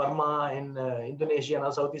see in Burma, in Indonesia, and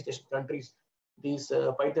other Southeast Asian countries, these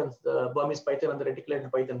pythons, the Burmese python and the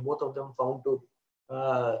reticulated python, both of them found to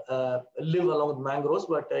live along with mangroves.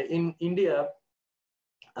 But in India,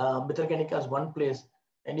 Bhitarkanika is one place,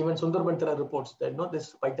 and even Sundarbantara reports that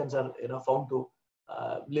these pythons are found to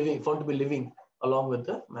be living along with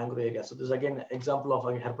the mangrove area. So this is again an example of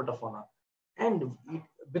a herpetofauna. And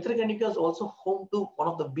Bhitarkanika is also home to one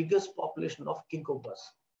of the biggest population of king cobras.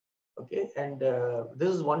 Okay, and this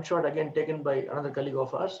is one shot again taken by another colleague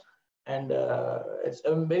of ours. And it's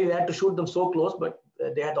very rare to shoot them so close, but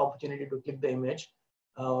they had the opportunity to click the image.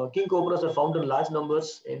 King cobras are found in large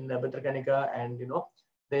numbers in Bhitarkanika, and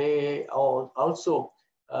they also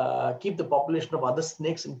keep the population of other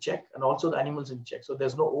snakes in check and also the animals in check. So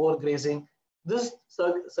there's no overgrazing. This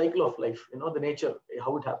cycle of life, the nature,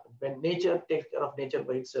 how it happens. When nature takes care of nature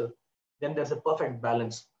by itself, then there's a perfect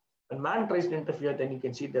balance. When man tries to interfere, then you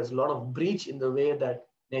can see there's a lot of breach in the way that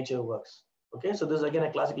nature works. Okay, so this is again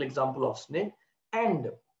a classical example of snake,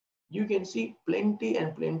 and you can see plenty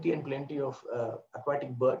of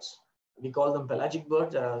aquatic birds. We call them pelagic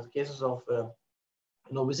birds. There are cases of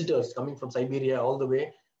visitors coming from Siberia all the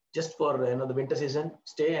way just for the winter season,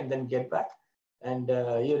 stay and then get back. And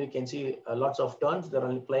here you can see lots of terns that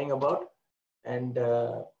are playing about. And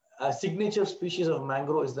a signature species of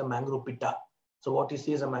mangrove is the mangrove pitta. So what you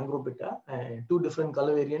see is a mangrove pitta, and two different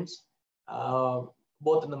color variants,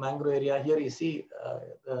 both in the mangrove area. Here you see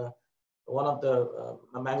one of the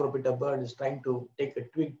mangrove pitta bird is trying to take a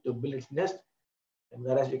twig to build its nest. And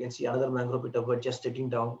whereas you can see another mangrove pitta bird just sitting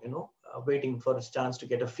down, waiting for its chance to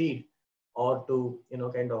get a feed or to,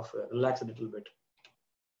 kind of relax a little bit.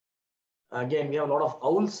 Again, we have a lot of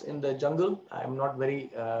owls in the jungle. I'm not very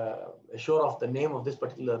sure of the name of this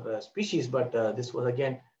particular species, but this was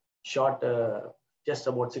again shot just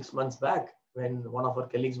about 6 months back when one of our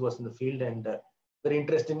colleagues was in the field. And very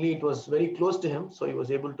interestingly, it was very close to him, so he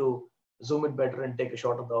was able to zoom it better and take a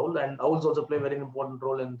shot of the owl. And owls also play a very important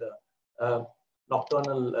role in the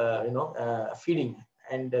nocturnal, feeding,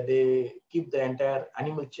 and they keep the entire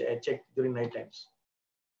animal check during night times.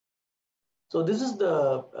 So this is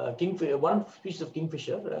the kingfisher, one species of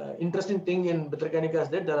kingfisher. Interesting thing in Bhitarkanika is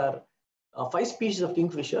that there are 5 species of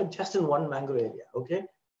kingfisher just in one mangrove area. Okay,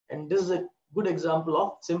 and this is a good example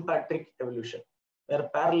of sympatric evolution, where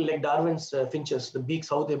parallel, like Darwin's finches, the beaks,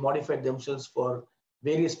 how they modified themselves for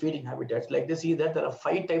various feeding habitats. Like they see that there are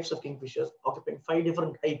 5 types of kingfishers occupying 5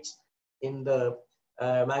 different heights in the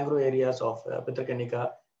mangrove areas of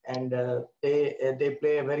Bhitarkanika, and they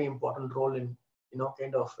play a very important role in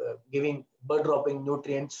kind of giving bird dropping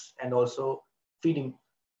nutrients and also feeding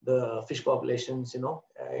the fish populations,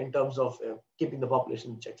 in terms of keeping the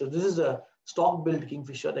population in check. So this is a stock-billed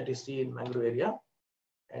kingfisher that you see in mangrove area.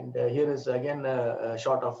 And here is again a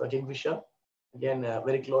shot of a kingfisher. Again, a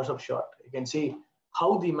very close-up shot. You can see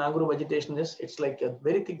how the mangrove vegetation is. It's like a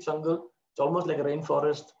very thick jungle. It's almost like a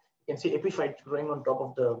rainforest. You can see epiphytes growing on top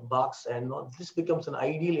of the barks, and this becomes an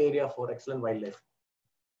ideal area for excellent wildlife.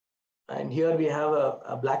 And here we have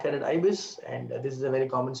a black-headed ibis, and this is a very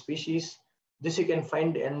common species. This you can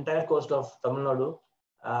find the entire coast of Tamil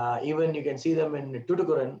Nadu. Even you can see them in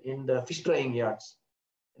Tuticorin in the fish drying yards.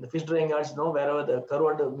 In the fish drying yards, wherever the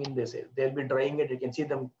curved mean they say, they'll be drying it. You can see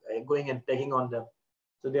them going and pecking on them.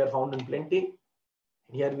 So they are found in plenty.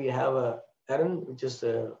 And here we have a heron, which is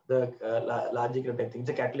the large egret. I think it's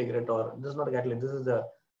a cattle egret, or this is not a cattle egret. This is the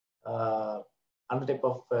another type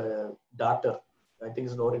of darter. I think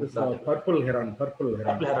it's an orange darter. Purple heron. Purple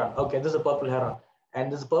heron. Okay, this is a purple heron,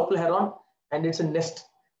 and this is a purple heron, and it's a nest.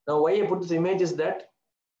 Now, why I put this image is that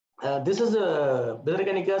this is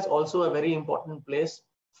Bhitarkanika is also a very important place,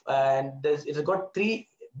 and it's got 3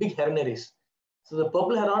 big heronaries. So the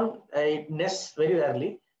purple heron it nests very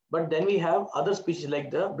rarely, but then we have other species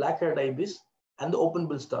like the black-headed ibis and the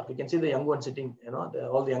open-bill stork. You can see the young one sitting,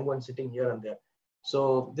 all the young ones sitting here and there.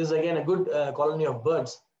 So this is again a good colony of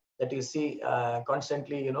birds that you see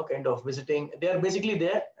constantly, kind of visiting. They are basically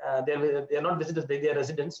there. They are not visitors; they are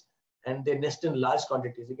residents, and they nest in large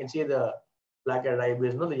quantities. You can see the black-headed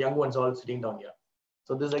ibis, the young ones all sitting down here.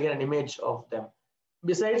 So this is again an image of them.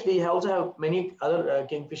 besides, we also have many other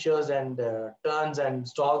kingfishers and terns and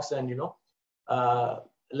storks and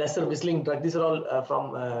lesser whistling duck. These are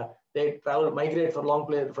all they migrate for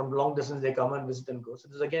from long distance. They come and visit and go. So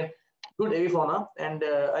this is again good avifauna, and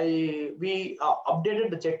we updated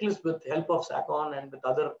the checklist with help of SACON and with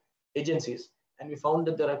other agencies, and we found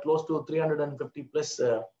that there are close to 350 plus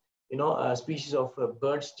species of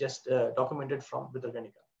birds just documented from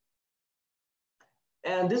Bhitarkanika.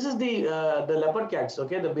 And this is the leopard cats.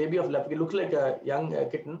 Okay, the baby of leopard. It looks like a young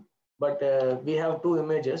kitten, but we have two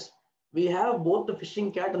images. We have both the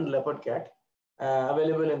fishing cat and the leopard cat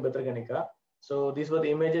available in Bhitarkanika. So these were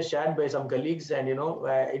the images shared by some colleagues, and it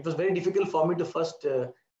was very difficult for me to first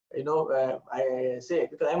I say,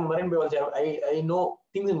 because I'm a marine biologist, I know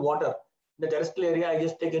things in water. In the terrestrial area, I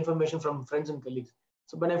just take information from friends and colleagues.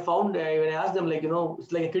 So when I found, when I asked them, like,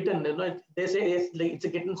 it's like a kitten, they say it's a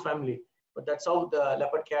kitten's family. But that's how the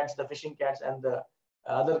leopard cats, the fishing cats, and the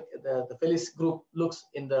the Felis group looks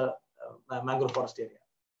in the mangrove forest area.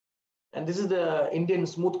 And this is the Indian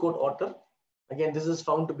smooth-coat otter. Again, this is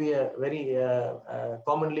found to be a very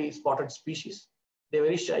commonly spotted species. They're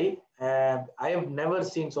very shy. I have never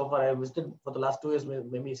seen so far. I have visited for the last 2 years,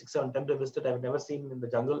 maybe 6-7 times I visited. I've never seen in the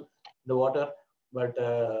jungle, in the water. But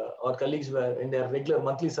our colleagues were in their regular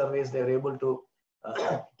monthly surveys. They were able to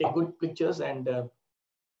take good pictures, and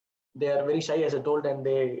they are very shy, as I told. And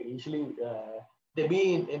they usually they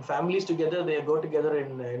be in families together. They go together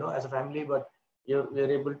in as a family, but you're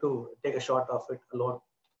able to take a shot of it alone.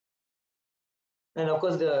 And of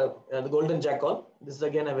course, the golden jackal. This is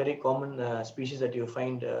again a very common species that you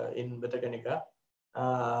find in Bhitarkanika.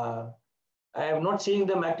 I have not seen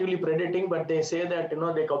them actively predating, but they say that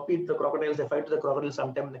they compete the crocodiles. They fight with the crocodiles.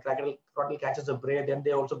 Sometimes the crocodile catches a prey, then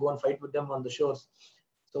they also go and fight with them on the shores.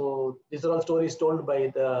 So these are all stories told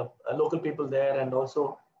by the local people there, and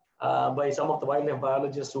also by some of the wildlife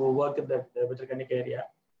biologists who work in the Bhitarkanika area.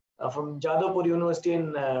 From Jadavpur University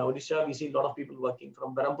in Odisha, we see a lot of people working.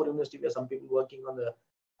 From Berhampur University, we have some people working on the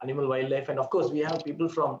animal wildlife. And of course, we have people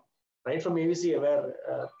right from AVC, where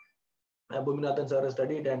Bhuminathan sir has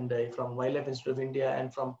studied, and from Wildlife Institute of India,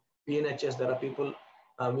 and from PNHS, there are people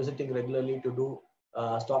visiting regularly to do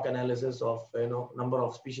stock analysis of number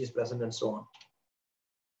of species present and so on.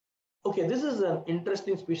 Okay, this is an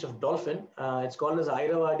interesting species of dolphin. It's called as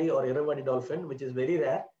Airavadi or Irrawaddy dolphin, which is very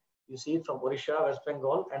rare. You see it from Odisha, West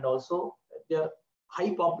Bengal, and also there are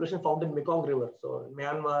high population found in Mekong River. So in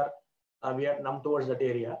Myanmar, Vietnam, towards that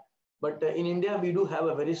area. But in India, we do have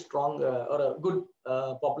a very strong or a good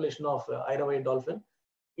population of Airavadi dolphin.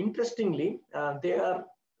 Interestingly, they are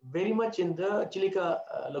very much in the Chilika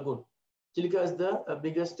lagoon. Chilika is the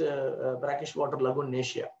biggest brackish water lagoon in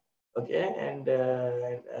Asia. Okay,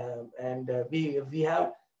 and we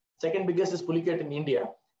have second biggest is Pulicat in India.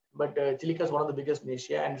 But Chilika is one of the biggest in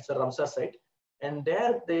Asia, and it's a Ramsar site. And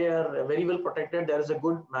there they are very well protected. There is a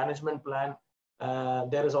good management plan.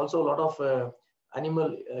 There is also a lot of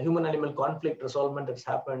human-animal conflict resolvement that's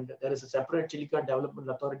happened. There is a separate Chilika Development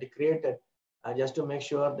Authority created just to make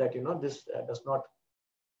sure that this does not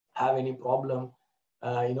have any problem,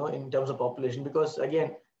 in terms of population. Because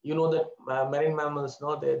again, that marine mammals,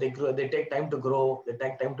 they grow, they take time to grow, they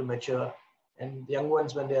take time to mature. And the young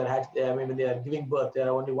ones, when they are hatched, when they are giving birth, there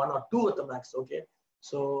are only 1 or 2 at the max. Okay,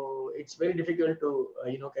 so it's very difficult to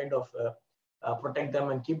protect them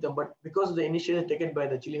and keep them. But because of the initiative taken by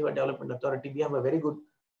the Chilika Development Authority, we have a very good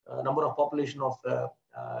number of population of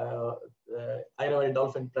Airavadi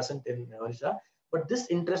dolphin present in Odisha. But this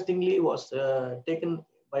interestingly was taken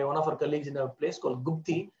by one of our colleagues in a place called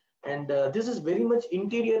Gupti, and this is very much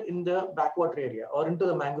interior in the backwater area or into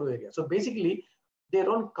the mangrove area. So basically, they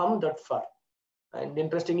don't come that far. And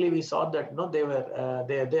interestingly, we saw that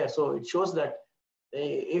they are there. So it shows that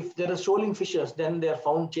if there are shoaling fishes, then they are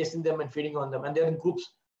found chasing them and feeding on them, and they are in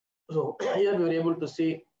groups. So here we were able to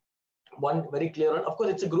see one very clear one. Of course,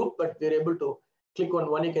 it's a group, but we were able to click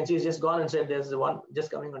on one. You can see it's just gone and said there's one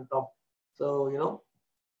just coming on top. So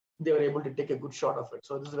they were able to take a good shot of it.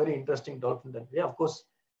 So this is a very interesting dolphin. That of course,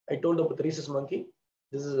 I told about the rhesus monkey.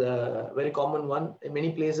 This is a very common one in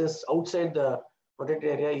many places outside the protected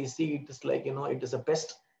area. You see, it is like it is a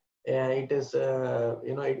pest. It is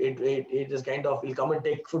it is kind of, it'll come and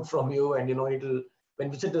take food from you, and it'll,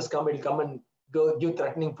 when visitors come, it'll come and go give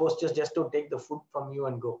threatening postures just to take the food from you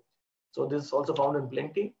and go. So this is also found in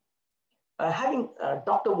plenty. Having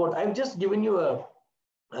talked about, I've just given you a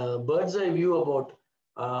bird's eye view about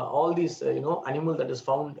all these animal that is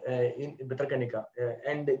found in Bhitarkanika,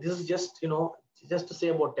 and this is just just to say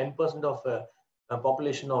about 10% of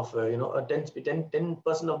population of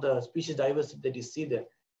 10% of the species diversity that you see there.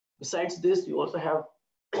 Besides this, you also have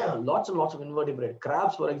lots and lots of invertebrate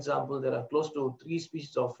crabs. For example, there are close to 3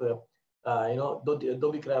 species of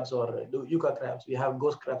Dobie crabs or yucca crabs. We have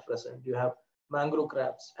ghost crabs present. You have mangrove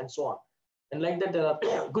crabs and so on. And like that, there are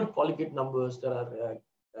good polychaete numbers. There are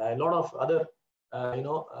a lot of other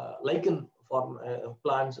lichen form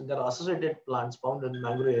plants, and there are associated plants found in the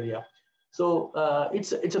mangrove area. So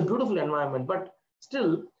it's a beautiful environment, but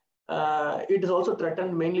still it is also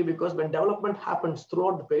threatened mainly because when development happens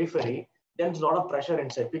throughout the periphery, then there's a lot of pressure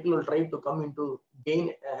inside. People will try to come into,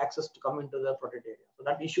 gain access to come into the protected area. So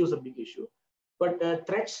that issue is a big issue. But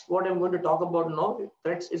threats, what I'm going to talk about now,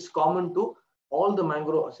 threats is common to all the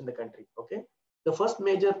mangroves in the country. Okay, the first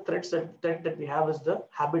major threat that we have is the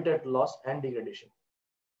habitat loss and degradation.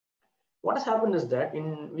 What has happened is that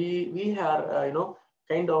we are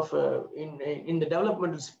in the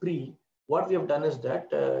developmental spree. What we have done is that,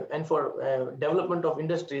 and for development of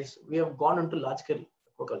industries, we have gone into large scale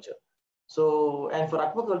aquaculture. So, and for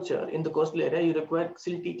aquaculture in the coastal area, you require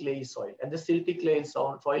silty clay soil, and this silty clay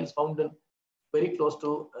soil is found in very close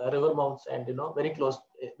to river mouths and very close,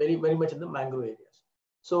 very much in the mangrove areas.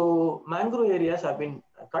 So mangrove areas have been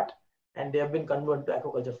cut and they have been converted to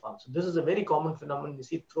aquaculture farms. So this is a very common phenomenon we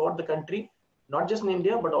see throughout the country, not just in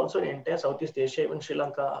India, but also in entire Southeast Asia, even Sri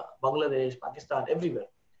Lanka, Bangladesh, Pakistan, everywhere.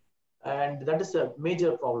 And that is a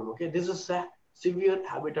major problem. Okay, this is a severe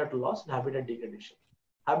habitat loss and habitat degradation.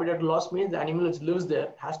 Habitat loss means the animal which lives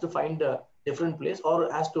there has to find a different place or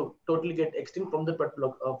has to totally get extinct from the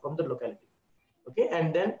locality. Okay,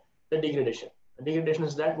 and then the degradation. The degradation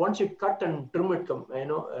is that once you cut and trim it,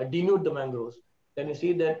 denude the mangroves, then you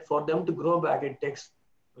see that for them to grow back, it takes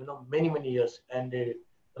many years, and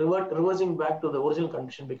reversing back to the original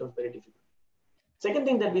condition becomes very difficult. Second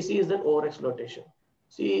thing that we see is that overexploitation.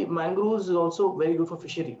 See, mangroves is also very good for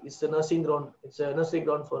fishery. It's a nursing ground. It's a nursery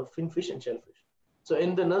ground for finfish and shellfish. So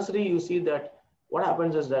in the nursery, you see that what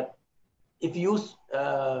happens is that if you use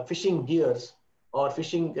fishing gears or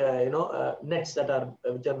fishing nets that are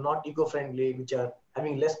which are not eco-friendly, which are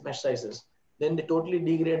having less mesh sizes, then they totally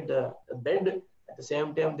degrade the bed. At the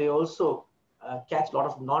same time, they also catch a lot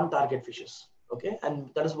of non-target fishes. Okay, and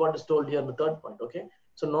that is what is told here in the third point. Okay,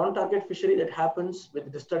 so non-target fishery that happens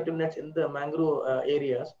with destructive nets in the mangrove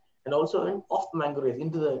areas and also in off mangroves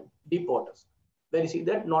into the deep waters, where you see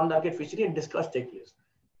that non-target fishery and discard take place.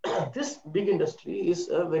 This big industry is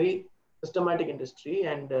a very systematic industry,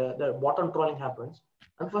 and the bottom trawling happens.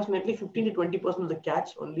 Unfortunately, 15 to 20% of the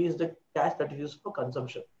catch only is the catch that is used for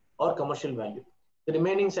consumption or commercial value. The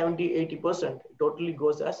remaining 70-80% totally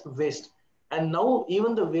goes as waste. And now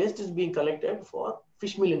even the waste is being collected for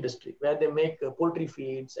fish meal industry, where they make poultry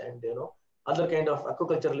feeds and other kind of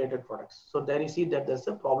aquaculture related products. So there you see that there's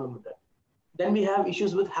a problem with that. Then we have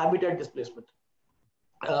issues with habitat displacement.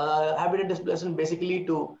 Habitat displacement basically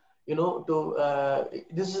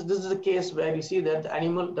this is a case where you see that the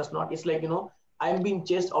animal does not. It's like I'm being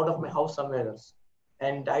chased out of my house somewhere else,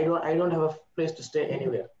 and I don't have a place to stay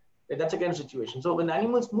anywhere. That's a kind of situation. So when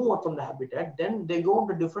animals move out from the habitat, then they go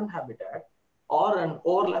into different habitat or an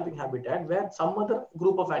overlapping habitat where some other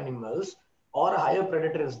group of animals or a higher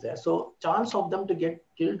predator is there. So chance of them to get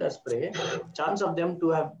killed as prey, chance of them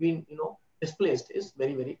to have been displaced is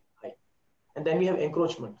very high. And then we have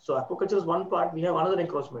encroachment. So aquaculture is one part. We have another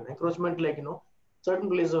encroachment. Encroachment, like certain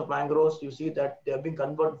places of mangroves, you see that they have been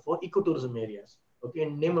converted for ecotourism areas. Okay,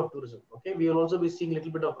 in name of tourism. Okay, we will also be seeing a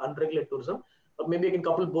little bit of unregulated tourism, but maybe I can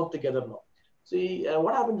couple both together now. See,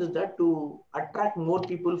 what happens is that to attract more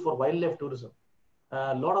people for wildlife tourism,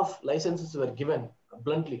 a lot of licenses were given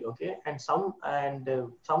bluntly. Okay, and some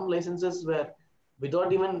licenses were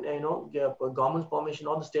without even government's permission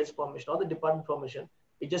or the state's permission or the department permission.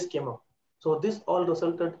 It just came up. So this all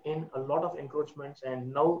resulted in a lot of encroachments,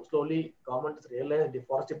 and now slowly government has realized, the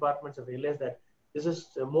forest departments have realized that this is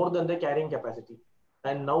more than the carrying capacity.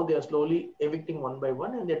 And now they are slowly evicting one by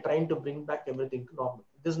one, and they're trying to bring back everything to normal.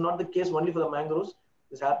 This is not the case only for the mangroves.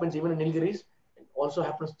 This happens even in Nilgiris. It also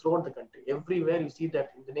happens throughout the country. Everywhere you see that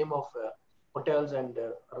in the name of hotels and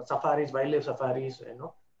safaris, wildlife safaris,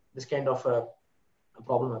 this kind of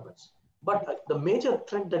problem happens. But the major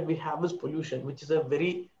threat that we have is pollution, which is a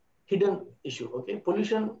very hidden issue. Okay,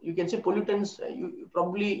 pollution, you can see pollutants, you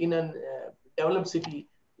probably in a developed city,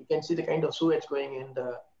 you can see the kind of sewage going in,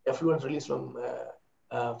 the effluents released from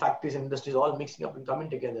factories and industries all mixing up and coming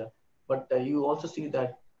together. But you also see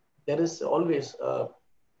that there is always a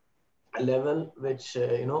level which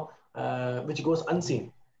which goes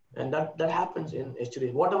unseen, and that happens in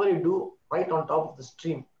estuaries. Whatever you do right on top of the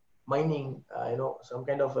stream, mining, some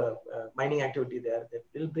kind of mining activity there, that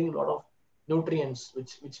will bring a lot of nutrients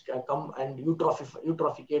which can come and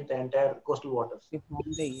eutrophiate the entire coastal waters.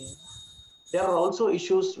 There are also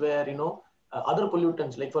issues where, you know, other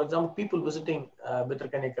pollutants, like for example, people visiting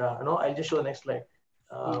Bhitarkanika, you know, I'll just show the next slide.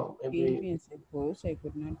 Maybe I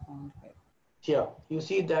could not find her. here, you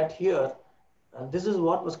see that here, this is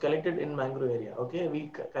what was collected in mangrove area. Okay,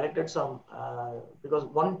 we collected some, because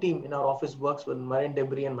one team in our office works with marine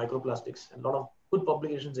debris and microplastics, and a lot of good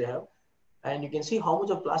publications they have. And you can see how much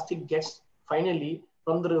of plastic gets finally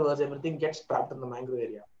from the rivers, everything gets trapped in the mangrove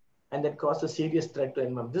area. And that causes a serious threat to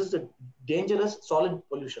environment. This is a dangerous solid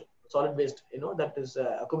pollution, solid waste, you know, that is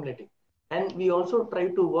accumulating. And we also try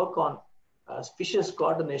to work on fishes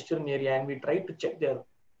caught in the estuarine area, and we try to check their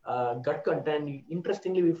gut content.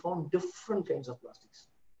 Interestingly, we found different kinds of plastics.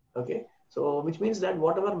 Okay, so which means that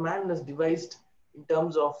whatever man has devised in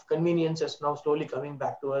terms of convenience is now slowly coming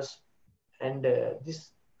back to us. And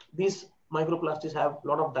these microplastics have a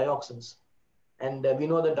lot of dioxins. And we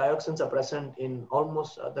know that dioxins are present in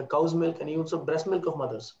almost the cow's milk and even also breast milk of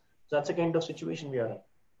mothers. So that's the kind of situation we are in.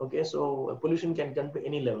 Okay, so pollution can come to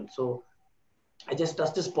any level. So I just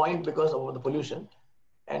touched this point because of the pollution.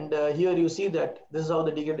 And here you see that this is how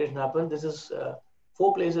the degradation happened. This is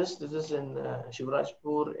 4 places. This is in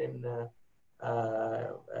Shivrajpur, in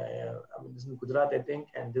this is in Gujarat, I think.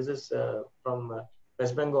 And this is from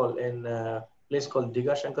West Bengal in a place called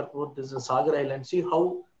Digha Shankarpur. This is Sagar Island. See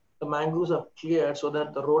how the mangroves are cleared so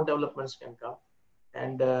that the road developments can come,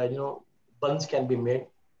 and you know, bunds can be made,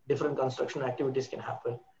 different construction activities can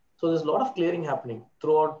happen. So there's a lot of clearing happening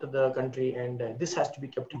throughout the country, and this has to be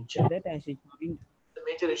kept in check. That I should find. The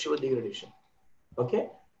major issue of degradation. Okay,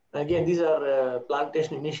 again, these are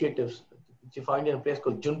plantation initiatives which you find in a place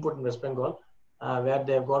called Junput in West Bengal, where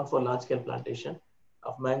they have gone for large-scale plantation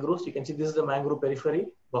of mangroves. You can see this is the mangrove periphery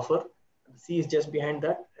buffer. The sea is just behind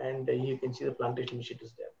that, and you can see the plantation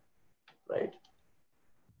initiatives there. Right.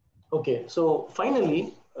 Okay, so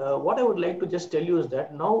finally, what I would like to just tell you is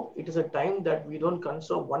that now it is a time that we don't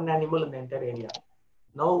conserve one animal in the entire area.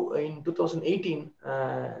 Now in 2018,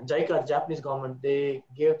 JICA, Japanese government, they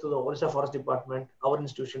gave to the Odisha Forest Department, our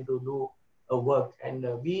institution, to do a work. And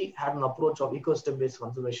we had an approach of ecosystem-based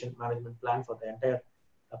conservation management plan for the entire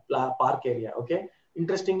park area. Okay.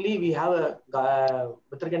 Interestingly, we have a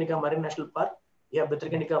Bhitarkanika Marine National Park. We have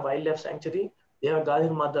Bhitarkanika Wildlife Sanctuary. They have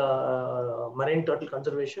Gadhir Mada marine turtle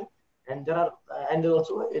conservation, and there are and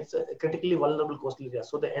also it's a critically vulnerable coastal area.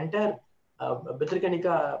 So the entire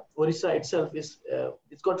Bhitarkanika Orissa itself is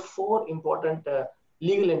it's got 4 important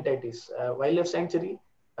legal entities: wildlife sanctuary,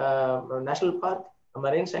 national park, a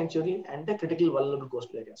marine sanctuary, and a critically vulnerable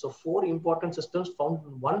coastal area. So 4 important systems found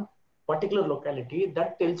in one particular locality.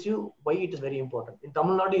 That tells you why it is very important. In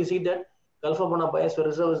Tamil Nadu, you see that Gulf of Mannar Biosphere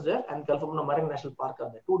Reserve is there, and Gulf of Mannar Marine National Park are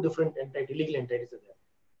there. 2 different legal entities are there.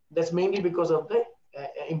 That's mainly because of the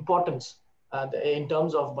importance in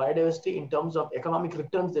terms of biodiversity, in terms of economic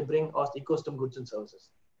returns they bring us ecosystem goods and services.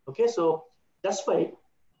 Okay, so that's why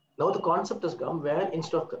now the concept has come where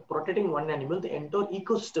instead of protecting one animal, the entire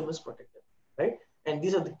ecosystem is protected, right? And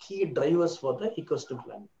these are the key drivers for the ecosystem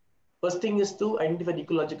planning. First thing is to identify the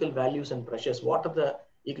ecological values and pressures. What are the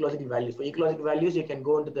ecological values? For ecological values, you can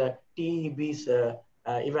go into the TEB's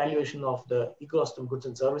evaluation of the ecosystem goods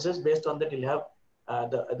and services. Based on that, you'll have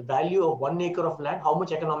the value of 1 acre of land, how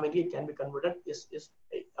much economically it can be converted is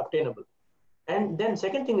obtainable. And then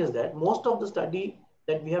second thing is that most of the study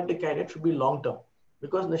that we have to carry out should be long term,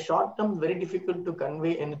 because in the short term, very difficult to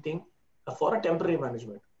convey anything for a temporary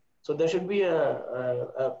management. So there should be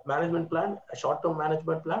a management plan, a short-term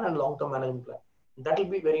management plan, and long-term management plan. That will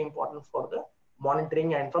be very important for the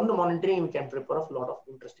monitoring, and from the monitoring, we can prepare a lot of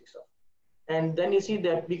interesting stuff. And then you see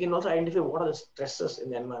that we can also identify what are the stresses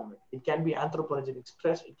in the environment. It can be anthropogenic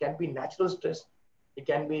stress, it can be natural stress, it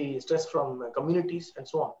can be stress from communities, and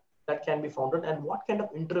so on. That can be founded, and what kind of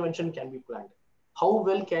intervention can be planned. How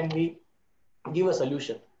well can we give a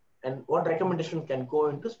solution, and what recommendation can go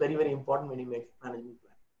into is very, very important when you make management plan.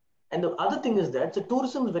 And the other thing is that the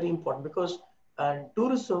tourism is very important, because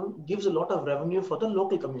tourism gives a lot of revenue for the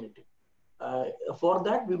local community. For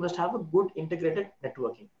that, we must have a good integrated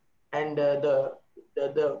networking. And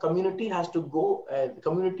the community has to go, the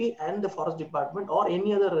community and the forest department or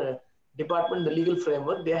any other department, the legal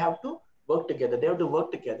framework, they have to work together. They have to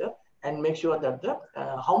work together and make sure that the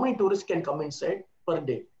how many tourists can come inside per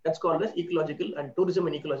day. That's called as ecological and tourism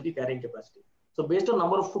and ecological carrying capacity. So based on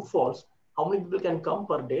number of footfalls, how many people can come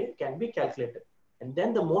per day can be calculated. And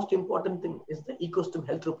then the most important thing is the ecosystem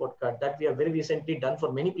health report card that we have very recently done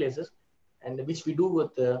for many places, and which we do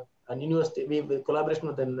with an university, we have collaboration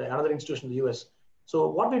with another institution in the US. So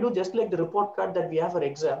what we do, just like the report card that we have for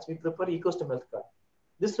exams, we prepare ecosystem health card.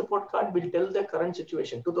 This report card will tell the current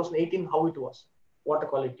situation, 2018, how it was. water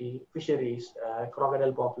quality, fisheries,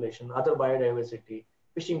 crocodile population, other biodiversity,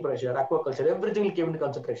 fishing pressure, aquaculture, everything will come into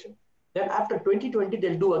consideration. Then after 2020,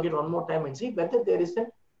 they'll do again one more time and see whether there is an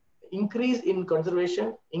increase in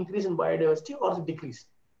conservation, increase in biodiversity, or decrease.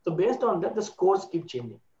 So based on that, the scores keep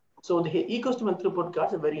changing. So the ecosystem health report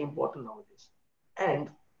cards are very important nowadays. And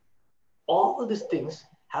all these things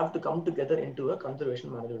have to come together into a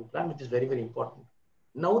conservation management plan, which is very, very important.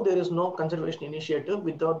 Now there is no conservation initiative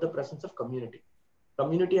without the presence of community.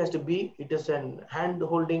 Community has to be, it is an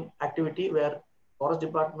hand-holding activity where forest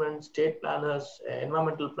department, state planners,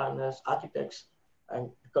 environmental planners, architects, and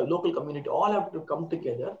local community all have to come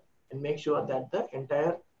together and make sure that the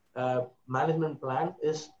entire management plan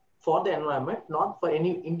is for the environment, not for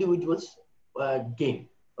any individual's gain.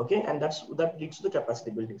 Okay, and that leads to the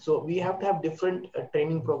capacity building. So we have to have different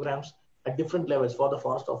training programs at different levels for the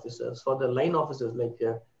forest officers, for the line officers like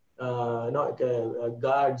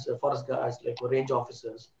guards, forest guards, like range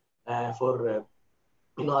officers, for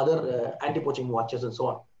other anti-poaching watchers and so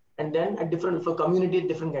on. And then at different, for community,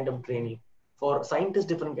 different kind of training, for scientists,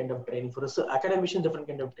 different kind of training, for academicians, different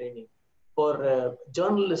kind of training, for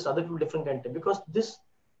journalists, other people, different kind of, because this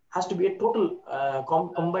has to be a total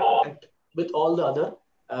combined with all the other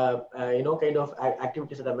kind of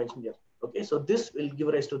activities that I mentioned here. Okay, so this will give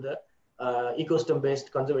rise to the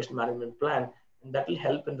ecosystem-based conservation management plan, and that will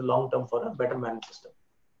help in the long term for a better managed system.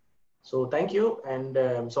 So thank you, and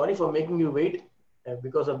I'm sorry for making you wait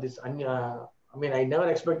because of this. I mean, I never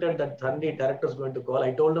expected that Sunday director is going to call.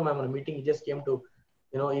 I told him I'm on a meeting. He just came to,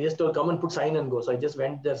 he just told come and put sign and go. So I just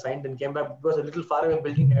went there, signed, and came back. Because a little far away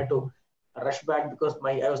building, I had to rush back because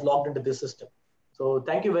I was logged into this system. So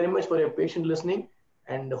thank you very much for your patient listening,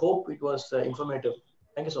 and hope it was informative.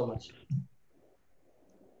 Thank you so much.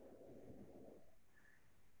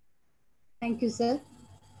 Thank you, sir.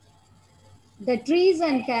 The trees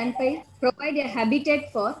and canopy provide a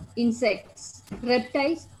habitat for insects,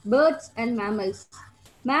 reptiles, birds, and mammals.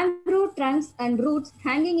 Mangrove trunks and roots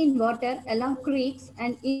hanging in water along creeks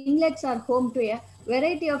and inlets are home to a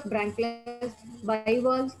variety of branchials,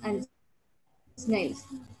 bivalves, and snails.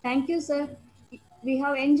 Thank you, sir. We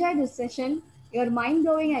have enjoyed this session, your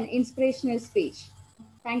mind-blowing and inspirational speech.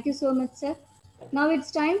 Thank you so much, sir. Now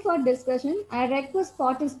it's time for discussion. I request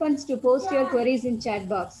participants to post your queries in chat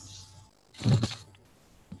box.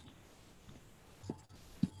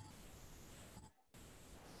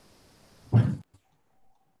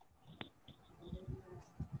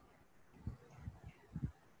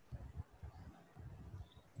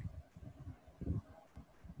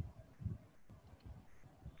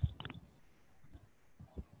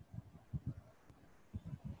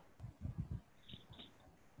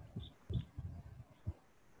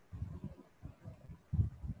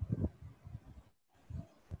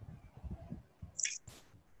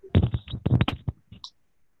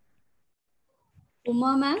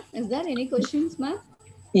 Uma ma'am, is there any questions, ma'am?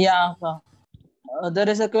 Yeah, there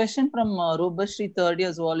is a question from Rubashri, third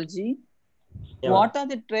year zoology. Yeah. What are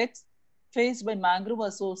the threats faced by mangrove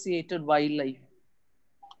associated wildlife?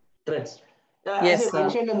 Threats. Yes, as I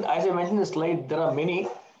mentioned in the slide, there are many.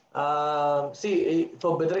 See,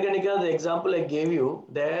 for Bidharagarnika, the example I gave you,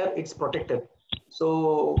 there it's protected.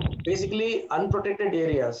 So basically, unprotected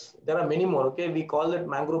areas, there are many more. Okay, we call it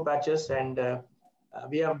mangrove patches, and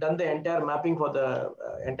we have done the entire mapping for the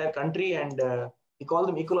entire country, and we call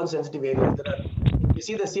them ecology sensitive areas. There are, you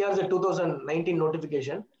see the CRZ 2019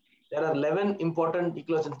 notification, there are 11 important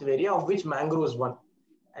ecology sensitive areas, of which mangrove is one.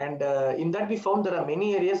 And in that we found there are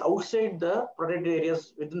many areas outside the protected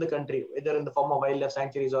areas within the country, either in the form of wildlife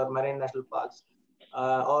sanctuaries or marine national parks,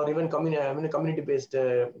 or even community-based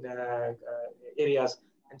areas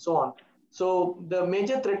and so on. So the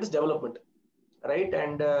major threat is development, right?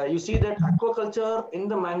 And you see that aquaculture in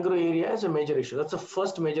the mangrove area is a major issue. That's the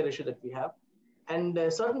first major issue that we have. And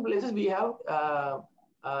certain places we have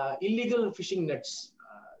illegal fishing nets.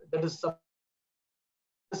 That is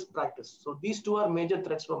practice. So these two are major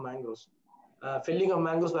threats for mangroves. Felling of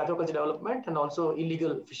mangroves for aquaculture development and also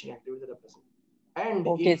illegal fishing activities that are present. And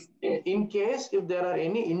okay, in case if there are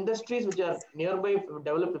any industries which are nearby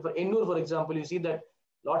developed, for Ennur, for example, you see that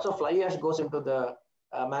lots of fly ash goes into the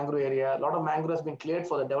mangrove area. A lot of mangrove has been cleared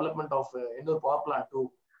for the development of Ennur power plant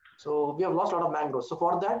too. So we have lost a lot of mangroves. So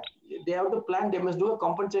for that, they have to plant, they must do a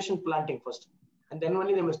compensation planting first. And then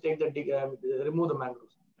only they must take the remove the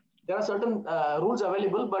mangroves. There are certain rules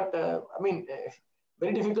available, but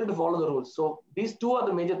very difficult to follow the rules. So these two are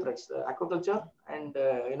the major threats: aquaculture and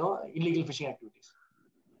illegal fishing activities.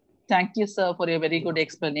 Thank you, sir, for a very good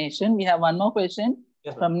explanation. We have one more question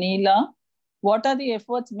from Neela. What are the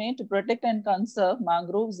efforts made to protect and conserve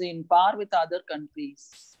mangroves in par with other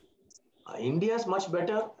countries? India is much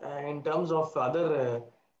better in terms of other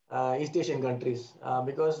East Asian countries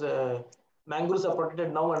because mangroves are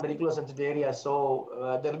protected now under eco-sensitive areas.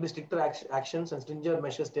 So there will be stricter actions and stringent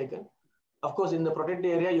measures taken. Of course, in the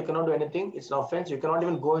protected area, you cannot do anything. It's an offense. You cannot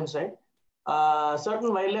even go inside.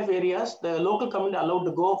 Certain wildlife areas, the local community are allowed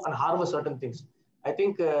to go and harvest certain things. I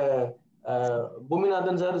think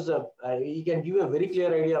Bhuminathan sir, he can give you a very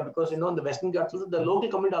clear idea because, in the Western Ghats, the local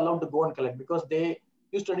community are allowed to go and collect because they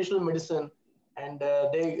use traditional medicine and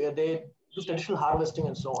they do traditional harvesting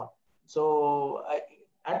and so on. So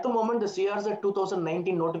at the moment, the CRZ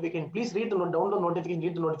 2019 notification, please read the download notification,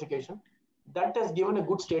 read the notification. That has given a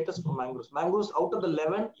good status for mangroves. Mangroves out of the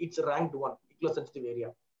 11, it's ranked 1, eco-sensitive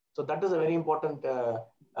area. So that is a very important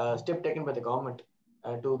step taken by the government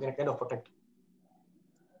to kind of protect.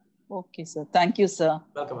 Okay, sir. Thank you, sir.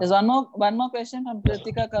 Welcome. There's one more question from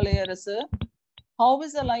Kritika Kalayara, sir. How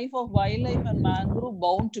is the life of wildlife and mangrove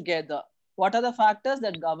bound together? What are the factors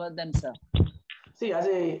that govern them, sir? See,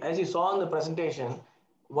 as you saw in the presentation,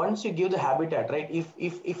 once you give the habitat, right?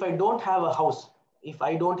 If I don't have a house, if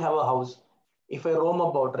I roam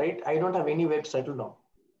about, right, I don't have anywhere to settle down.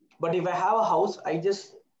 But if I have a house, I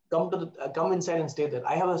just come inside and stay there.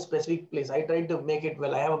 I have a specific place. I try to make it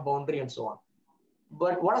well. I have a boundary and so on.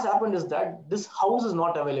 But what has happened is that this house is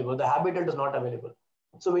not available. The habitat is not available.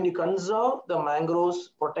 So when you conserve the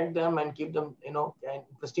mangroves, protect them and keep them, in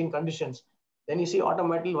pristine conditions, then you see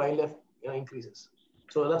automatically wildlife increases.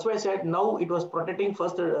 So that's why I said now it was protecting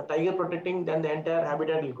first the tiger protecting, then the entire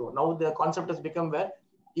habitat will go. Now the concept has become where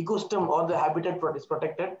ecosystem or the habitat is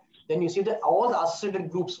protected. Then you see that all the associated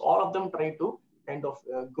groups, all of them try to kind of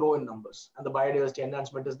grow in numbers, and the biodiversity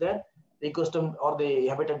enhancement is there. The ecosystem or the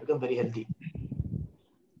habitat become very healthy.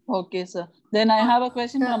 Okay, sir. Then I have a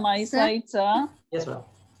question from my side, sir. Yes, ma'am.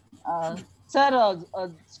 Sir,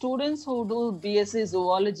 students who do BSc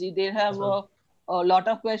Zoology, they have a lot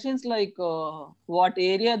of questions like what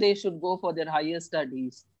area they should go for their higher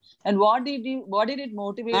studies, and what did it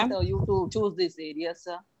motivate you to choose this area,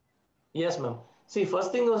 sir? Yes, ma'am. See,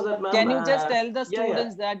 first thing was that, ma'am. Can you just tell the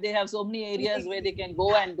students that they have so many areas where they can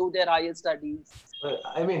go and do their higher studies?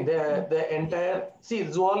 I mean, the entire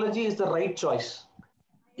zoology is the right choice.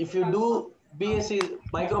 If you do BSc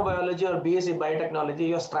microbiology or BSc biotechnology,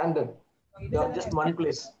 you're stranded. You're just one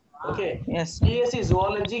place. Okay. Yes. BSc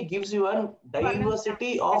zoology gives you a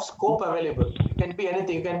diversity of scope available. You can be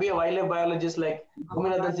anything. You can be a wildlife biologist like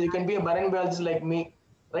Bhuminathan. You can be a marine biologist like me.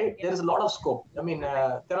 Right? There is a lot of scope. I mean,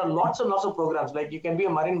 there are lots and lots of programs. Like you can be a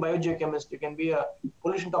marine biogeochemist. You can be a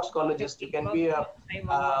pollution toxicologist. You can be a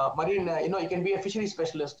marine. You can be a fishery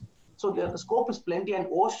specialist. So the scope is plenty, and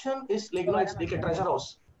ocean is like it's like a treasure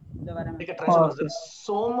house. Like a treasure house. There's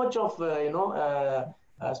so much of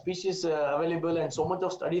species available and so much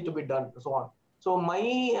of study to be done, and so on. So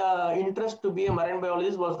my interest to be a marine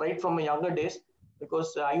biologist was right from my younger days,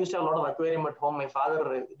 because I used to have a lot of aquarium at home. My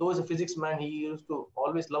father, though he's a physics man, he used to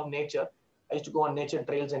always love nature. I used to go on nature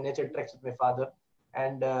trails and nature treks with my father.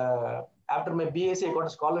 And after my BSc, I got a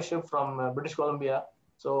scholarship from British Columbia.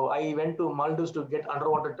 So I went to Maldives to get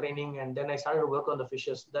underwater training, and then I started to work on the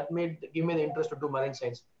fishes. That give me the interest to do marine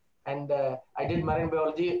science. And I did marine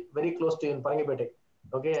biology very close to in Parangipete.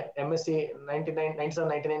 Okay, MSc 97,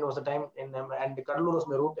 99 was the time, and Kadalur was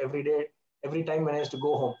my route every day. Every time when I used to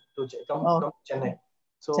go home to come to Chennai.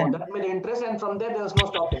 So that made interest, and from there was no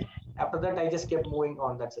stopping. After that, I just kept moving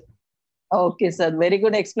on. That's it. Okay, sir. Very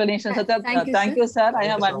good explanation. Sir. Thank you, sir. I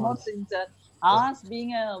have one more thing, sir. As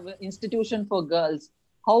being an institution for girls,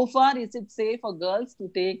 how far is it safe for girls to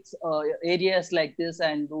take areas like this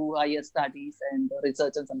and do higher studies and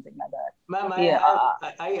research and something like that? Ma'am,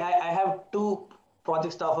 I have two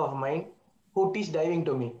project staff of mine who teach diving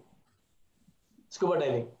to me. Scuba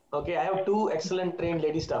diving. Okay, I have two excellent trained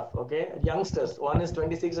lady staff. Okay, youngsters. One is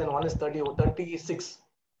 26 and one is 36.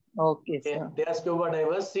 Okay, sir. They are scuba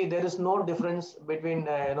divers. See, there is no difference between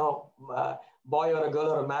boy or a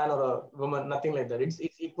girl or a man or a woman. Nothing like that. It's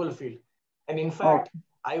equal field. And in fact,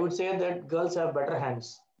 I would say that girls have better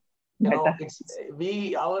hands. Our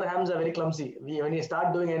hands are very clumsy. When you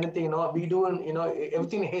start doing anything, we do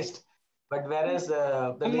everything in haste. But whereas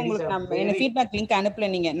the ladies have very... feedback link அனுப்பல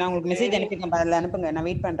நீங்க நான் உங்களுக்கு message அனுப்பிட்டேன் அதுல அனுப்புங்க நான்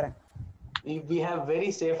wait பண்றேன் we have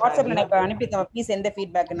very safe WhatsApp ல நான் அனுப்பிட்டேன் ப்ளீஸ் எந்த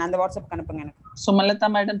ஃபீட்பேக் நான் அந்த WhatsApp க்கு அனுப்புங்க எனக்கு சுமலதா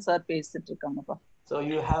மேடம் சார் பேசிட்டு இருக்காங்கப்பா so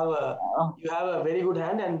you have a very good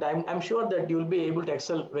hand, and I'm sure that you will be able to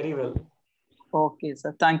excel very well. Okay,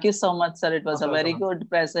 sir. Thank you so much, sir. It was a very good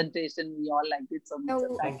presentation. We all liked it so much.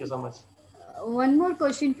 Thank you so much. One more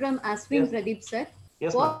question from Aswin Pradeep, sir.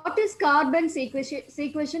 Yes, what is carbon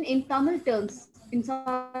sequestration in Tamil terms?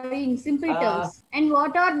 in simple terms? And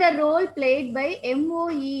what are the role played by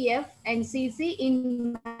MOEF and CC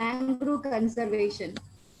in mangrove conservation?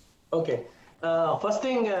 Okay. First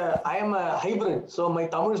thing, I am a hybrid, so my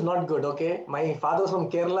Tamil is not good. Okay, my father's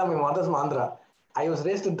from Kerala, my mother's from Andhra. I was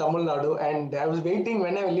raised in Tamil Nadu, and I was waiting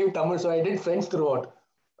when I will leave Tamil, so I did French throughout.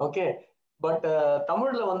 Okay, but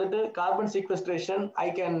Tamil la vandittu carbon sequestration,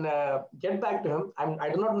 I can get back to him.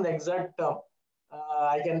 I do not know the exact term.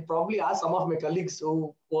 I can probably ask some of my colleagues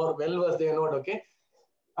who are well versed. They know it. Okay.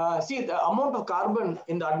 See the amount of carbon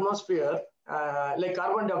in the atmosphere, like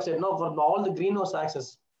carbon dioxide. No, for all the greenhouse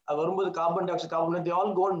gases. Carbon dioxide, they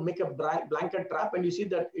all go and make a blanket trap, and you see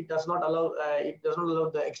that it does not allow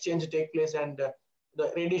the exchange to take place, and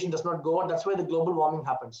the radiation does not go on. That's why the global warming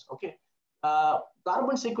happens. Okay,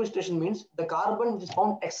 carbon sequestration means the carbon which is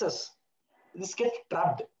found excess, this gets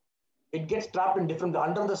trapped. It gets trapped in different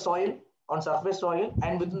under the soil, on surface soil,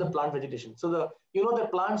 and within the plant vegetation. So the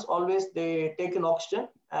plants always they take in oxygen,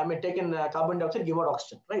 take in carbon dioxide, give out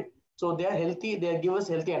oxygen, right? So they are healthy. They give us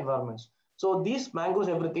healthy environments. So these mangroves,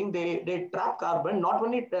 everything, they trap carbon, not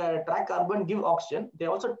only trap carbon, give oxygen, they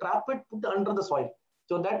also trap it, put under the soil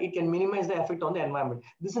so that it can minimize the effect on the environment.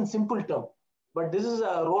 This is in simple term, but this is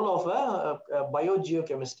a role of a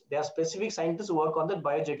biogeochemist. There are specific scientists who work on that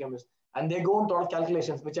biogeochemist, and they go into all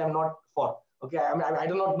calculations, which I'm not for. Okay, I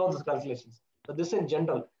do not know those calculations. So this in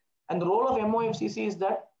general. And the role of MOFCC is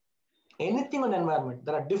that anything on the environment,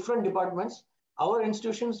 there are different departments. Our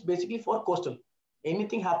institutions basically for coastal.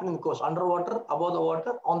 Anything happening in the coast, underwater, above the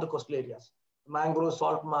water, on the coastal areas. Mangrove,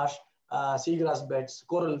 salt marsh, seagrass beds,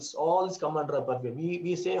 corals, all this come under a purview.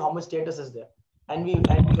 We say how much status is there. And we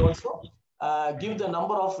also give the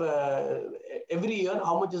number of every year,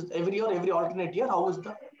 how much is every year, every alternate year, how is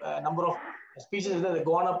the number of species that have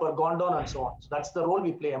gone up or gone down and so on. So that's the role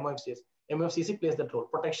we play, MOFCC plays that role,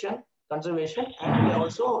 protection, conservation, and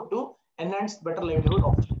also to enhance better livelihood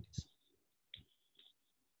opportunities.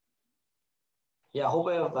 Yeah, I hope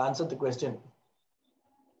I have answered the question.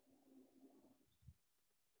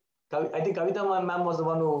 I think Kavita ma'am was the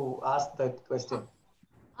one who asked that question.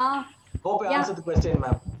 Hope I answered the question,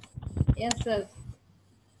 ma'am. Yes, sir.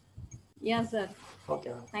 Yes, sir. Okay,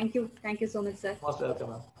 ma'am. Thank you. Thank you so much, sir. Most welcome,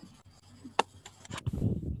 ma'am.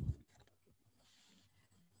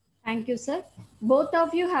 Thank you, sir. Both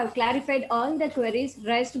of you have clarified all the queries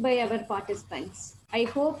raised by our participants. I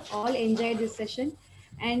hope all enjoyed this session.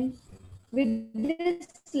 And with this,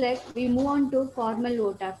 we move on to formal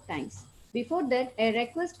vote of thanks. Before that, I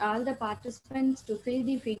request all the participants to fill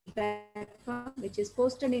the feedback form, which is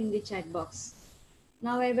posted in the chat box.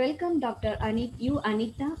 Now I welcome Dr.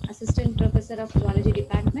 Anita, Assistant Professor of Zoology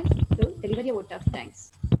Department, to deliver a vote of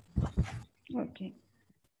thanks. Okay.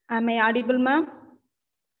 Am I audible, ma'am?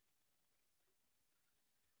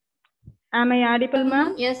 Am I audible,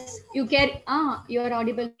 ma'am? Yes, you carry. You are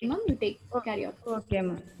audible, ma'am. You carry on. Okay,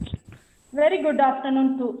 ma'am. Very good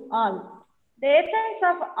afternoon to all. The essence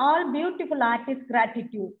of all beautiful art is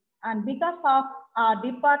gratitude, and because of our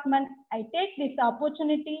department, I take this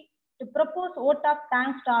opportunity to propose vote of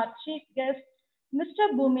thanks to our chief guest,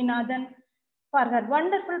 Mr. Bhuminathan, for her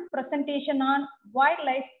wonderful presentation on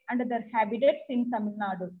wildlife and their habitats in Tamil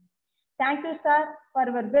Nadu. Thank you, sir, for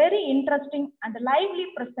your very interesting and lively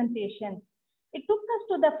presentation. It took us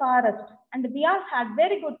to the forest, and we all had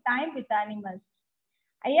very good time with animals.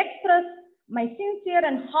 I express my sincere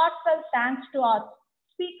and heartfelt thanks to our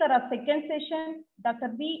speaker of second session, Dr.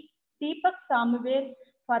 B. Deepak Samuel,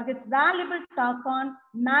 for his valuable talk on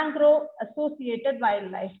mangrove-associated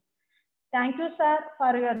wildlife. Thank you, sir,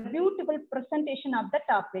 for your beautiful presentation of the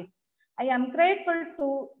topic. I am grateful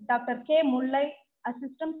to Dr. K. Mullai,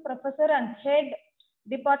 Assistant Professor and Head,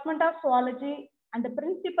 Department of Zoology, and the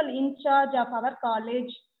Principal in charge of our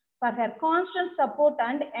college, for her constant support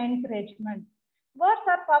and encouragement. Words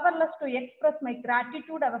are powerless to express my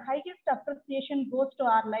gratitude. Our highest appreciation goes to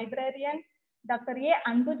our librarian, Dr. A.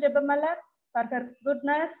 Anbu Jebamalar, for her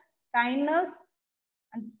goodness, kindness,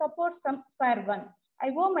 and support from Square One. I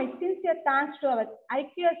owe my sincere thanks to our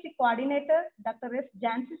IQAC coordinator, Dr. S.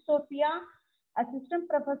 Jansi Sophia, Assistant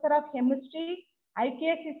Professor of Chemistry,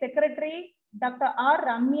 IQAC Secretary, Dr. R.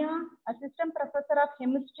 Ramya, Assistant Professor of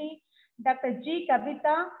Chemistry, Dr. G.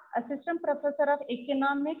 Kavita, Assistant Professor of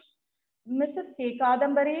Economics, Mrs. K.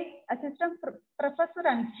 Kadambari, Assistant Professor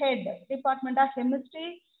and Head, Department of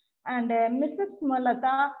Chemistry, and Mrs.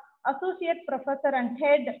 Malata, Associate Professor and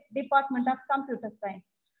Head, Department of Computer Science,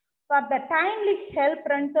 for the timely help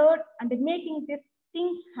rendered and making these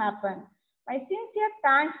things happen. My sincere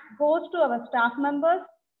thanks goes to our staff members,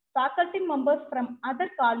 faculty members from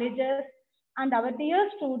other colleges, and our dear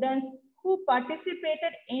students who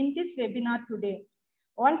participated in this webinar today.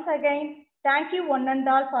 Once again, thank you one and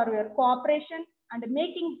all for your cooperation and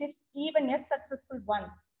making this even a successful one.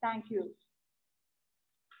 Thank you.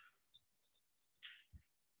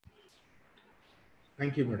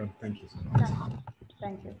 Thank you, madam. Thank you so much.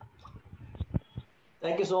 Thank you.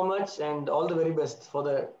 Thank you so much, and all the very best for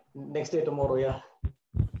the next day tomorrow. Yeah.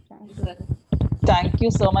 Thank you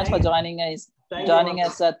so much for joining us. Thank Joining you,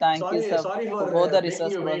 us, sir. Thank you, sir. Sorry for both the making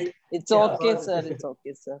resource you persons. wait. It's Yeah, okay, sorry. sir. It's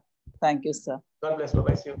okay, sir. Thank you, sir. God bless.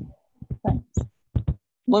 Bye-bye. See you. Thanks.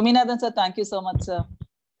 Bhuminathan, sir. Thank you so much, sir.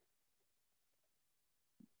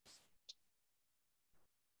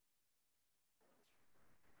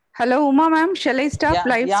 Hello, Uma ma'am. Shall I start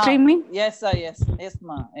live streaming? Yes, sir. Yes,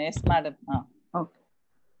 ma'am. Yes, madam.